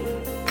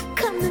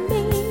 Come to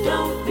me.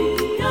 Don't be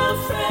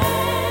afraid.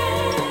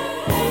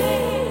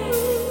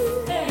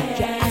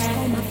 You ask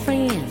all my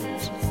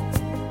friends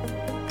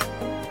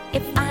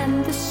if I'm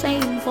the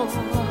same boy.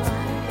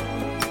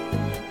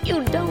 You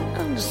don't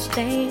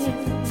understand.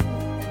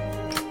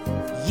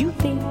 You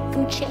think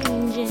I'm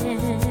changing.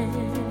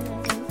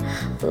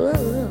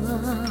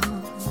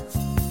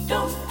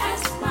 Don't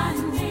ask my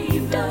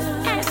neighbor.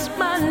 Don't ask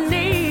my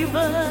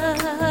neighbor.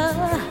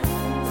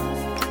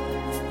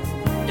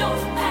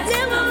 Don't ask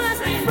my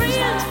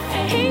friends.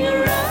 Hang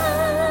around.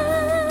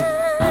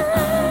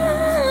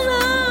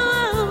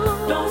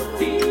 Don't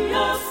be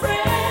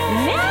afraid.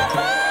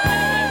 Never.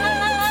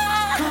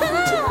 Come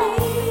to me.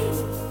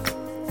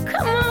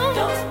 Come on.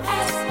 Don't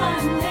ask my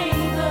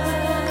neighbor.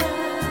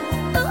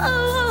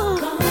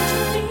 Come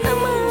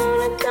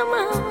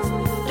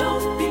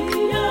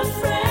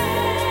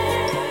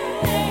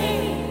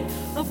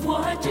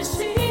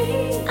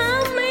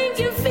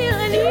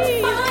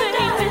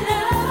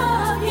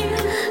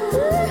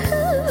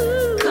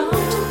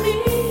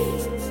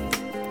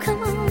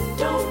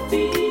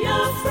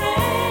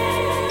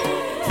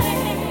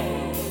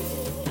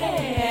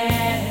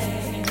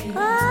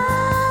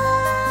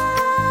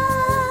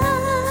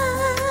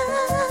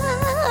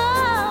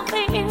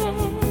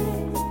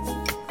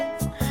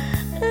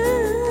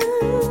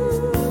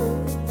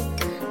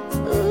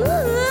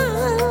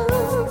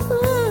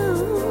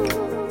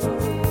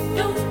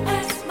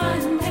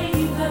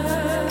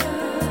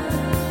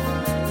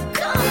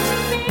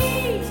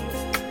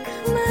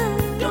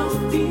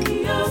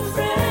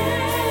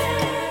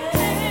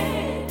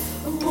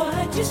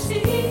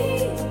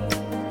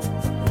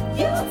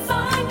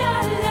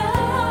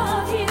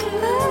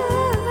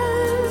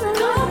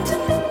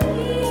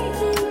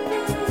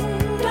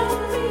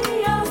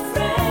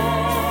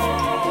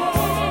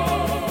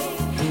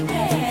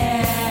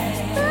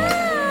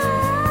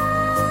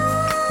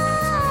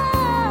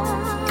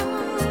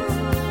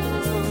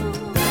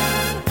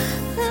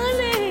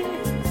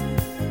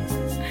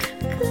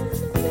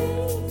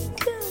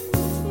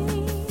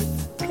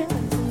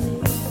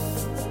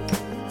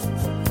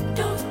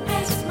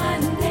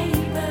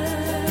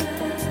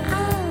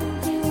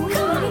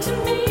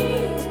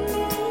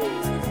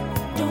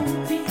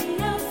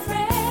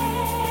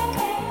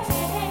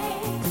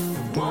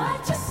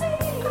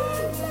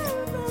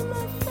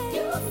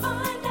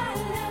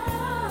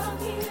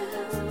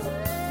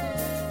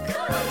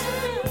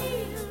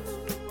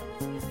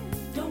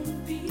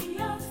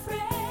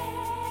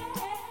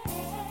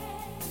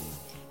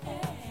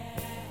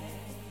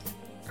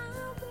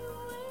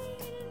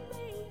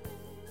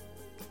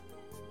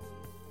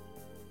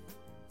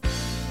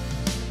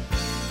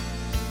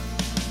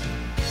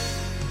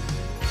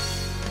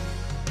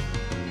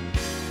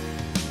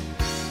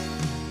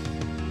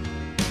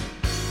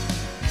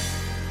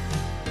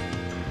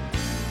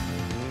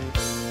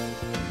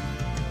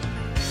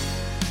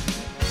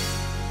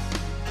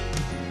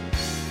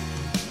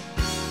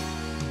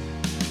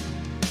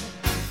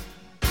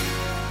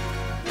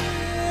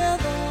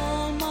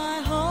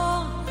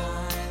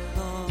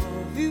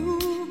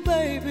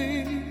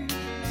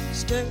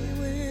stay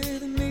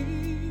with me,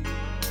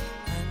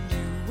 and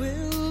you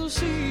will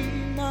see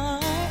my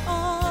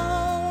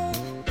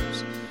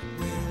arms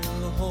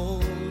will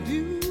hold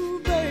you,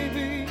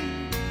 baby.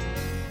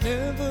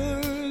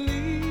 Never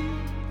leave,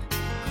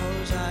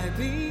 'cause I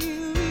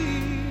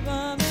believe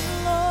I'm in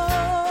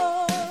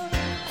love.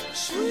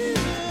 Sweet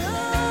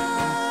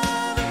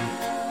love,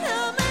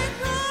 help me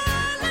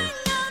calling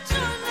out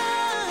your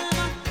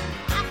name.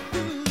 I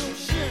feel no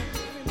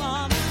shame,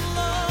 I'm in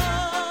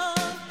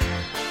love.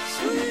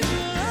 Sweet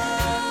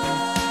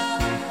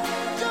love,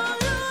 don't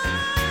you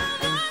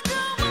ever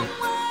go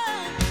away.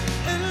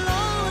 It'll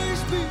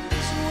always be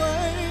this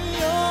way.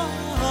 Your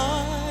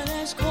heart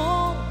has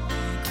called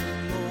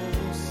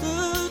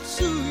closer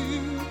to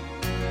you.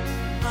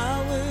 I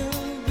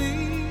will be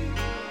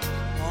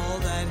all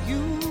that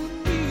you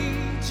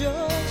need.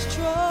 Just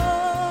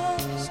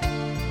trust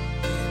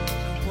in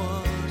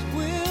what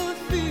we're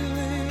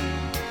feeling.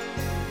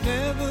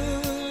 Never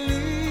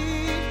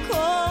leave,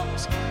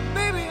 'cause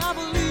baby, I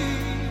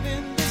believe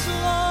in this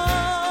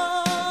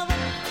love.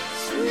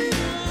 Sweet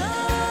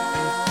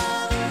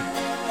love,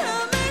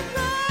 help me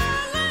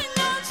calling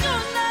out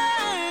your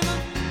name.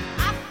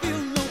 I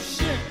feel no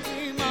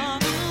shame,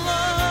 I'm in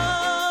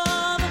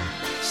love.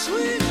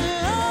 Sweet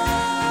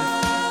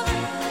love,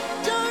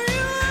 don't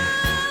you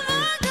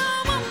ever go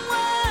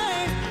away.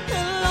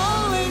 It'll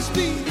always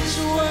be this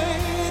way.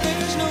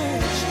 There's no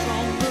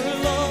stronger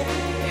love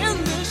in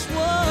this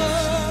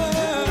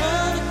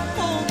world.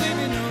 Oh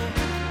baby, no,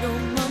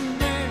 you're my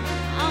man,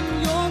 I'm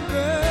your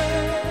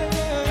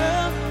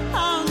girl.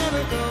 I'll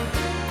never go.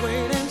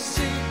 Wait and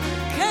see,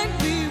 can't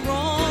be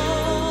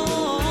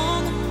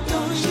wrong.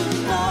 Don't you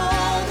know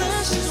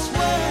this is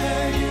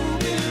where you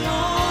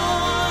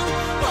belong?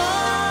 Oh,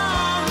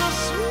 how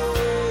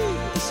sweet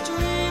this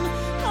dream,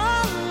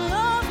 how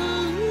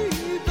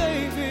lovely,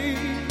 baby.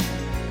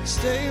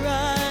 Stay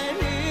right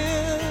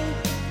here,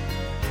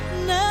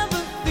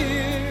 never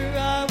fear,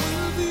 I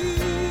will be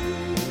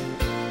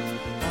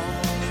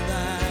all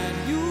that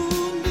you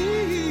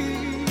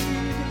need.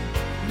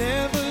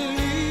 Never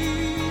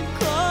leave,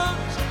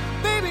 'cause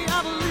baby, I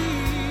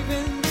believe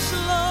in this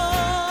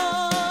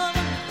love.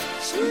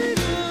 Sweet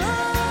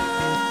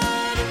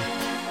love,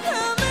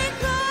 help me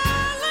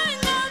calling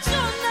out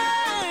your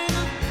name.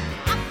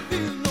 I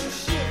feel no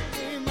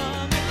shame,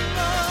 I'm in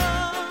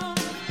love.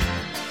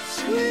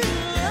 Sweet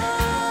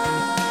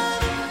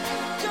love,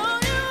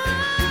 don't you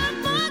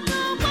ever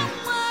go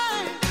away.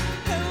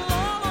 It'll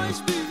always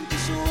be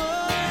this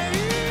way.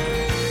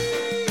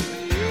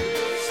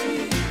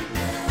 Sweet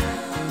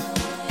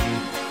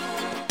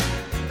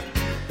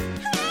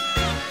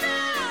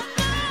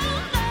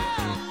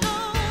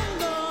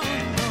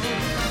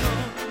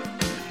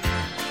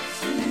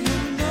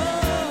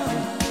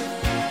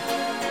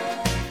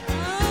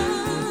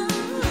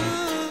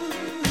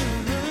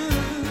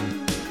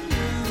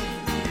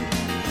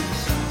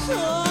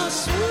so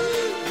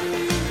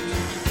sweet,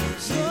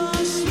 so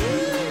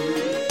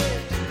sweet,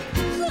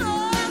 so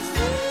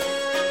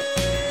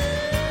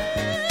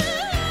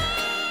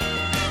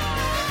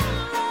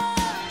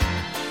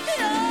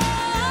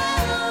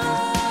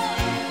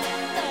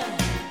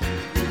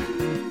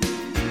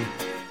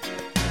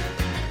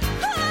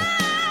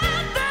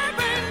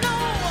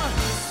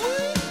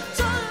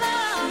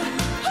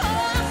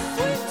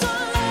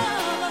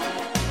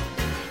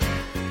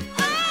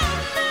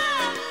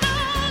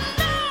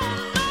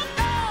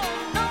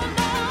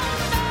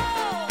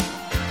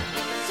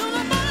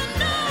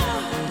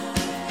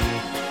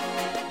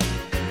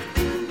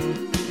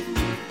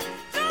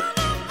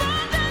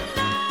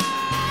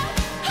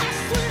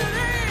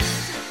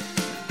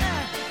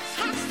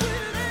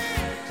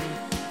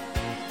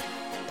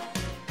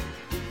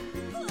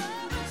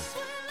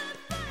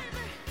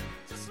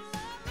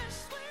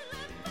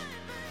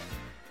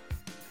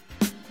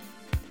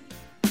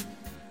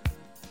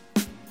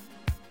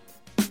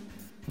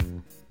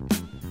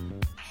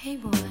Hey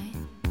boy,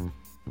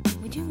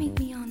 would you meet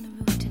me on the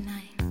roof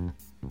tonight?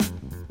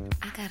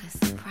 I got a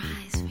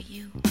surprise for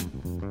you.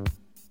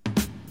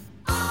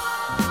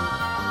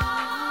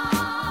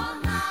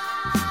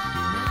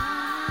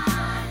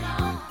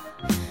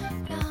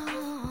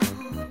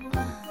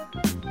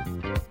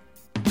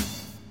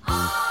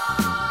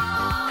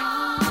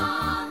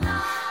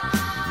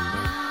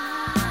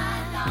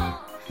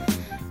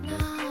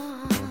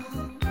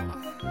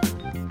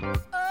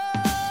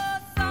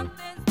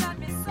 Something's got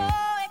me so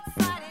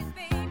excited,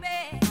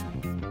 baby.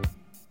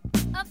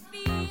 A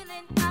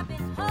feeling I've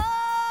been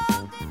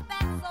holding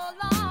back so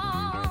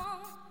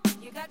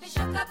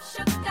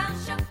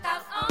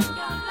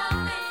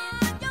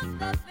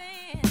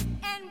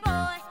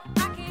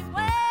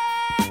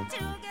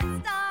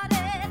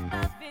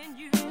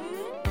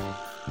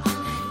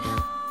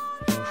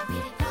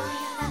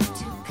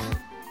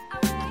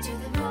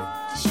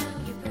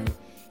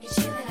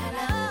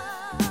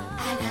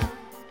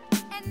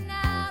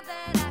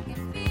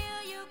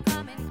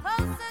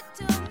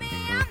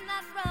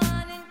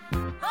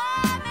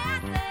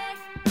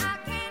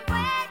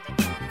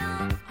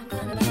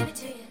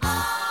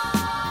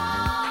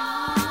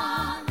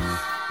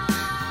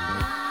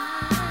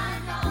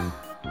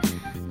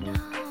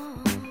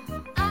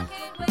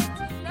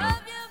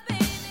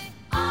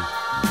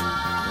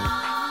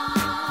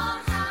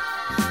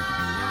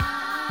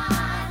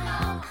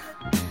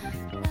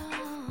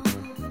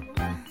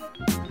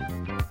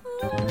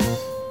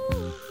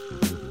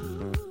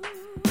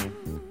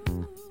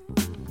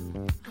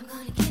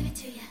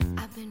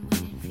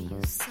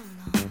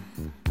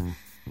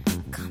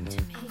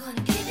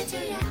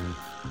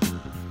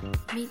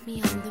Meet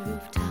me on the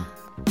rooftop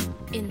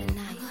in the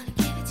night. I'm gonna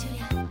give it to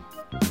you.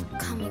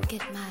 Come and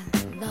get my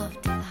love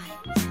delight.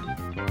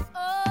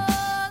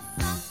 Oh,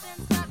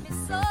 something's got me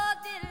so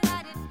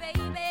delighted,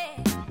 baby.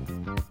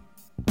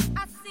 I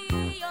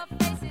see your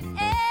face in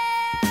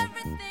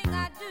everything I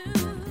do.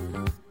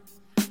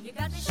 You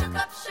got me shook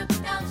up, shook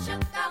down,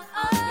 shook out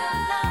on your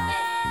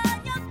loving,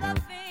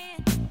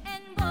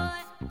 and boy,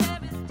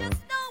 there is just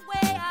no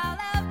way I'll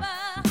ever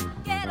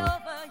get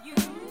over you.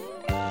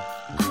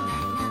 All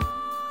night long,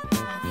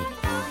 I waited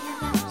for your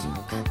love to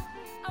come.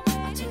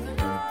 I took a look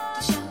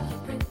to show you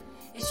proof.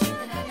 It's you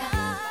that I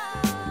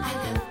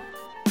love.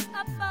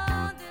 Up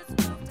on this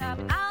rooftop,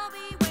 I'll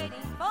be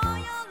waiting for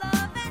your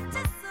love,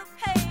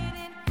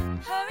 anticipating.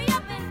 Hurry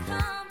up and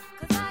come,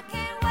 'cause I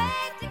can't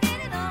wait to get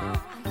it on.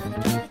 I'm gonna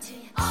give it to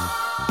you. All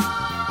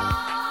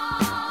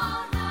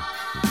night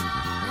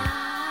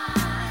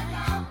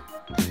long.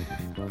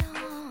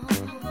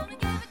 I'm gonna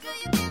give it to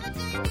you, give it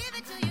to you, give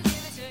it to you,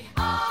 give it to you.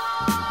 All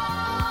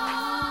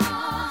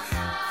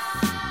night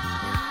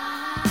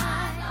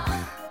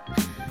long.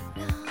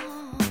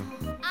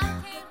 I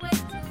can't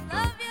wait to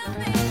love you,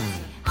 baby.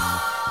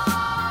 All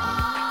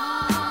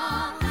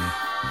night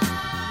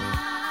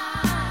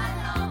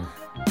long.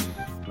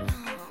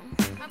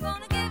 I'm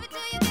gonna give it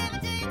to you, give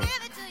it to you,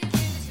 give it to you,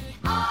 give it to you.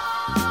 All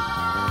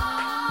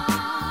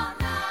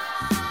night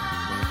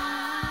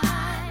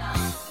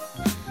long.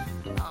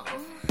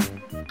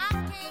 I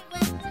can't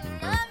wait to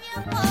love you,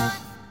 boy.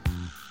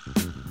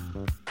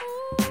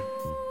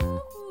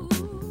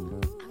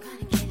 I'm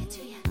gonna give it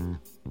to you.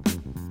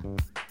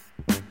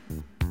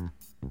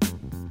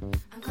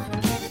 I'm gonna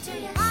give it to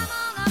you. I'm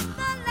on up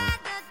the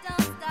ladder,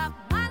 don't stop.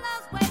 My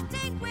love's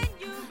waiting when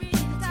you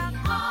reach top.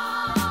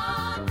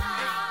 All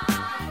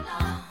night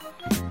long.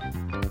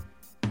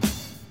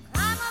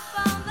 Climb up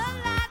on the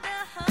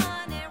ladder,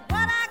 honey.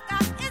 What I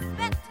got is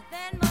better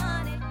than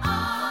money.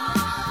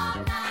 All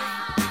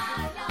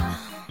night long.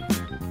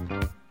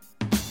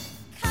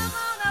 Come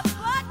on up,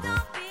 boy,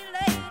 don't be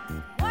late.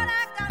 What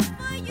I got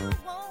for you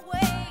won't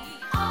wait.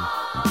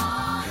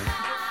 All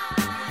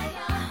night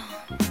long.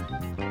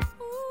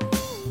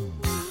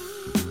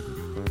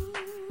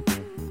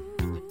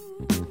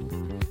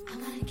 I'm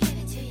gonna give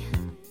it to you.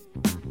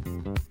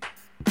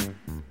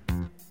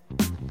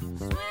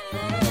 Sweet it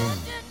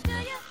to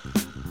you.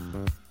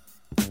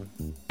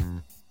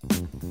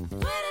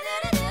 Sweet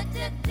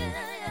it to you.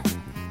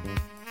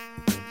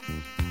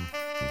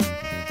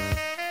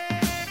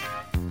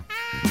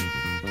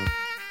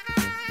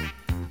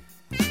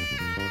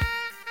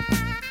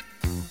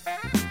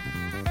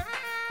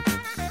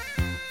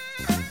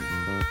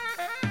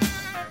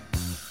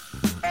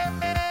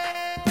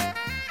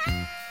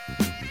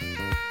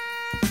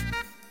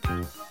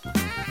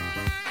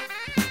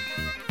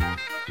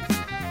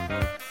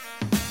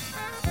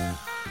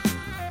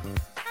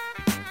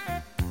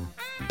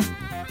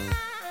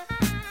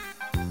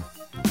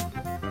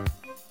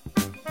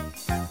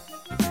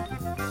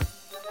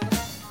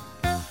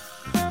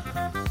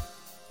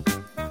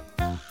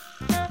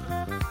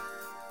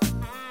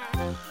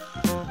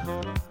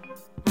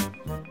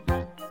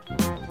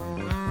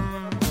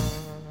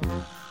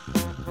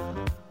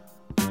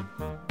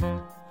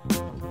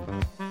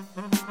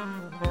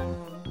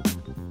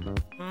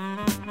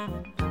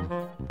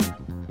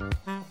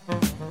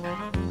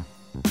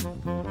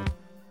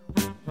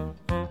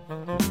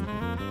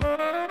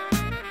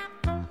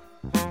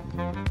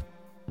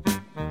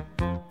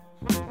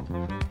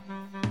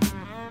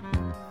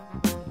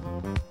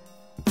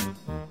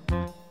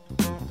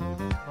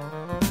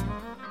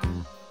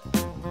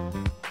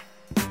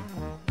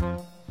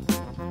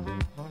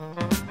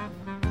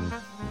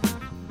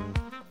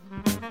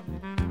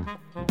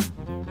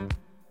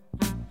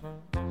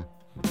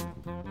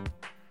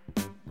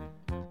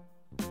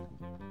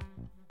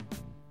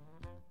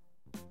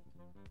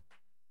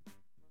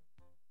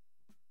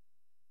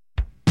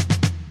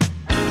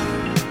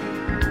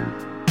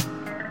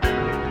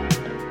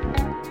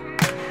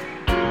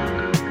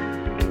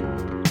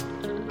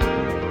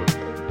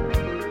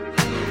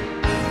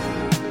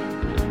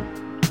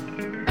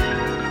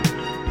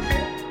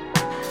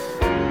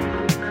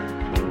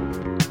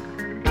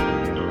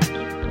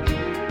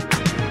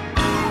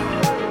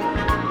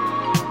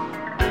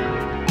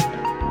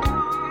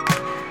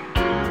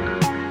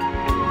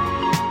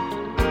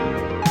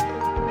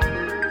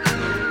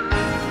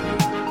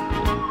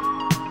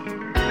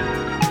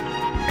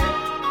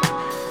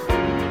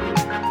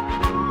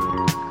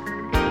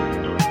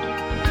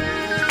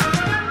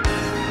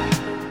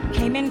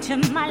 Came into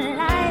my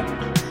life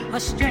a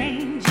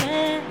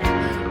stranger.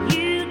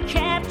 You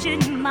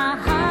captured my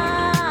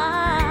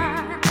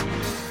heart.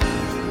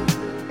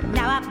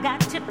 Now I've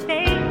got to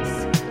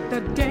face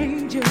the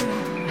danger.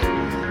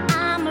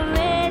 I'm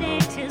ready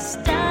to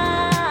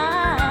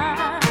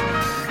start.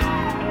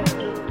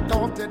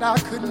 Thought that I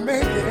could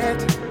make it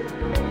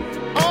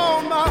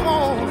on my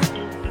own,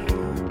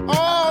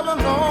 all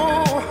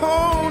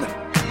alone.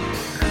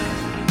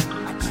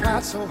 I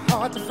tried so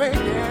hard to fake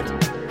it.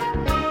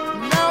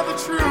 Now the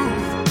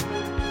truth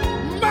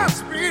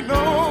must be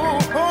known.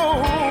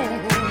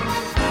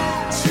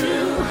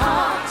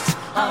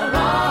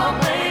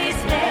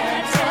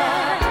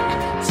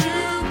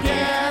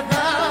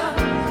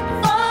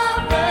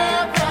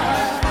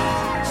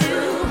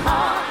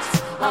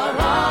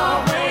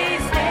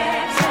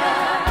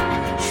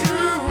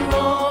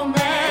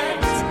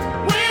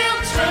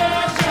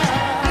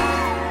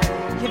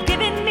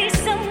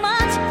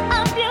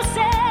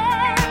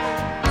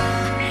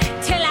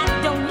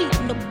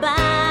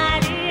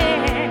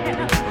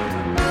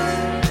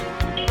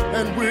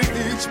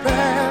 each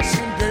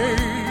passing day.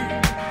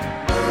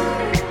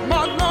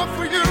 My love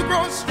for you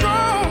grows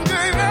stronger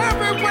in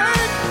every way.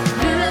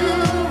 You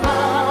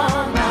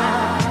are my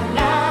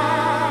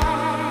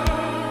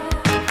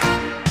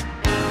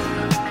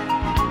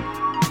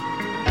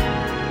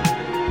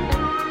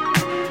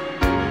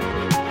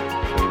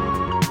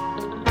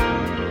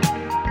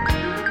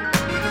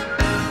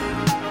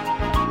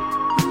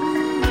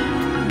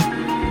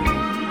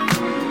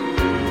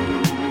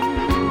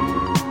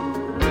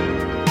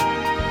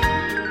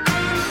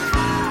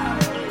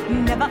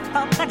Never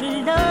thought that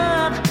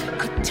love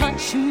could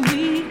touch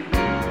me,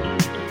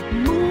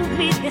 move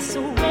me this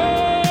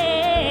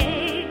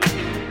way.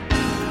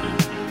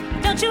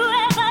 Don't you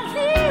ever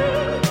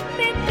leave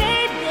me,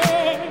 baby.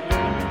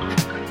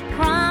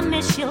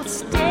 Promise you'll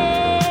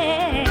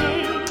stay.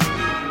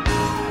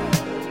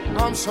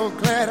 I'm so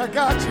glad I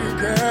got you,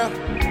 girl.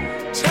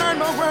 Turn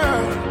my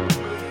world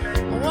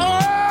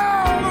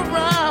all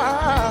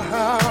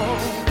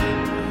around.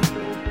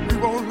 We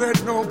won't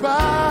let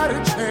nobody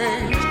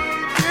change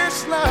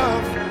this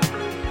love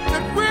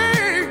that we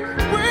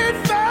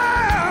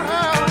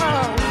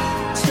found.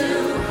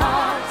 Two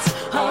hearts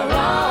are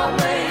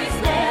always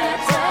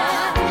better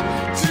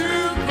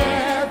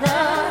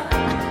together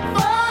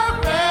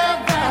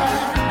forever.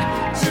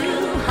 Two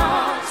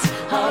hearts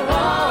are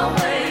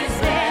always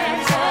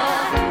better.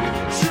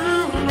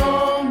 True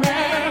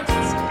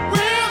romance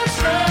will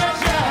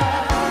treasure.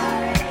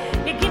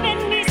 You're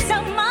giving me so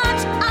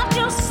much of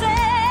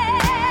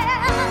yourself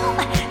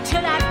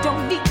till I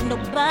don't need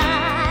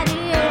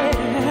nobody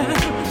else.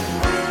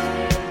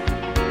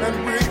 And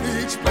with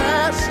each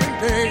passing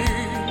day,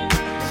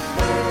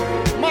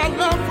 my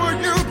love for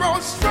you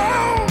grows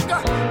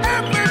stronger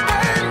every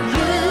day.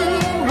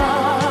 You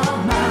are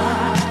my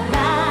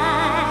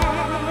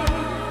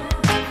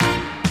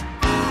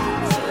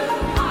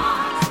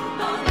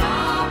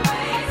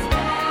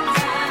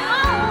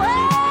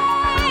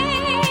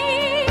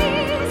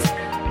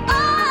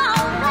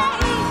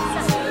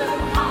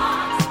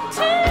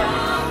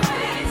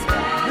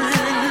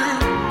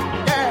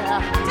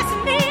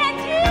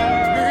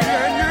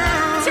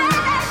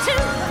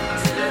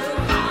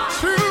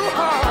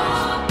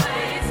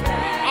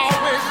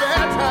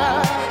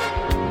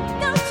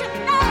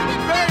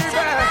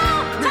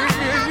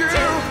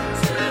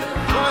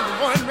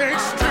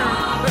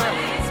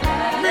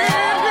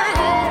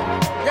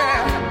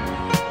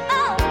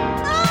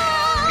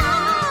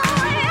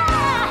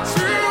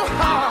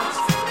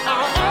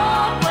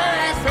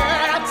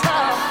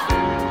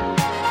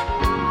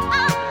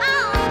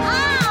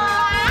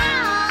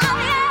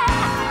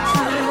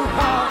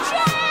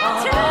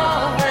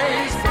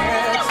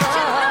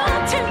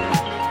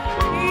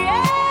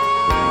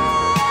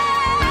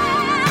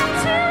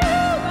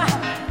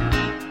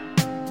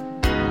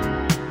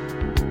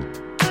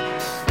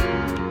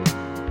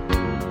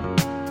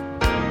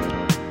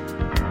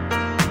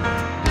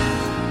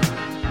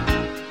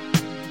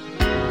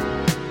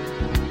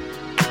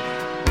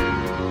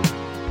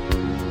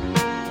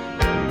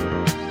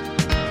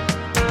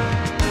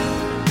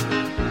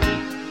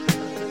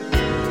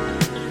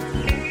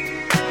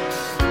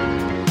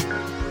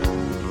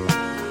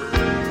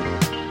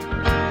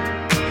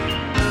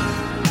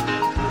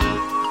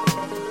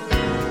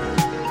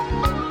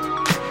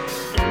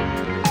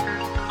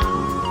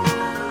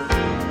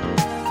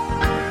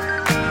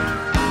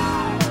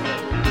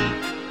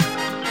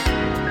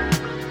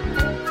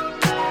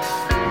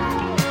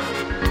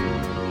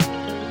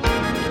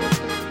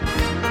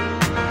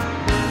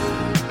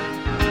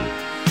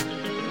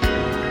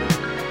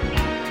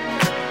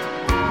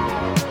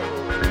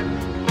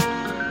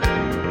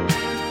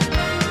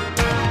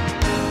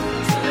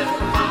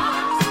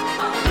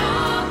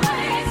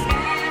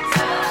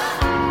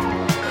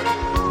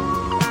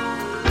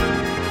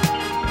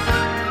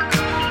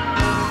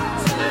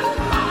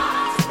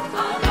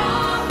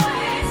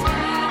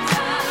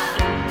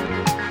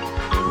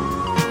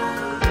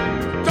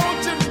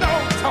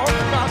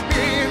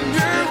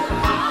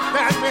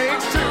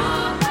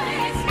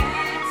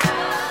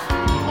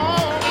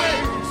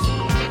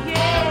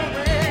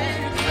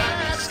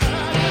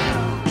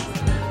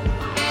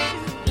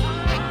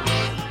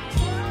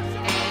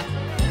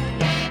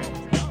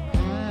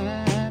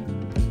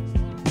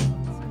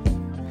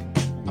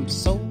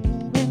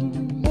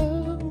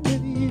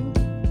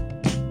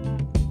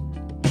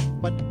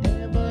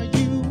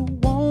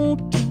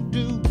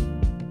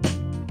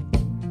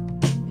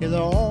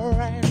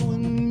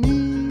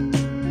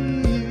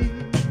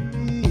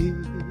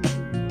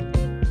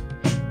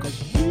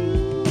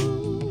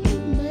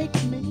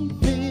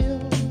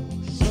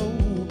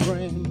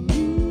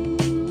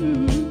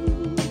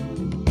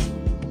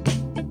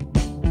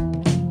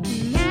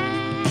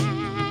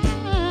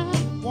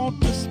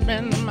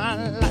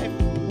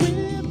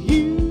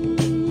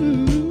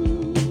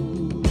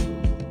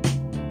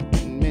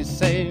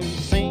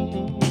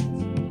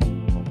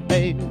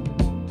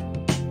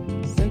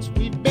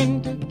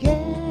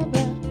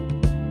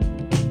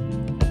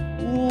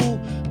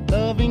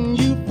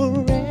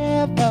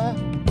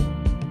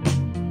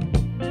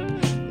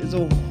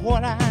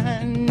what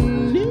I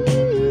need.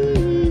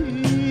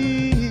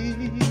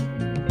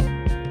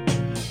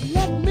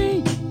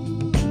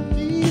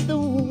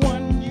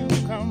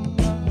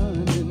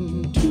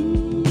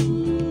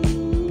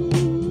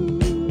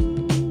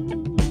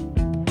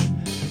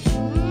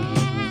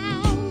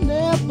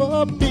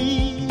 never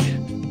be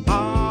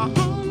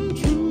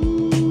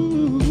untrue.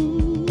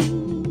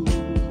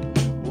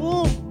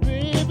 Oh,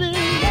 baby,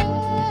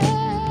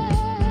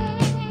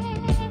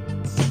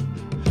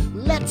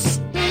 let's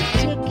stay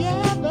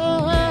together,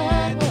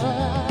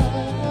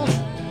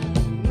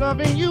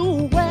 loving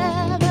you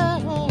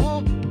weather,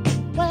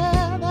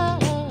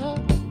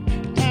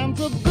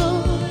 times are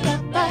good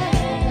and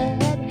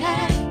bad,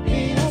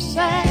 happy or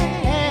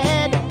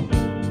sad.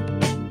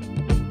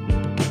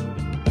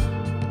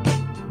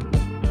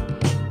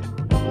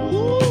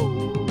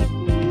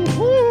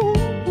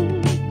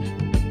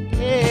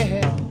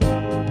 Yeah.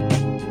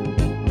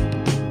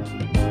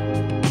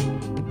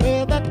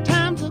 Well, the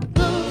times are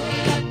good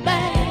and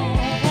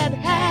bad,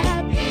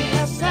 happy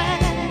or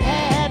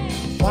sad.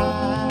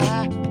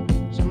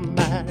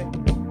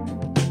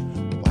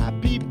 Why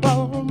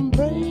people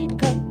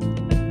break up?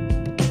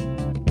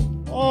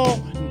 Oh,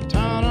 and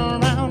turn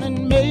around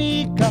and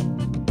make up.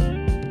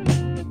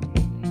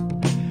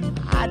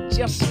 I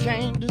just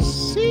came to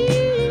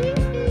see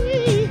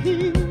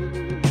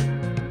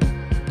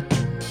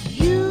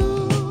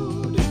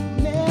you'd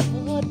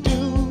never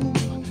do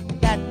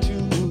that to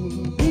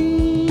me,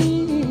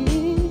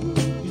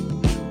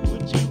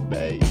 would you,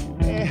 baby?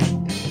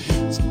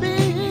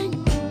 Being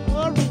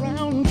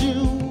around you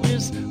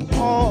is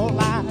all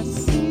I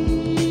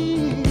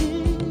see,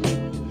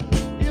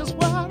 is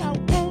what I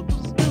want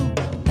to do.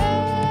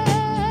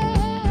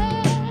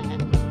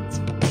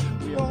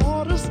 We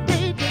ought to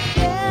stay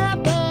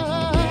together,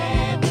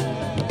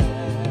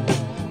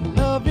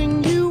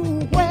 loving you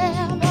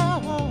weather,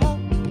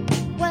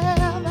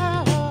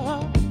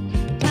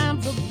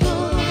 times are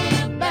good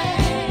and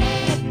bad,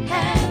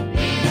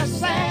 happy or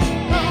sad.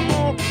 Come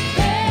on,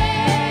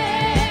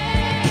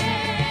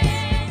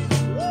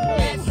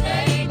 let's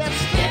stay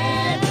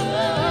together,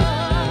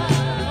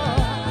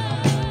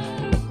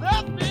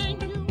 loving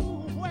you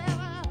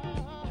weather.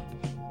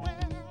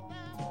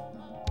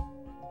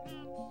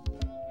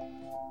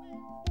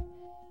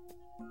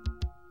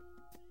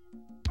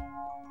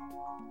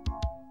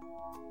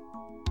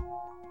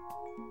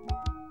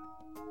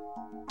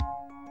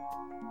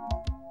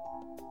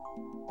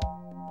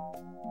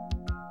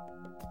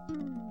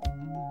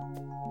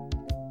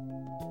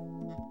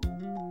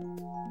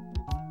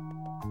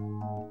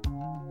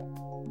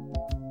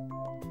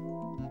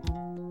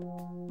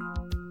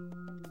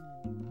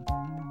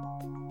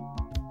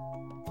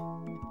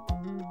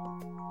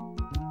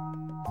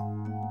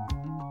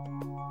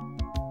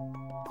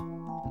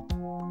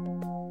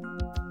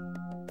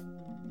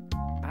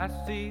 I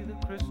see the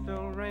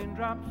crystal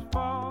raindrops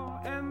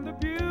fall, and the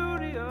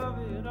beauty of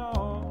it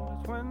all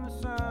is when the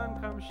sun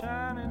comes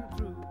shining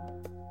through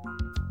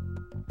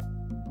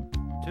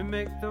to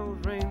make those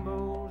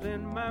rainbows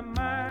in my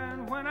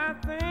mind. When I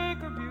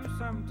think of you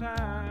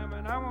sometime,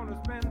 and I want to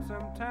spend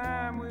some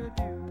time with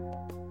you,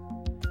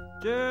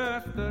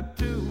 just the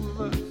two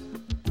of us.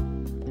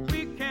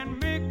 We can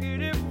make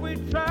it if we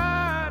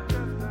try,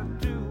 just the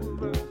two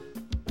of us.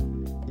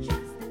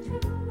 Just the two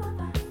of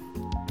us.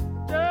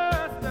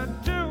 Just the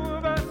two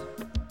of us,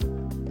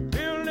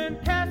 building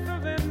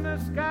castles in the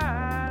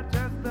sky.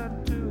 Just the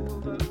two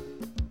of us,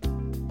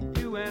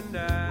 you and I.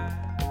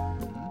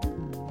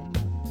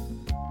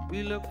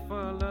 We look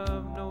for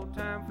love, no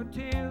time for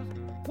tears.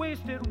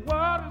 Wasted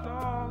water's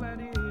all that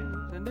is,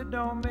 and it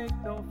don't make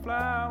no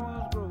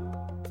flowers grow.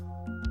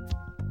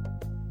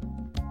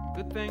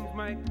 Good things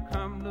might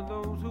come to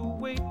those who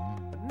wait,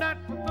 but not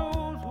for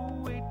those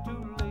who wait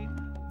too late.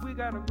 We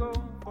gotta go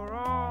for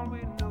all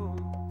we know.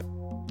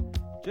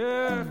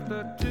 Just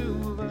the two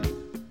of us.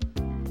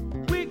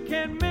 We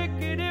can make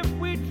it if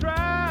we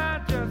try.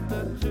 Just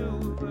the two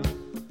of us.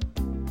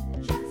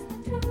 Just the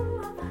two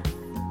of us.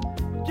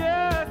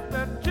 Just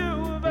the two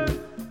of us.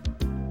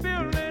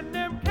 Building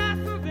them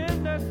castles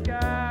in the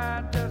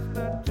sky. Just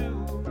the two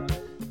of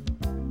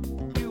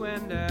us. You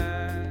and I.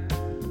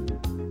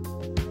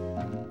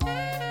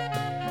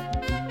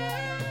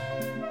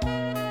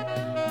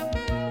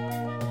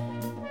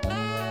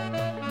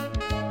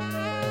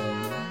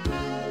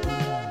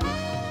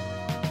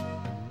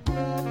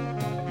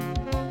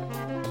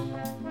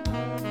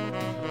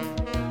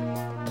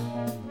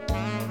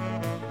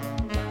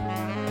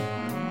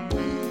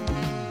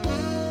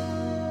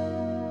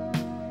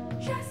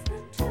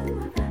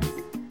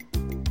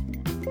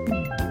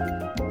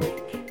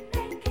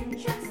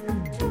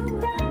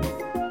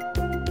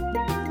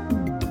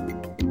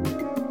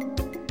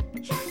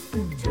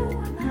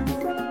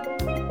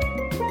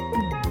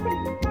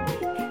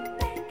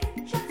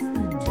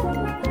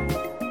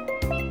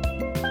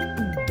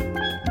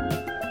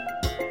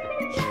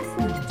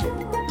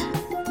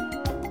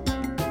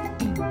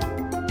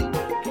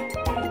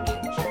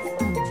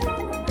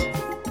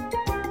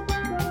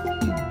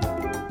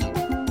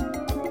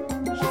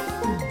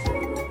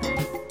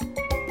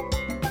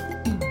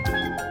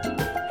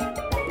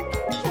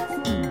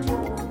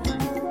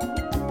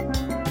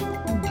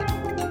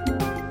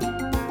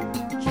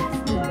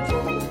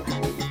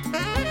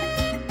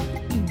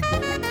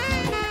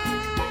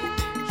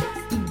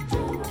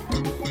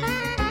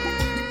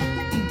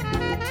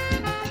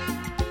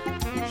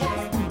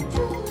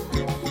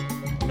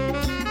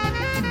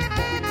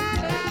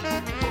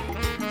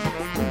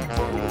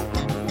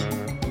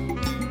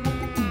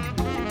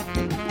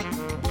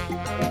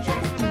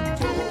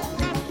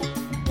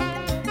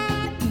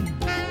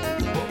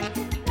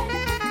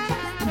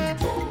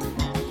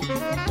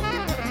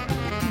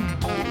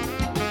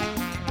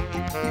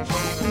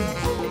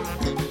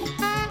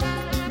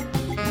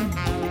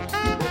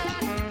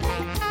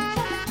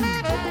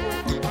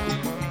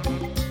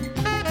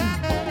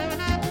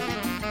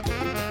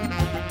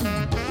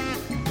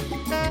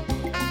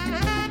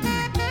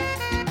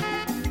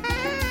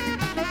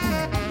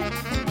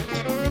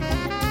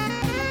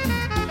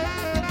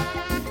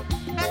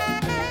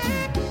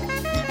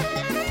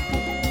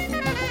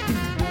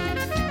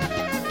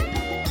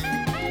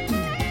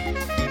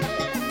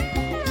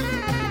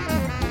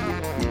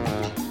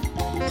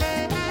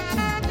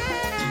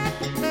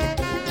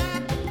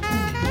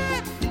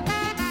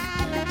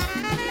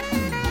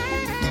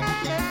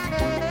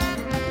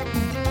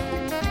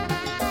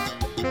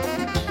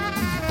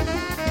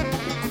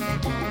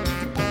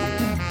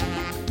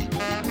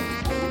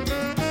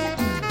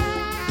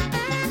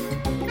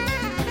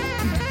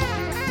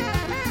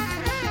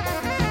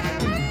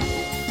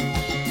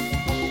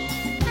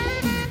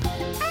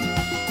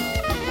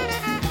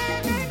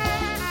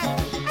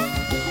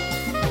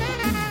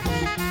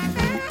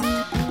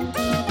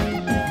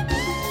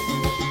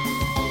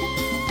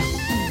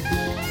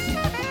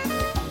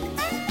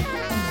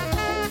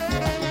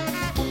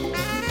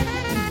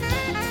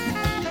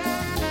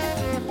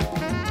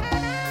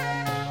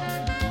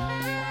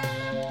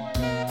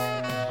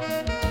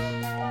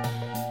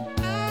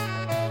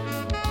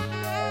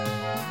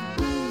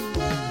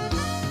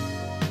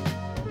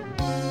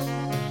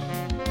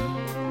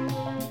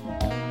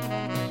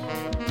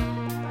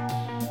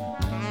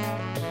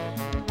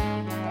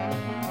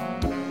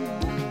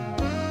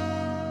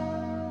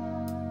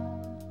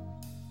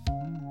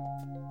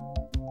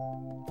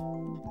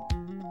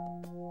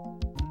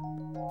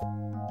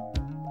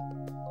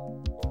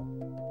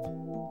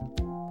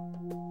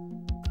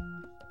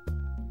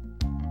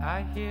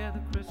 I hear the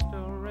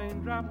crystal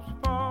raindrops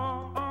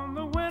fall on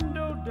the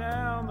window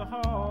down the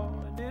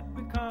hall, and it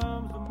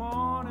becomes the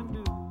morning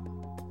dew.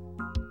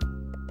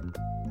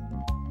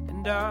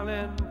 And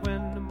darling,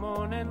 when the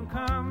morning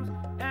comes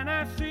and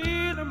I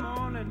see the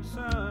morning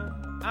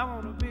sun, I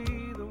wanna be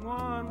the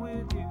one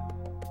with you,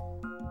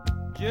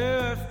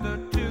 just the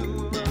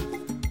two of us.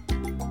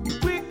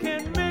 We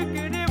can make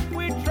it if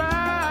we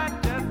try,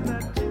 just the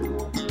two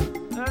of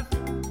us.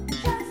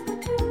 Just the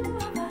two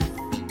of us.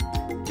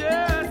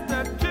 Just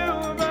the two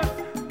of us.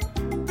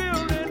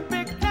 Building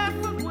big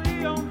castles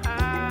way on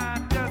high,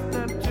 just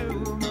the two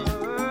of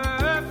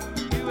us.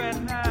 You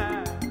and I.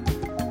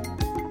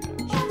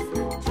 Just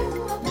the two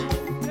of us.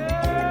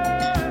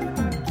 Just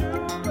the two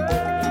of us.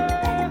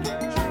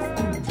 Just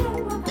the two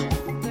of us.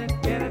 Let's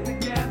get it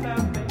together,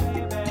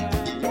 baby.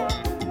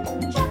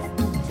 Just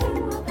the two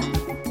of us.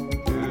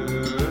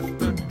 Just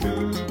the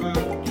two of us.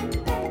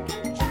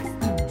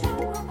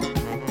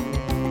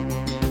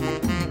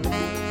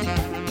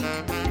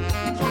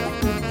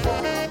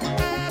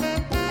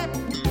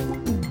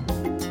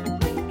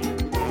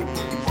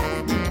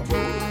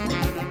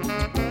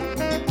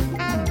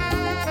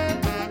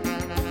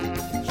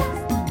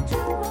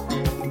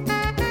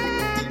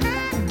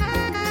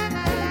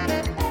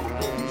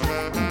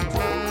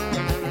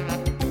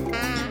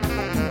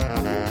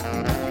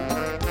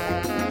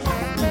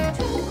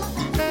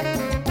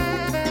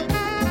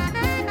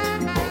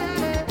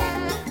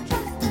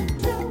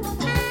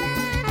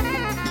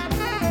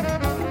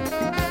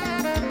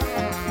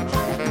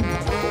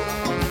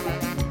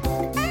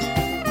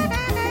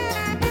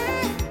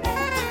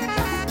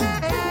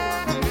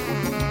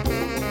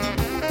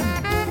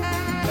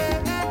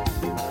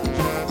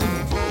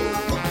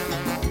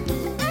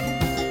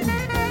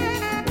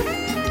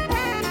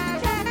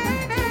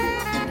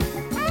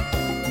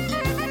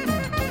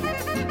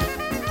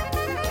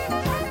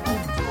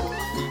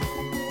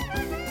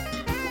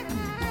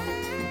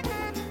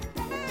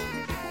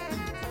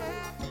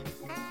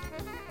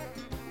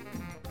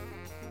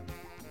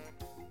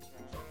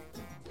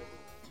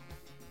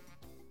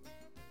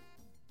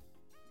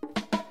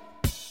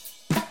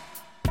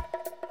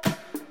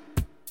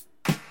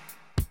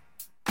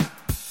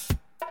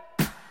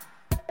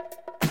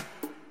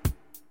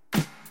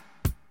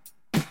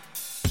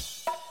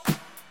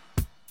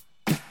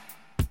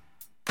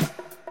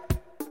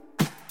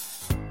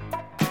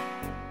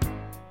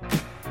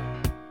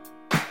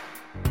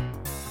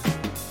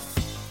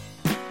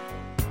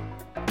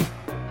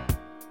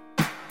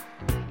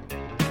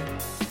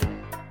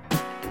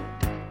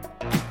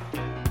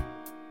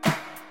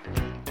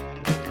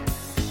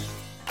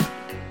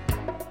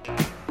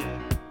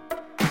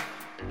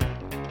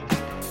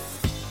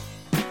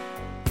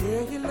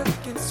 Girl, you're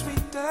looking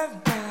sweet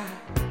tonight.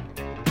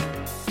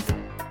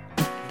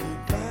 You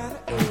got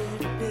it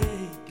every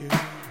day,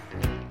 girl.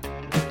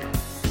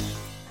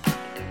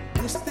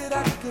 Wish that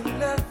I could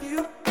love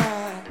you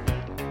right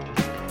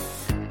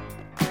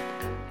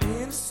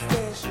in a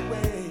special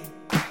way.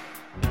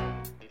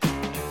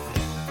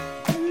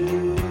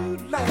 You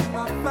light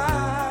my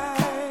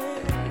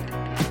fire.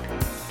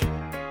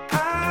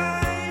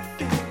 I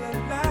feel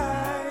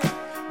alive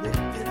with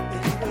you,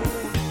 baby.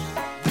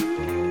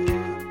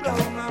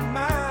 Blow my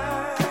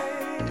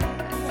mind.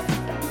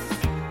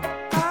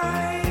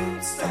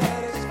 I'm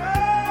satisfied.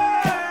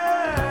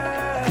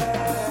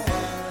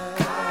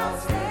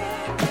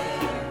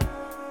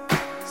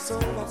 So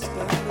much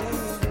better.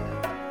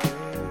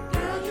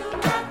 Girl, you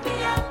knock me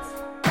out.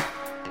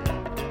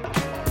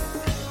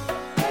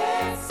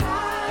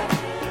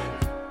 Excited.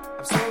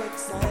 I'm so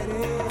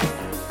excited.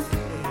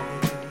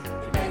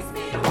 It makes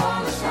me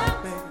wanna shout,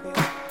 baby.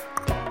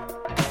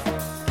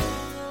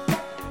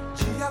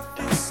 Gee, I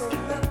feel so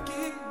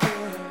lucky,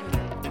 girl,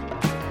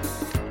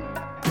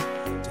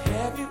 to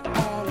have you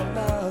all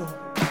alone.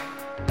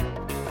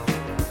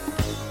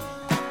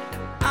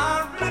 I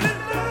really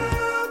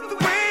love the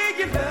way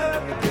you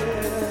love me,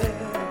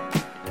 girl.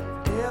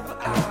 Forever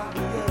I'll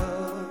be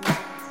yours.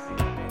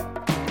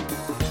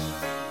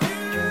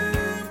 You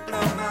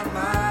blow my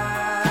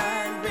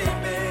mind,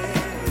 baby.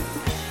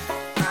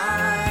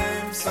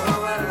 I'm so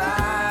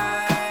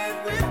alive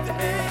with you,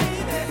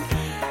 baby.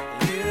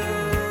 You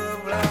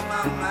blow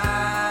my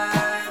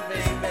mind,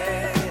 baby.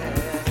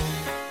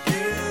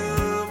 You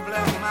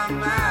blow my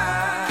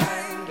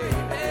mind,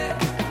 baby.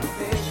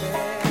 Baby,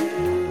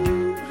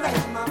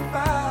 light my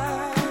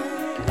fire.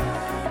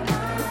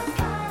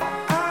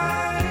 I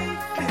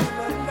feel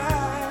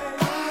alive.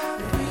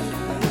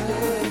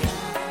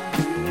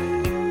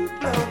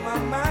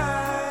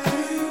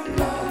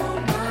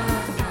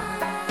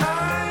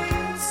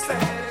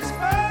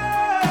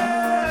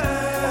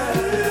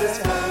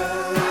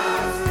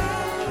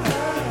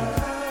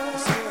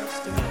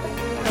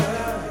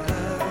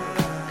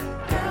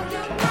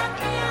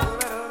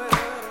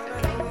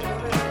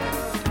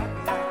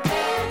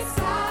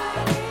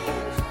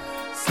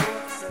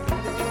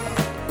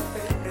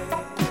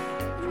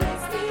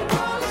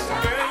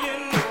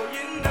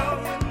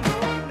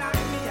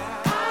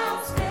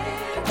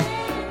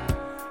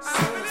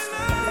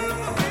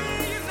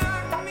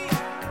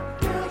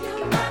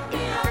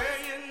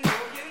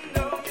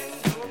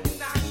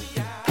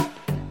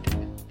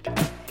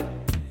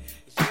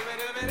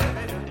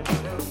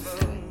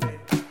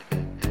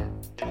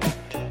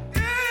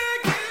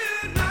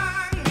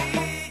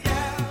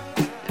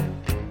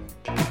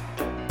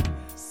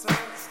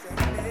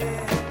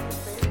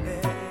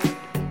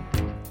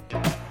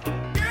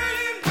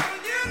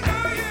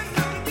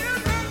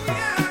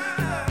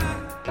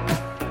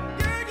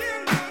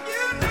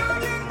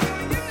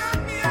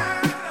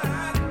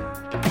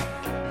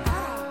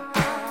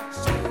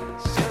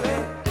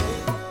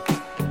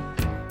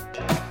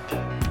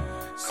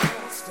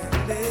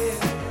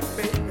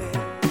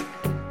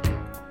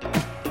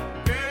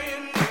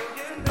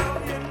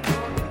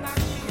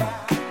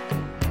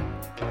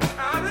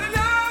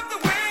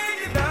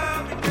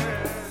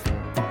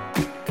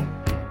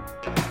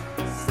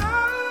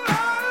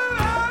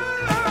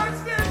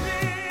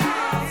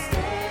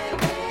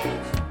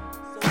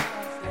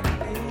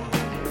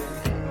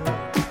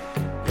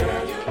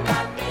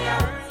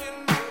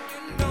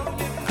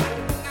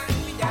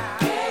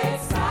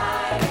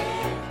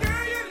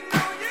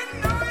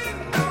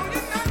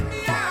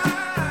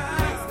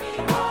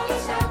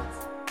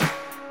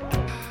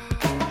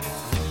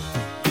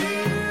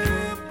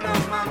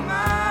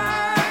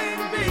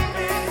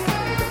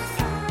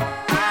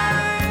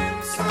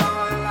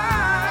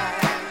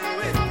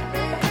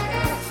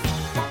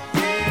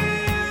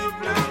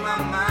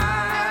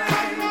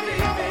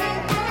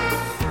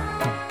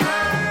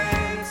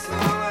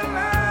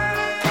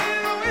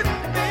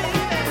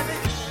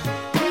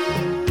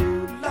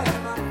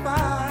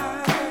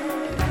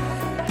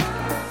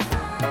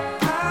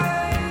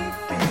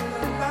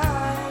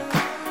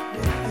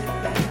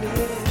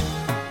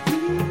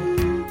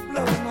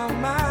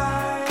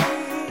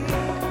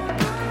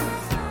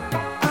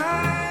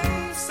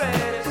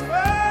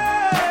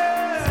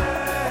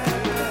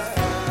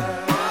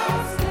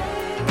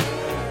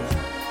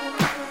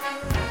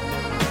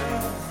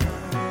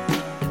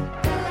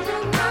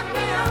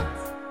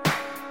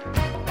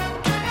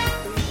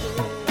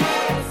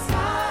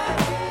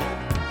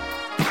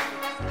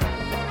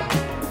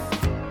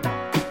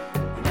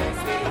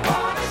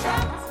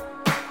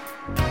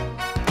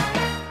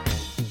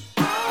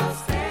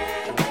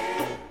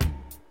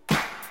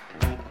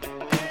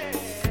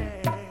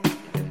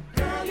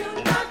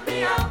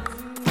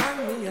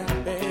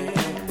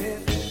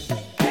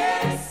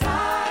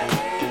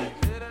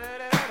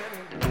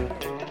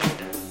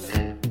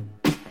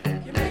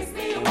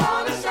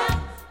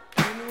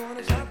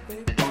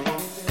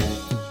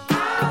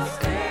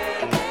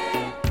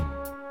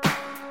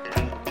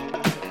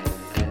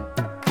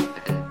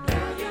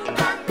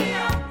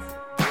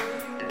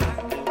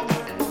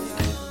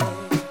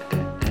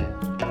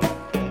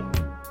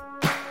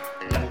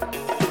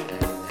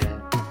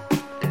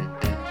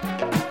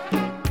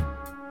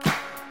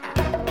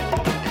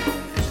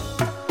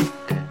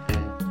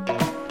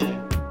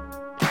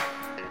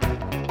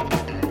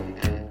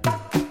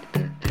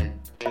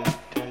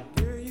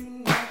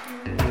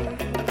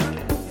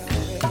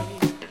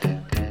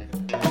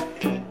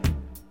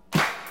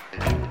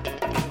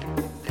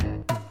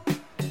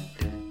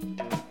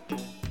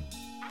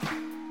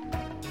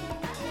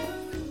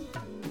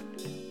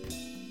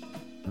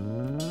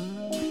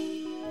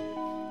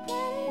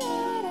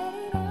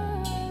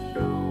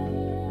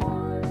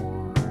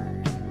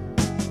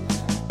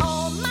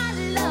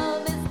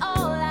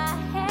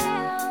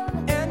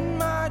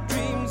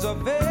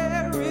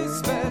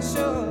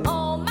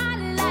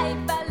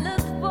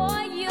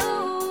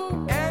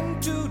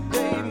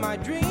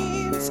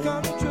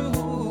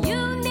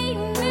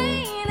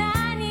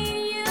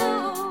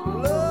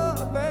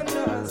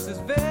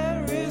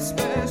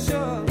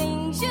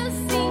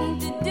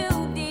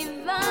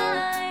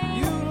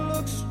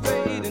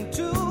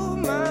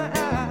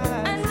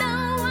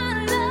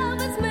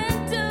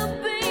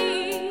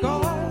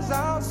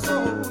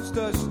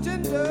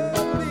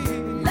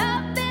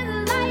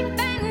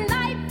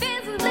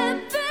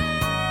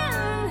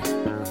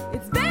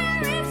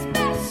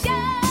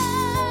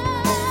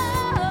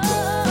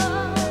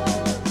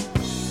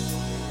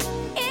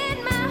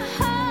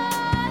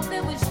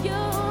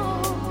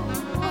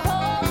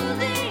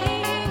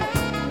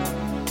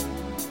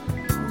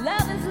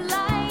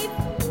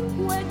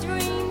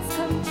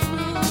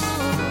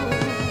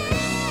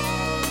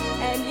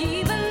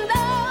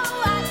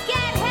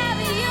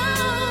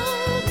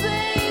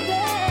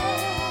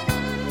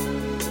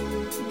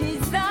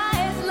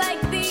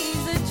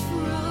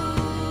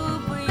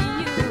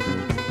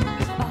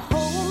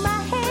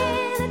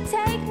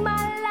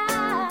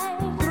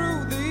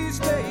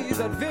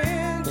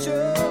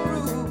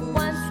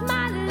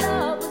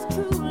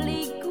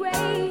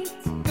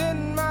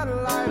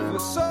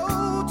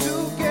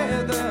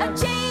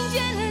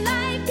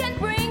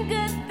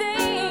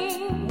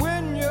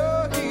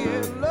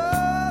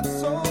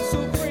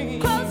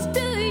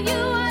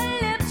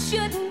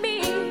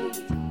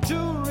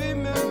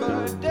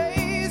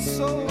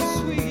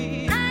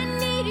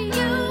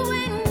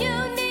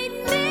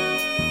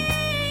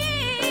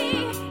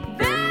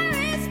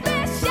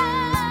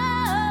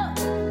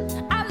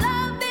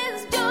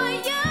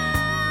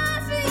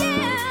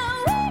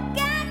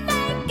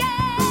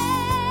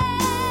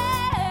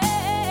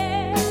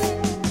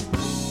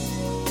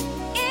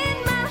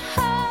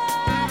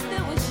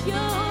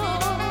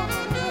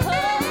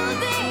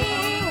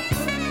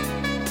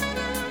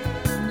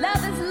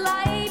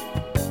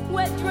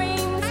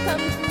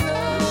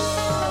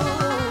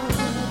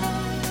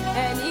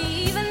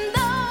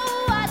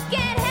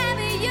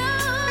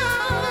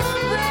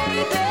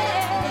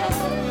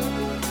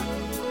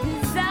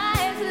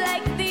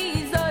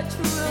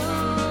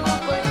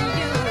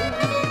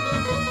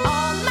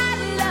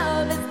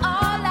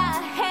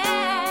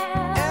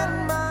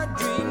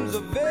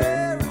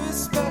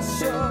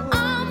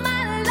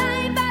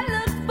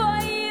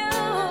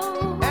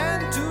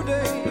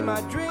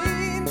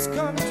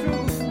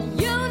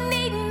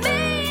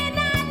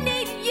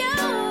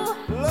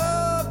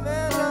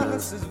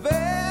 us is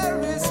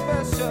very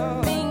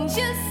special. Things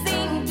you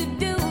seem to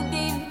do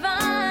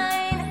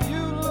divine.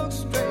 You look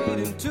straight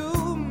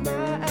into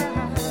my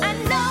eyes. I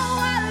know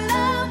our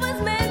love was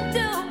meant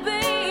to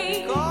be.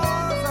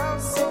 'Cause our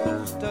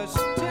souls touch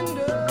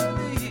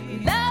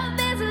tenderly. Love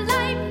is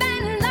life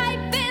and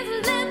life is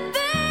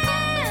living.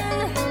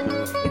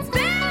 It's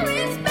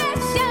very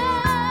special.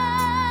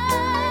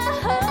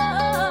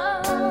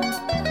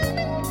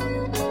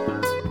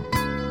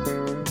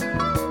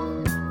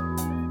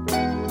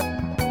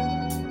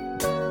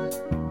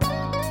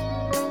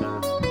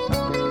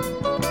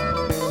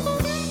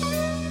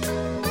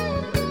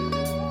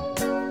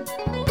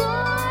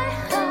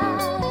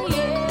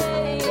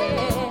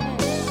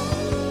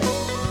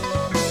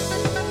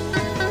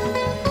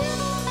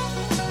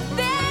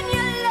 Then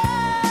your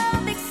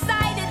love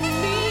excited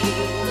me,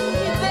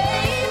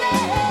 baby.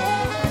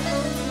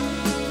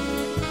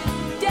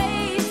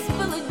 Days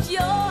full of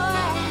joy,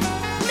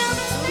 no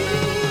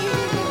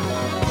tears.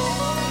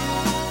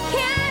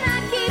 Can I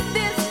keep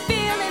this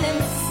feeling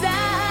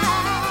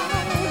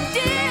inside,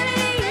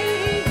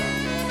 dearly?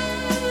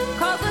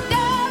 'Cause a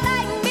girl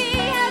like me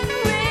has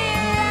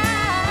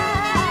realized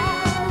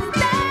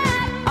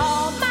that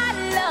all my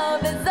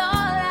love is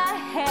all I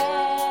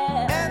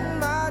have. And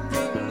my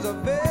dreams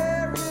are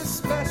very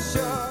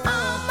special.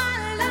 All my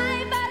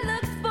life I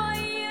looked for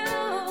you.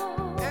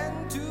 And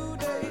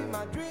today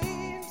my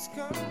dreams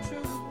come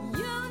true.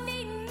 You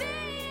need me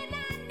and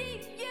I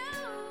need you.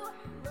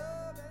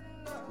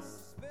 Loving us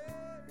is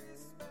very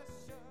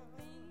special.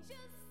 Things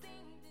you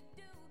seem to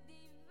do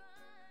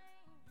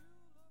divine.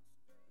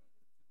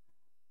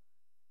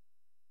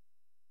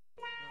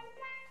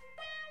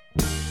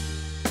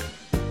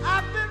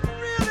 I've been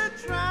really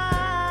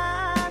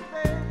trying,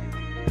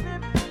 baby,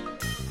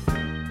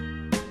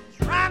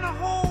 trying to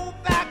hold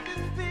back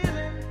this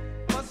feeling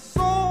for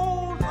so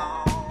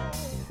long.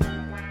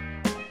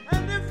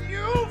 And if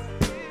you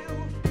feel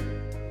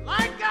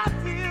like I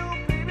feel,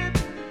 baby,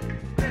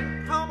 then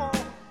come on.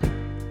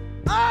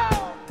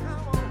 Oh,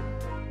 come on.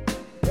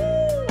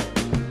 Woo.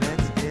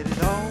 Let's get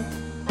it on.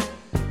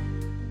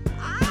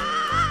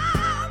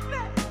 Ah,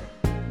 baby.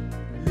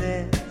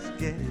 Let's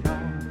get it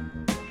on.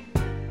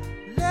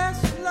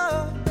 Let's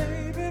love,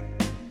 baby.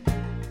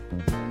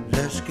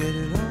 Let's get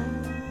it on.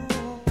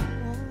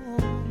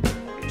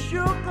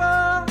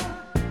 Sugar,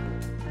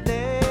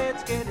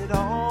 let's get it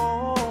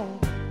on.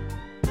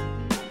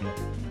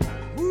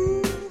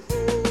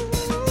 Woo-hoo.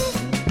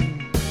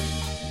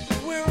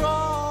 We're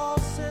all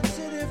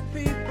sensitive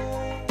people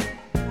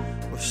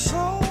with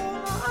so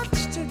much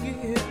to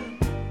give.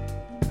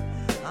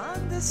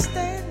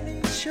 Understand me,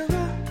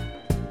 sugar.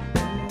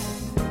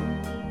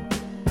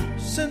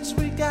 Since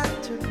we got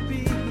to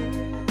be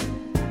here,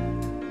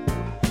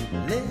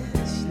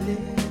 let's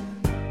live.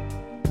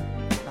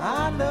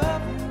 I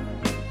love you.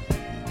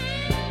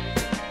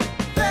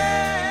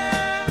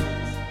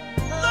 There's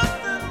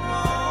nothing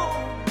wrong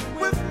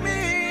with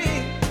me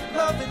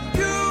loving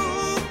you,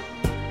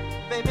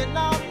 baby,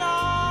 no, no.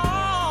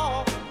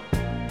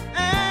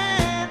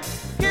 And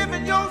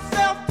giving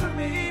yourself to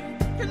me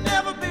can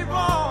never be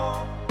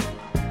wrong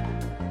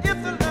if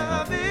the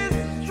love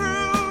is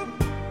true.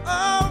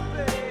 Oh,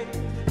 baby.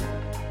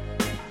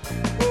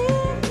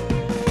 Ooh.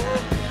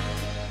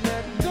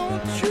 Now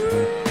don't you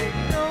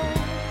know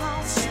how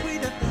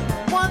sweet and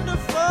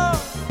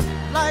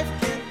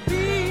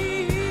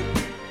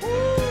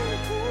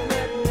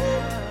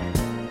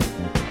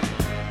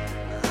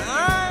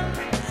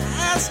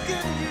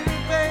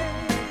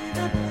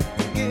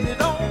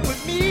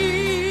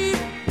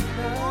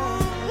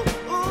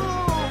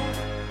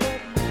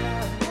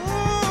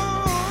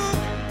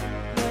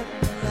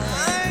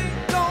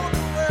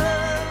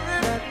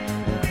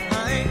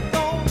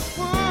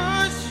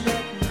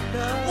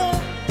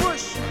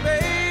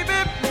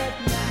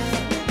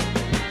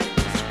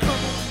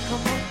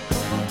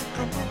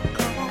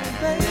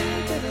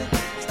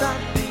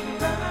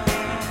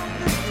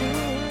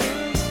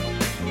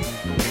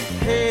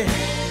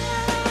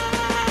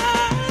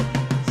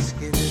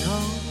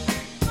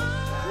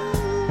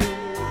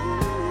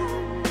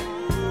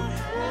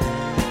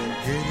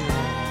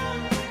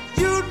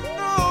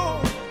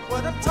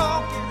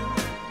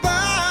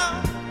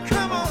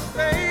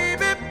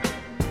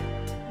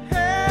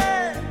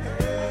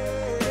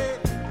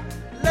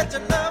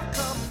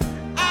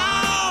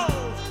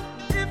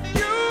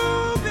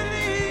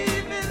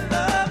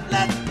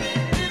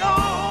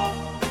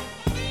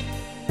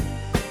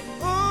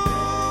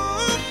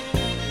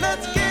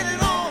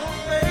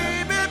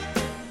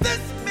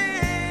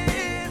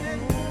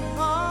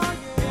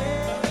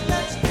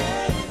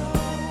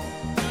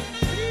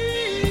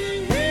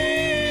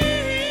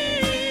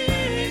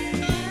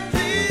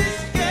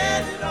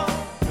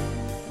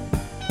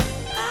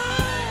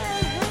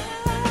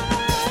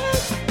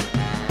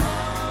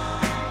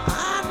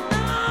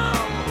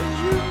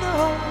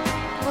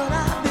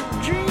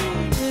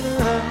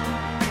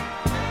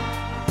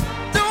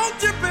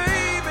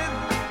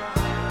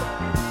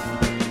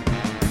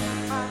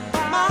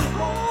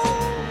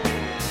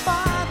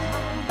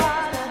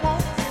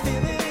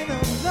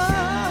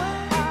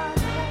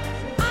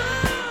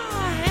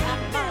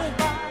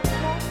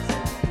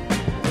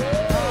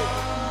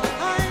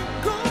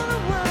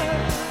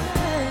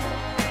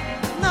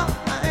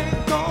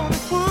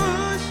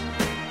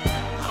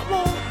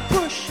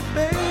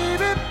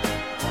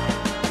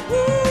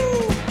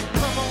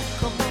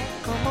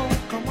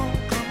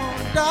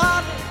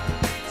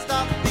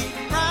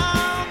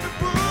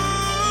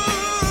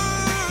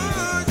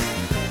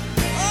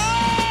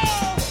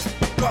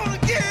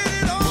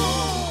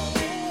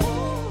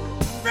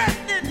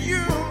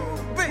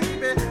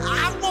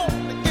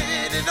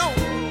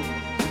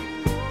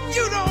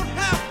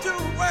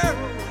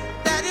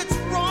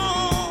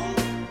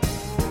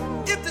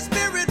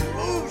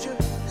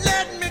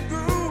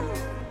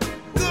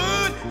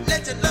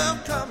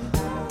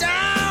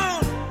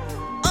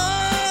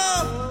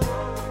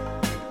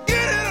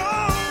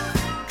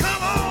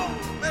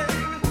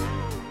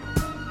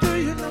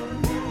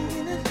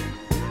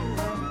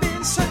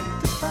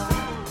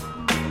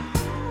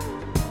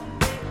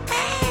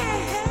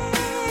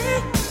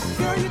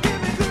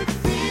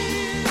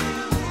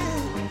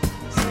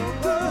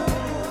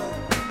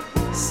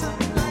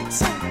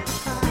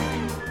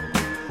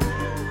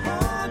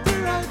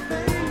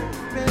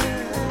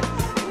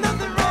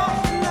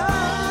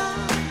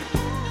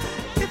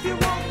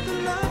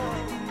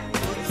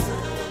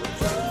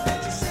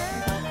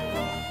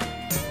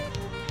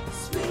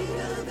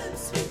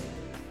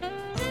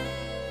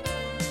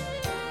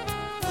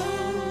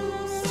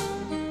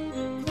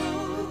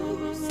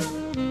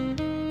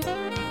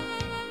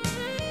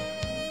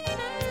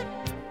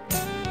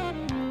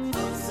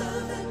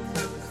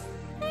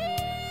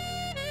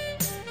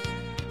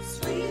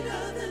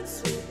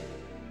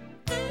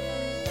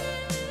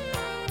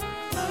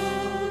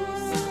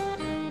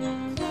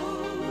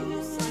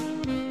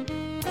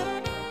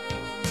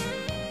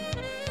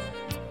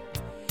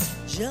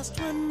Just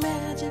one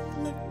magic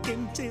look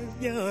into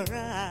your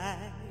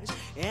eyes,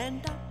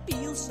 and I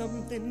feel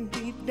something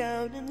deep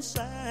down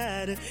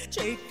inside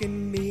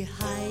taking me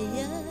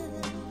higher.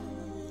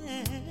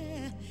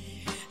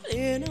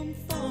 Then I'm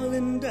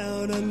falling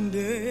down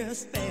under your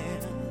spell.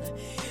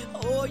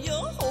 Oh,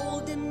 you're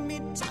holding me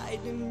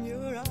tight in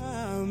your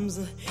arms,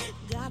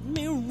 got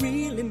me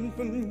reeling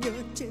from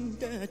your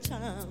tender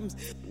charms.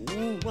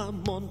 Ooh,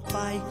 I'm on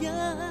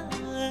fire,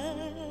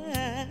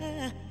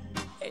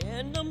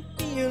 and I'm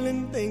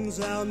feeling things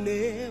I'll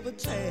never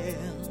tell.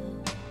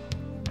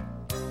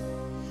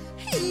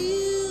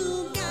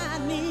 You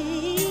got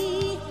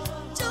me,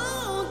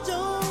 don't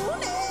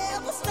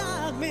ever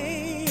stop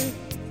me.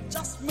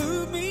 Just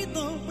move me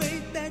the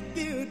way that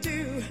you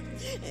do,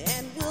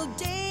 and we'll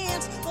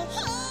dance the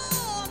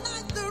whole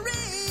night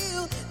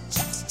through.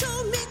 Just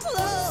hold me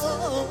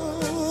close,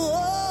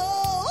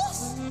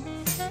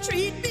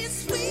 treat me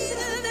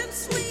sweeter than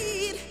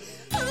sweet.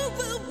 Oh,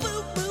 boo,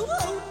 boo, boo,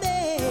 hold me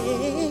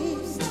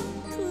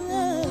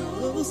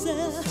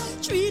closer,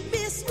 treat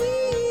me sweet.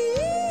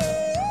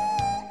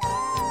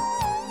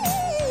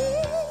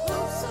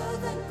 Closer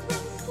than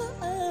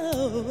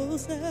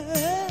closer,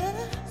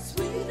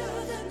 sweeter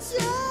than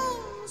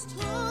just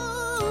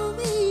hold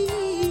me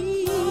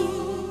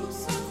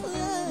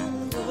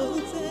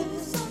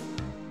closer.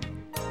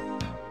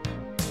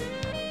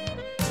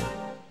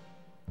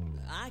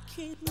 I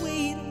can't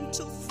wait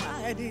until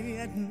Friday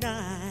at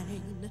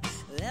 9.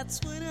 That's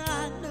when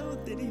I know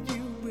that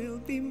you will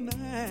be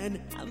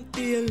mine. I'm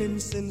feeling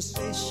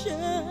sensations.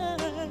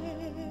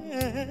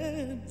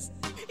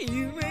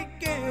 You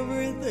make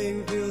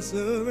everything feel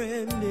so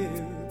brand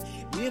new.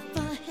 If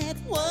I had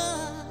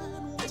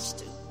one wish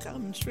to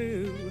come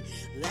true,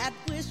 that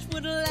wish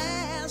would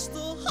last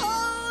the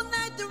whole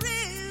night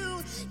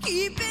through,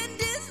 keeping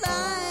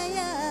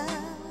desire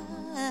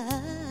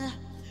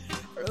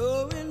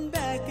flowing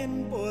back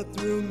and forth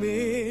through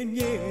me and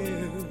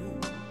you.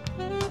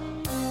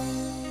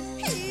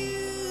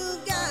 You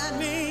got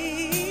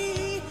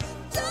me,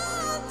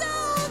 don't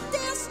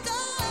dare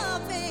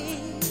stop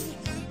me.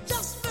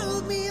 Just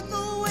move me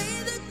the way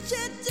that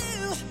you do,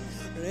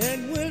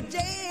 and we'll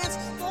dance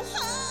the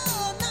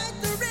whole night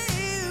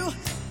through.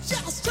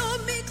 Just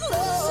hold me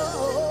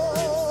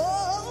close,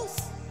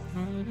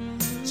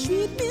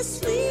 treat me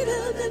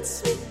sweeter than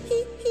sweet.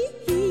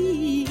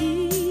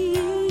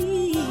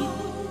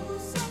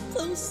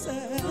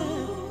 Closer,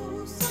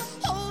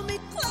 hold me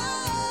closer.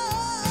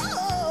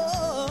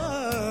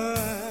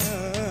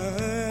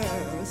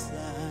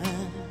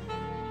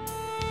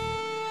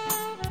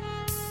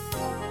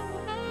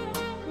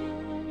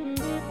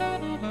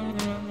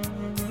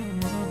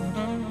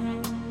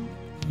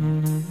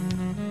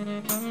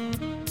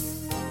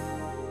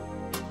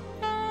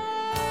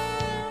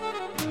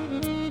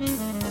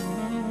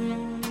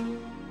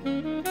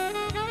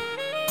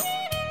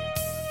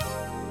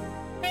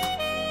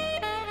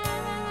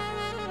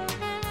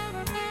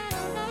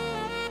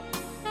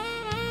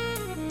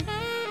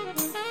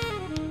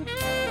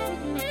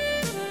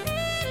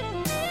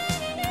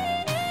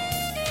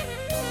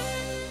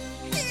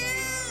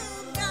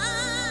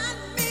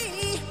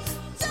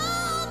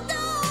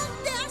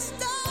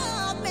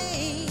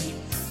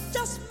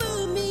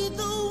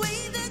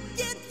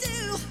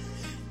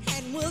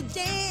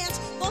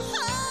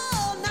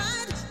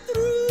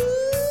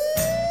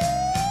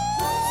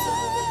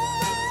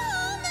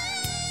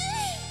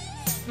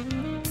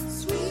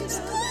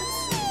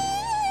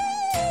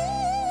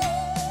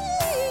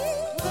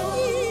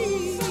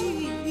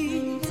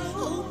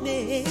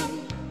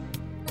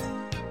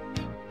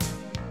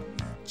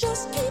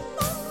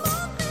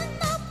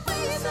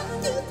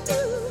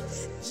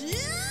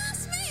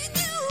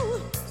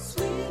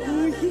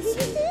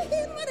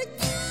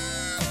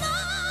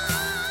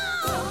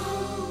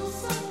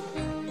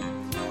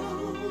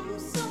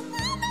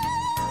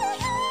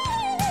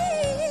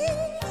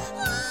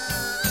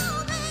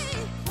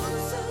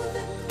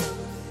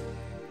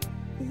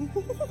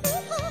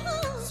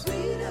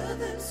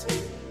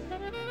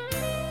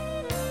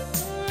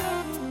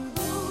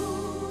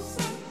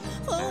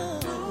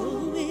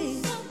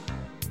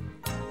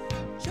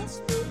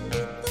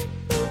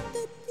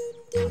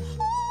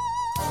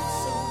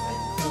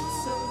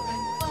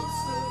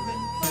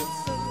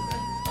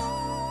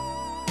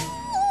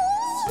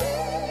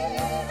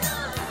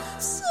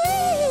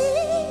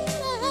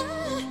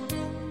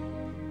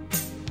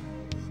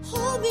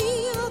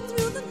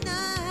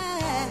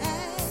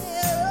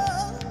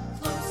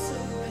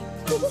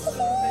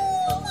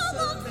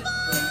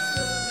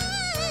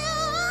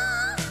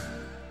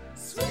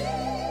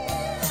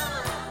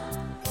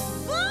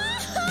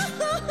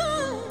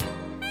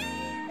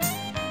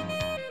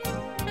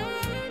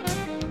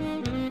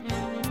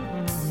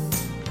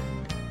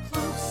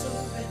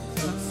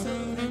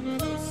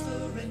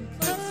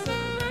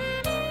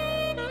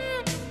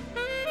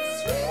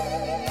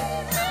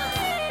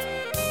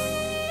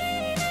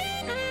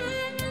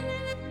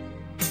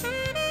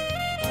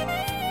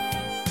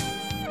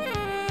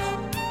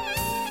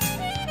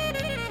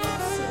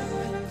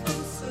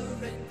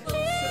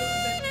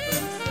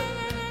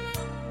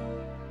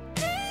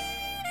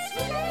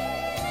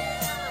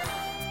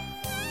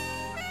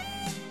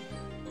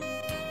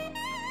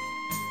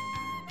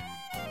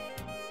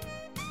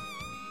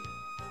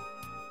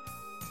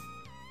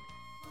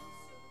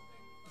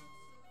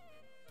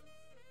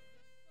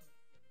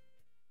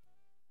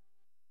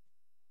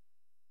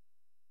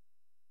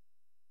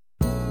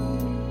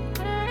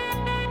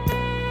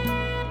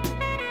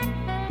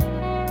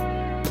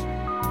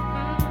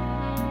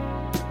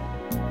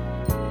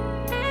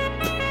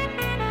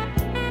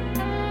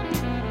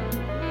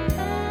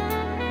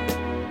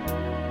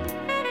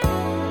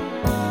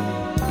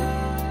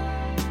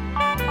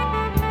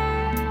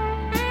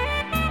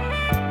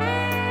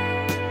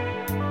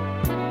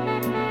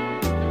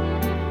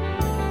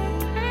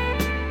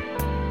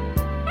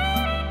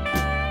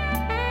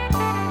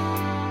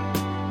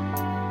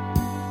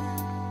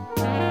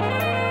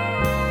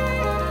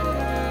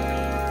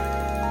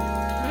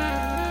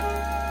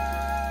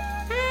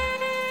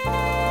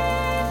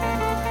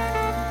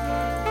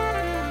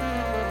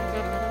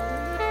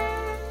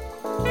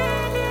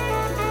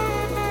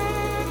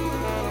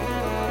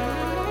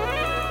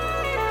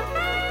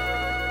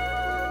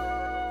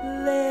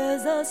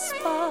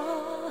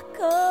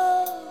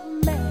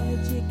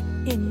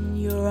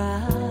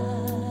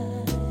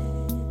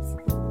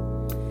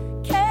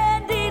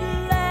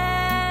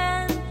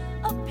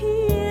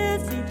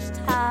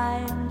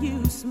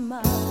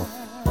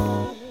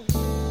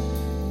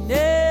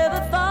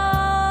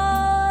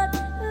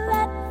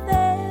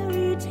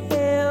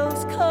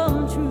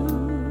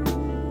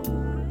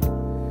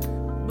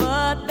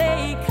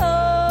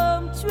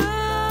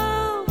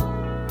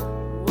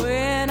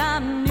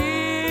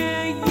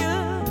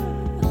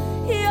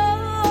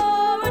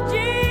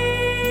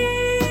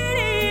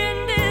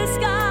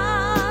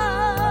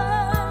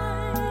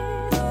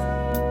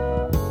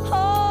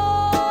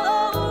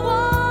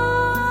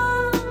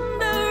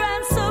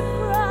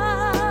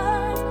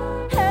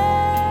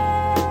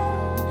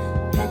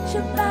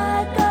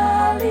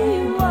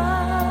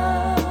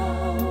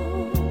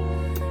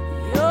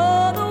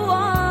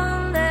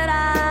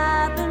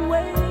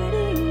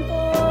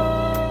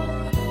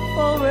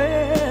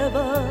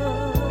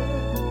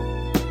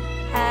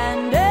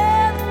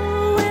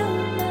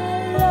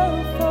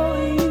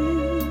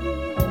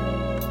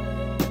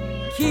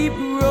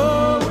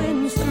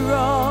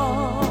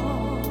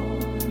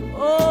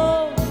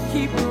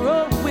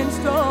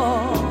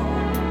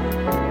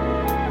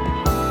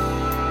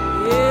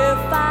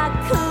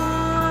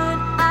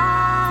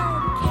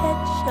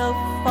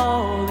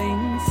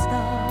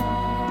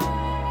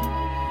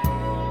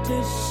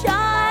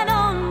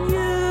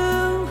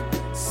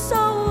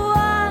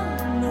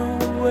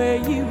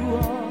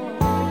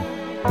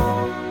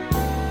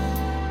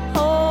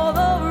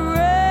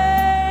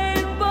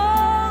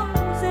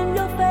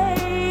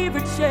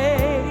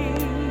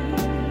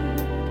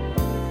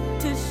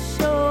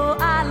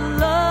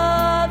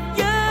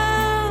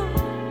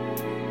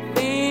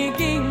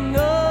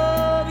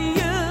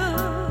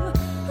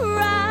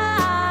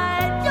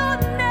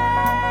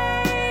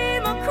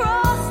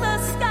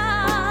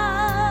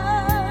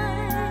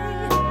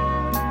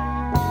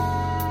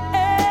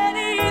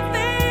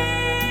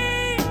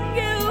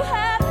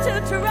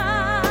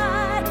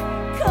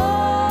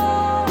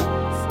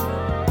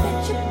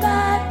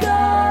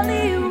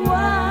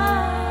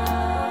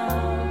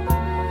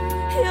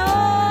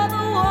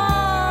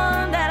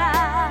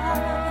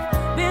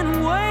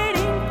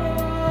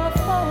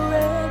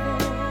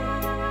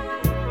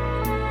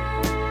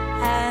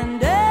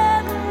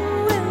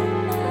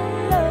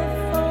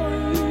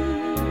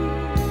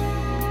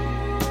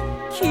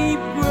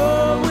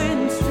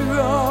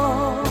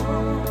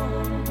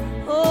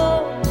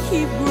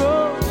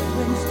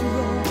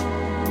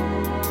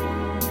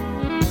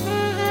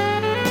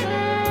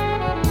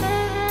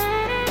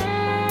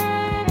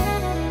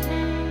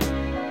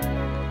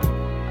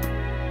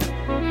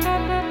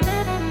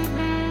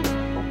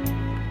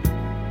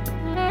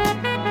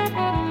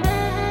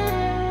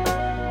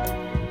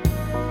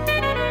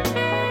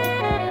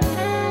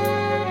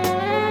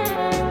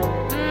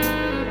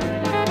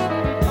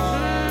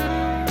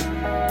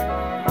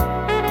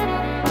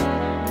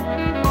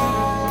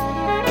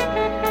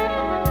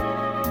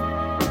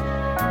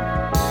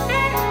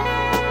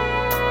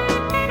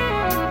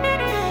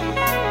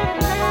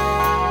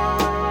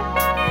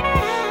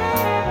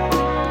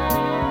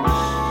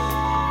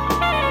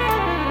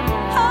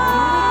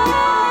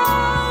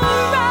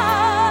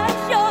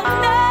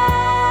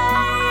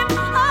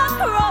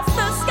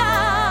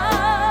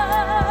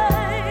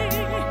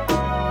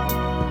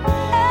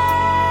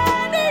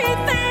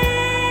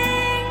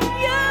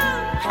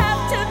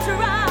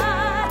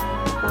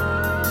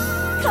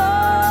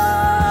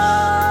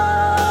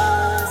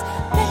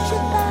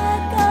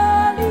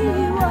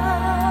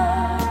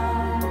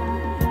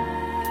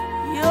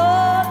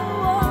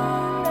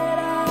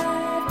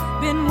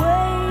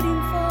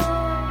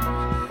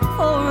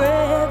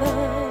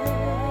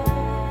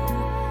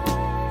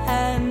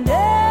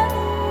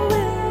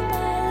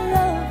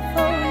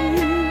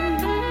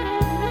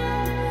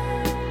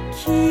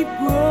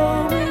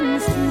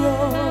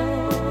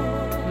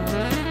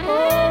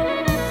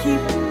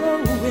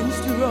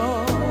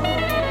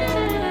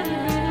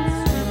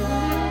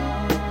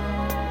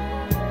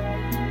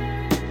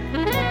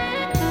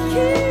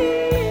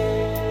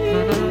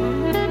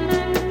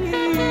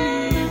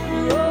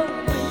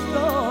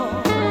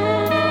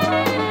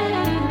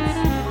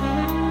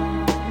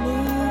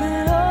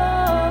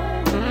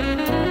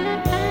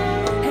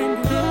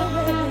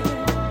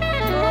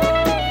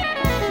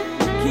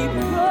 keep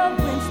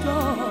growing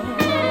strong.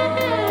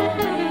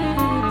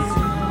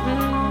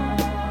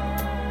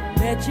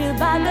 Let you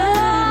by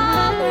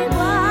the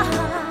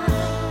wide.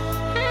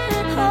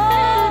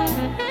 Oh,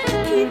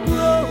 keep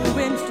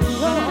growing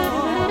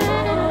strong.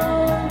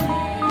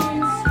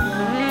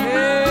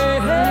 Hey,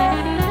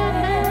 hey.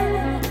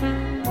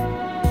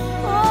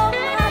 Oh,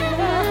 my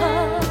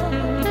love,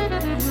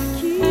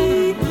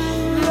 keep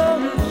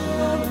growing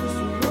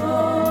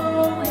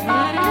strong.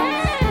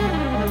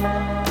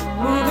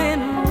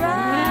 Moving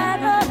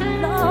right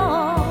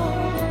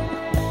along,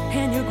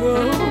 and you're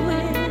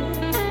growing.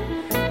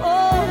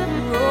 Oh,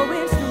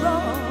 growing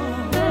strong.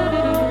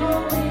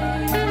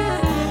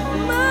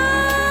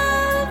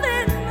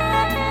 Moving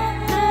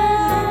right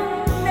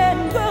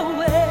and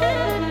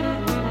growing.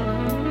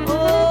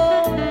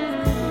 Oh,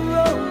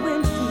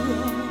 growing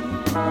strong.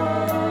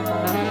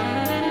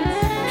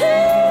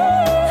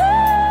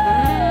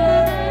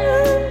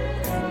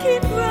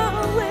 Keep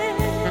growing.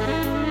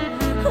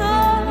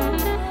 Oh,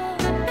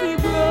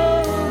 keep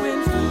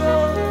growing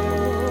strong.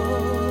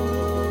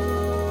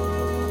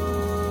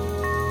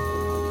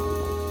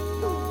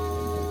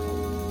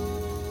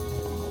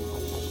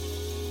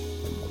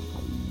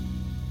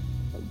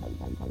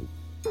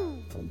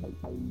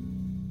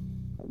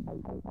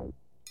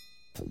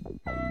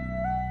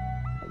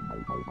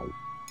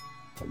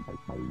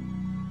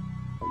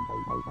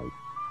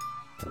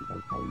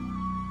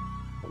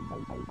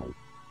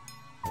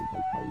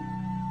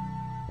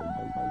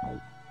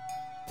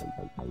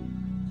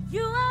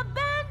 You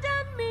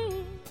abandoned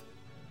me.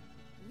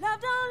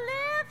 Love don't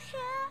live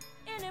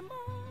here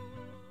anymore.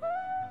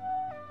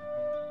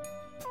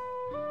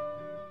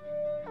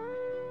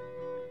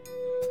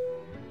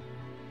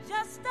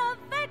 Just a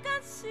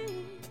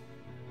vacancy.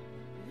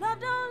 Love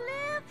don't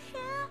live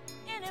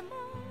here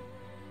anymore.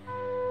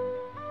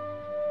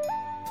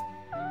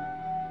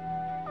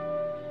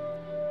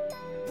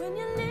 When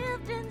you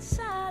lived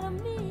inside of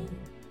me,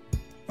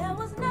 there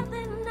was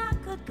nothing I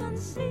could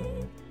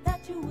conceive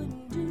that you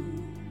wouldn't do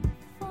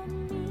for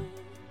me.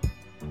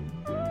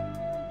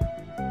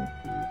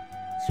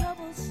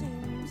 Trouble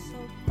seems so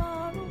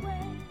far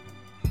away.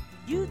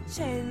 You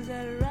changed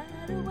that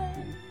right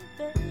away,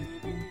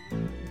 baby.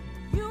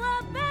 You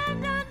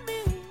abandoned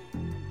me.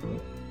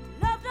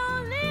 Love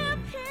don't live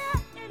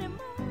here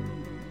anymore.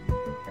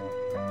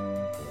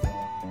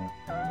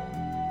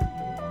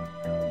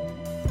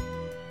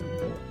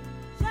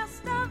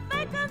 Just a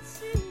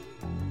vacancy.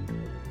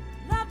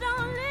 Love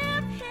don't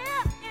live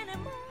here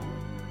anymore.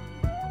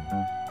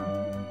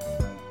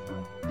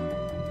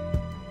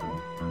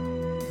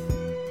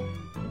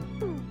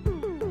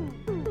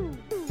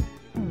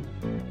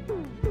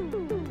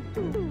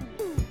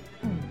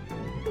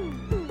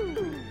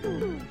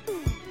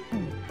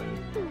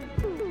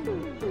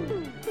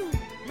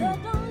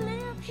 Love don't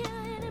live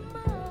here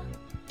anymore.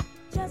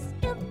 Just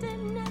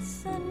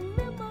emptiness and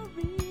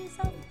memories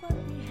of what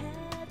we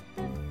had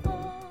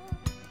before.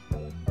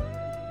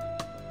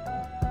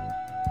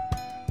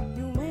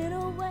 You went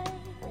away,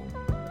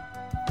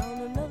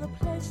 found another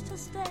place to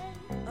stay,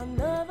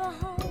 another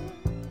home.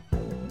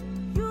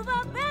 You've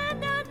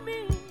abandoned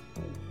me.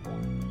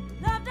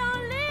 Love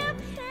don't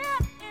live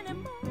here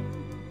anymore.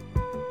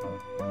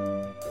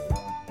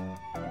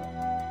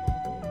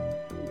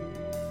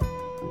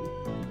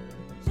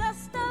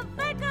 Just a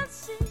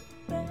vacancy,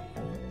 babe.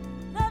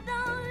 Love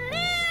don't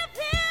live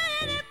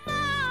here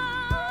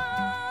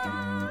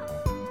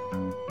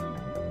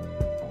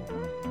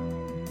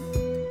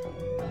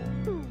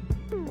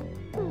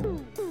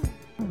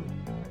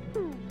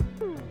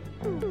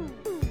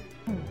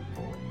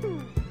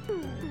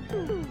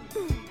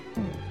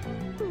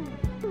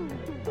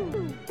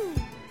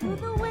Through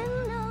the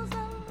windows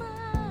of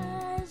my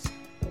eyes,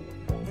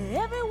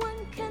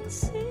 everyone can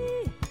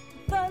see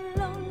the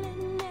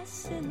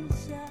loneliness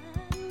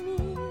inside me.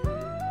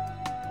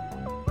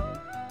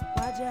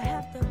 Why'd you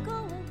have to go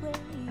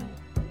away?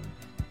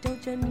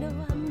 Don't you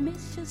know I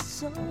miss you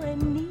so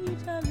and need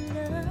your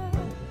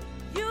love?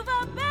 You've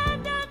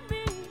abandoned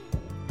me.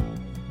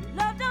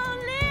 Love don't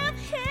live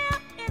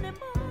here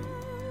anymore.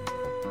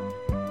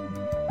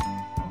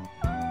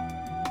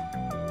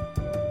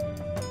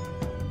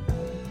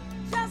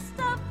 Just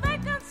a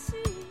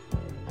vacancy.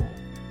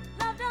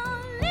 Love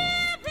don't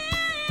live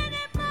here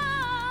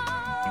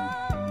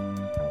anymore.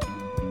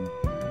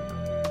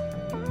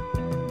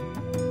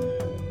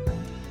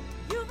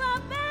 You've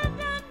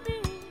abandoned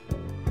me.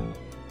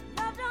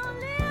 Love don't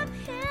live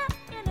here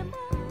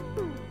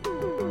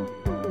anymore.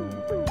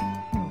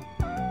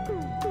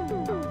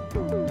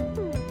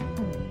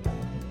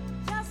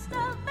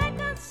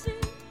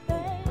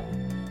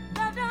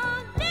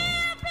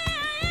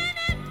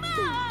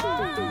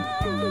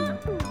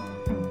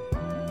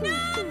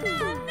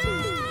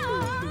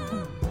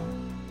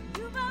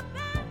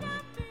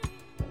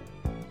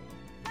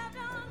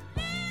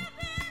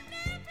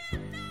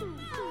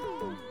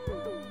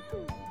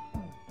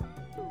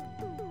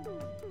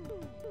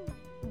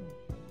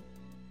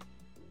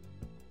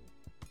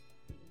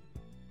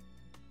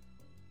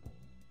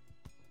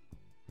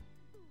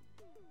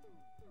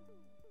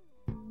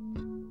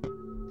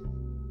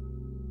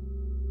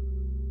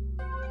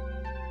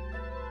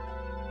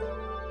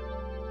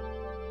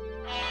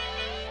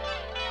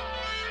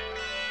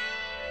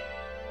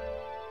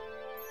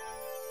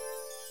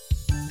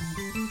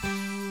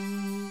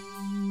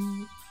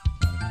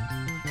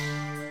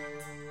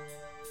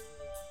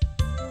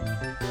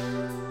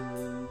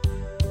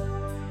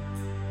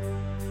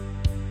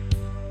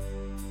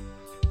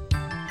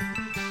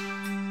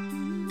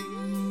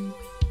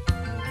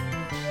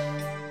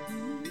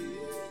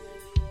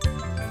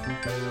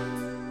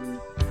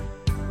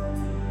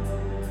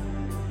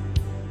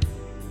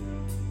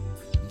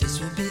 This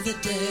will be the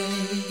day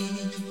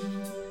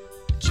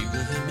that you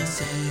will hear me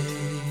say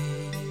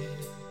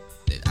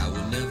that I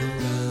will never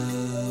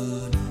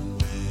run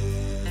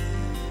away.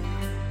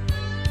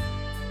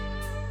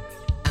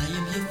 I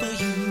am here for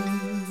you.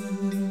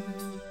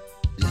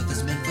 Love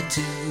is meant for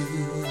two.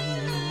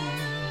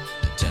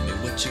 Now tell me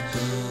what you're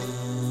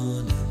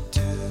gonna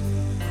do.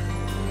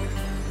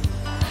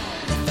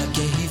 If I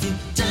gave you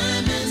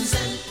diamonds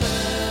and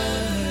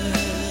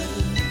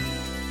pearls,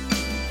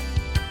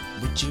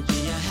 would you be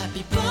a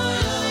happy boy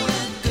or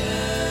a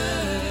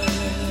girl?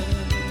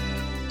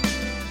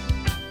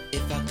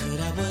 If I could,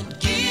 I would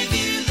give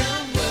you the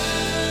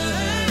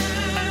world.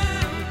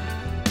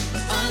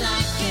 But all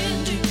I can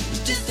do is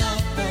just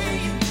offer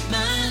you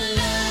my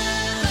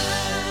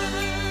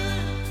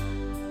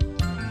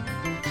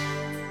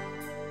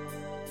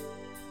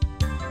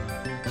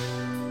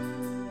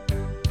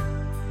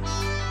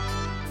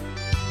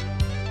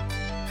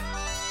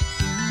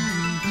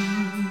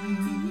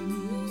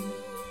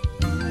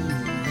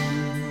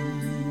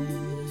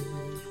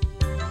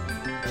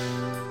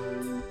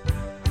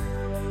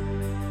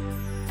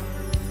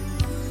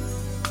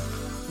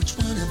Which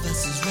one of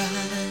us is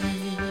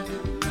right?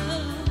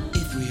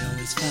 If we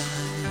always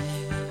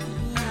fight,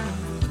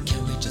 or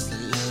can we just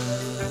let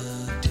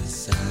love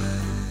decide?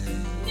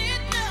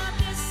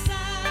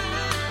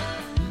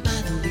 By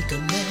the week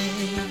of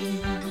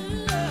May,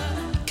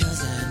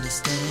 'cause I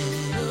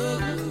understand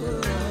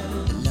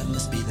that love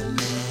must be the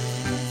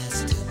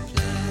master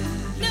plan.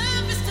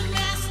 Love is the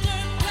master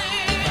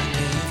plan. If I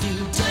gave you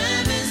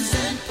diamonds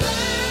and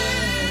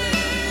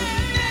pearls,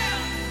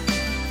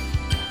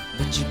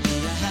 would you be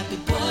a happy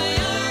boy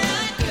or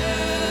a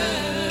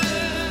girl?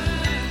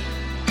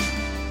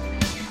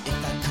 If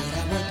I could,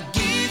 I would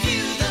give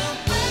you the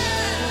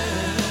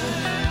world.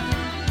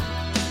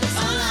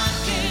 All I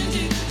can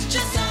do is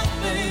just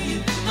offer you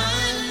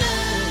my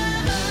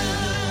love.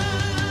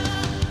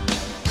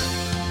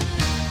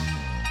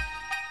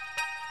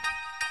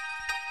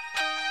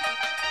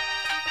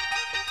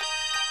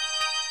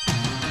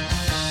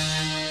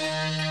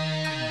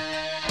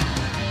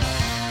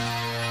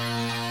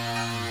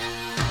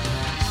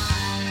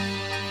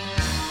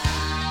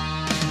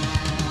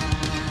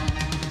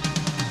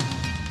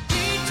 D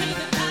to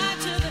the I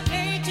to the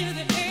A to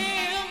the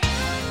M,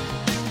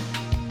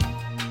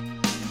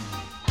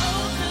 O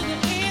to the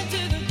N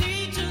to the D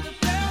to the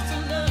pearls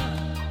of love.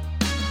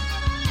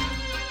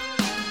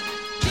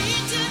 D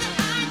to the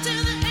I to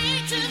the A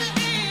to the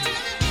M,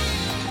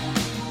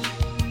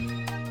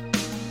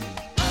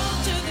 O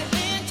to the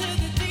N to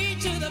the D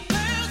to the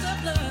pearls of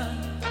love.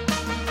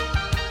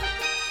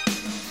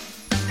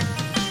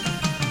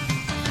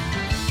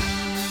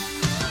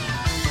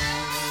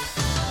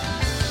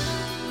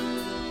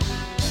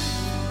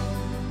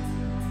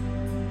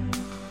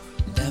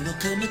 There will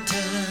come a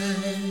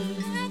time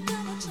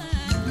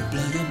you will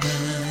blow your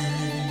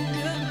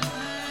mind.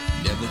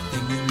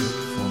 Everything you look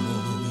for,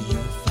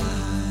 you'll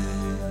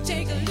find.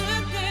 Take a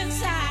look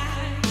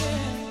inside.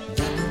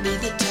 That will be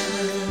the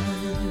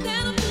time.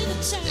 That'll be the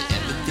time. That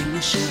everything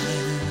will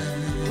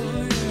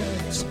shine.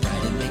 So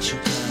bright it makes you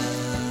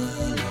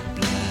colorblind.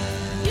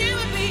 You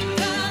will be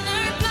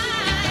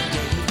colorblind.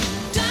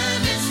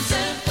 Diamonds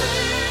and pearls.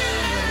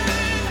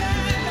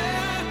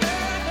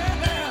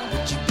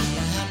 Would you be a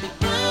happy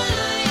boy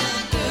or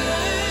a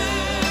girl?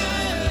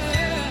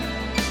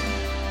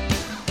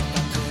 If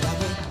I could, I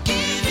would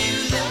give you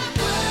the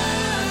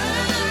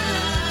world.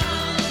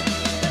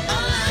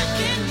 All I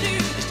can do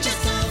is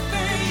just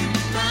offer you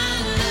my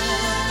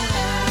love.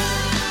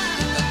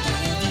 If I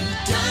gave you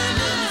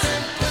diamonds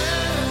and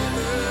pearls,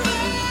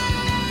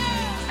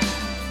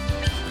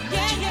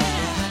 would you be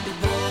a happy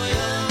boy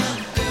or a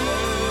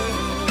girl?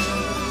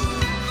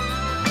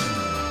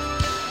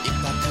 If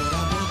I could,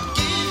 I would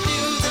give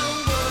you the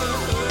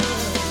world.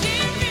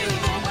 Give you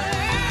the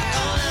world.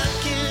 All I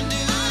can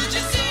do is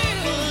just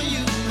offer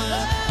you my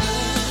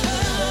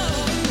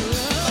love.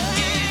 I'll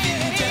give you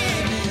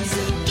diamonds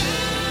and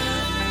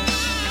pearls.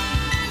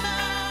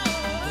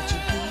 Would you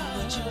be,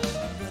 would you,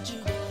 would you,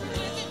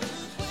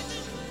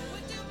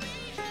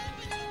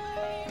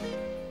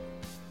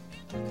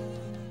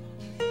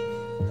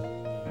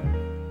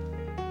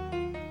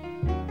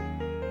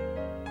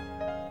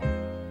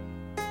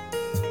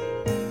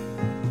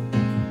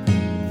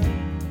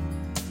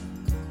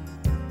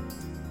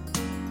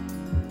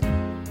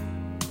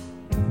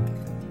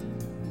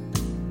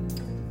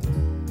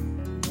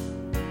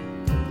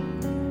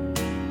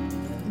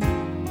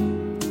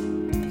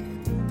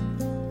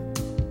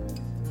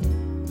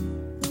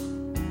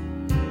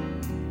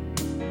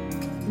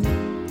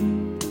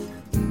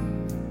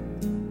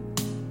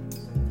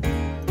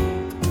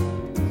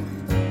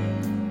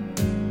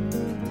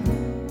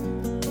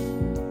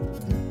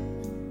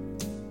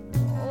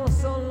 Oh,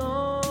 so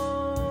long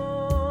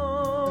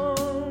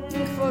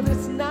for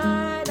this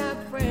night I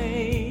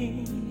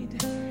prayed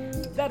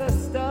that a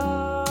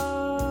star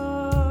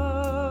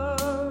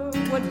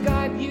would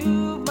guide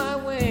you my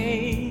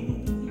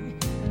way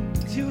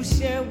to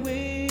share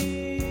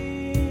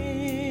with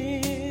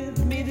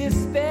me this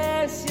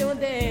special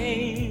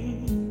day.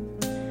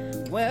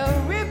 Well,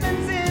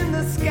 ribbons in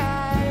the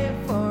sky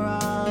for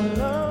our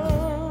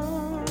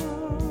love.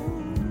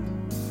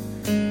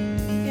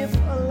 If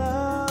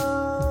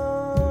allowed,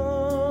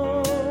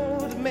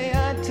 may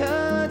I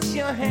touch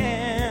your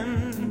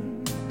hand?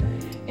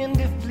 And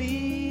if please,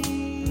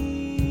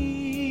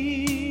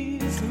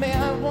 may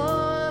I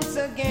once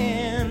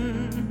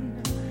again,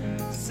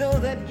 so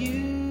that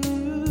you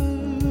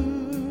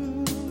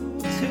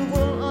too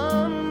will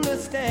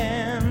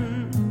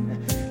understand.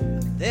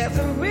 There's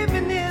a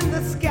ribbon in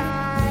the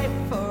sky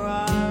for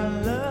our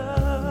love.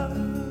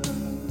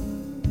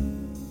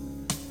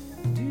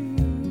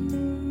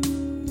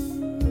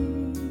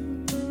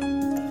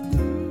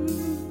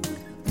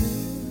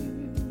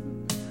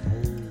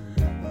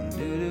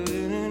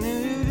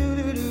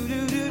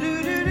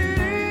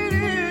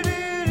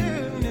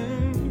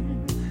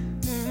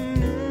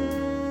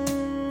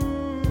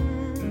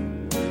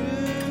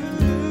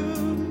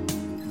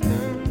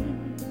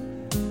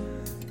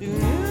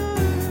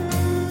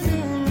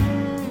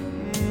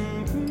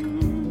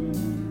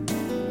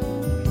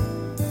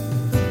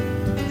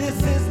 This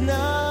is not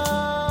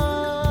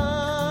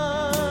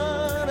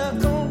a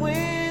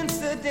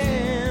coincidence,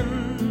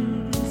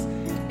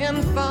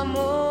 and far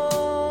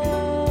more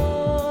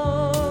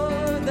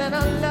than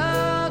a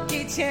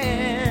lucky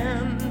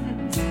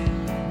chance.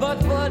 But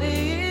what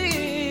is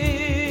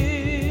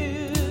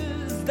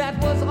that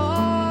was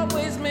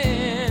always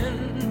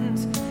meant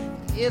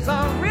is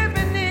a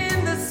ribbon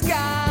in the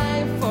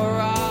sky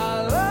for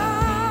our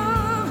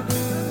love.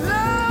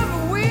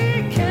 Love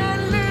we can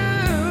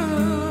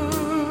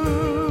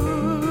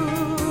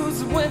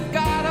lose with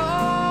God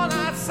on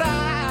our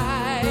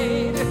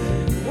side.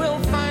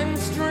 We'll find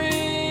strength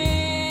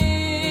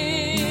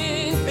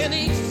in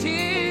each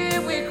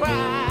tear we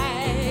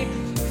cry.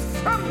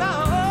 From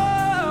now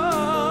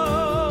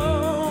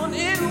on,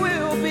 it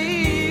will be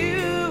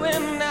you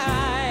and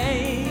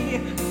I,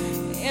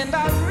 and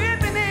our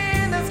ribbon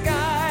in the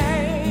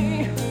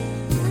sky,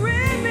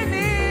 ribbon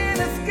in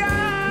the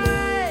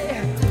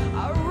sky,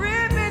 a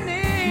ribbon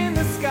in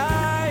the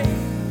sky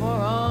for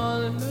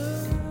all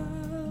love.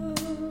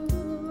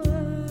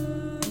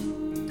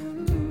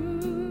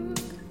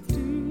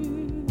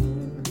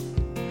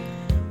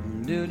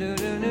 Do do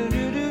do do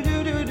do do do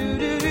do do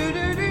do do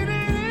do do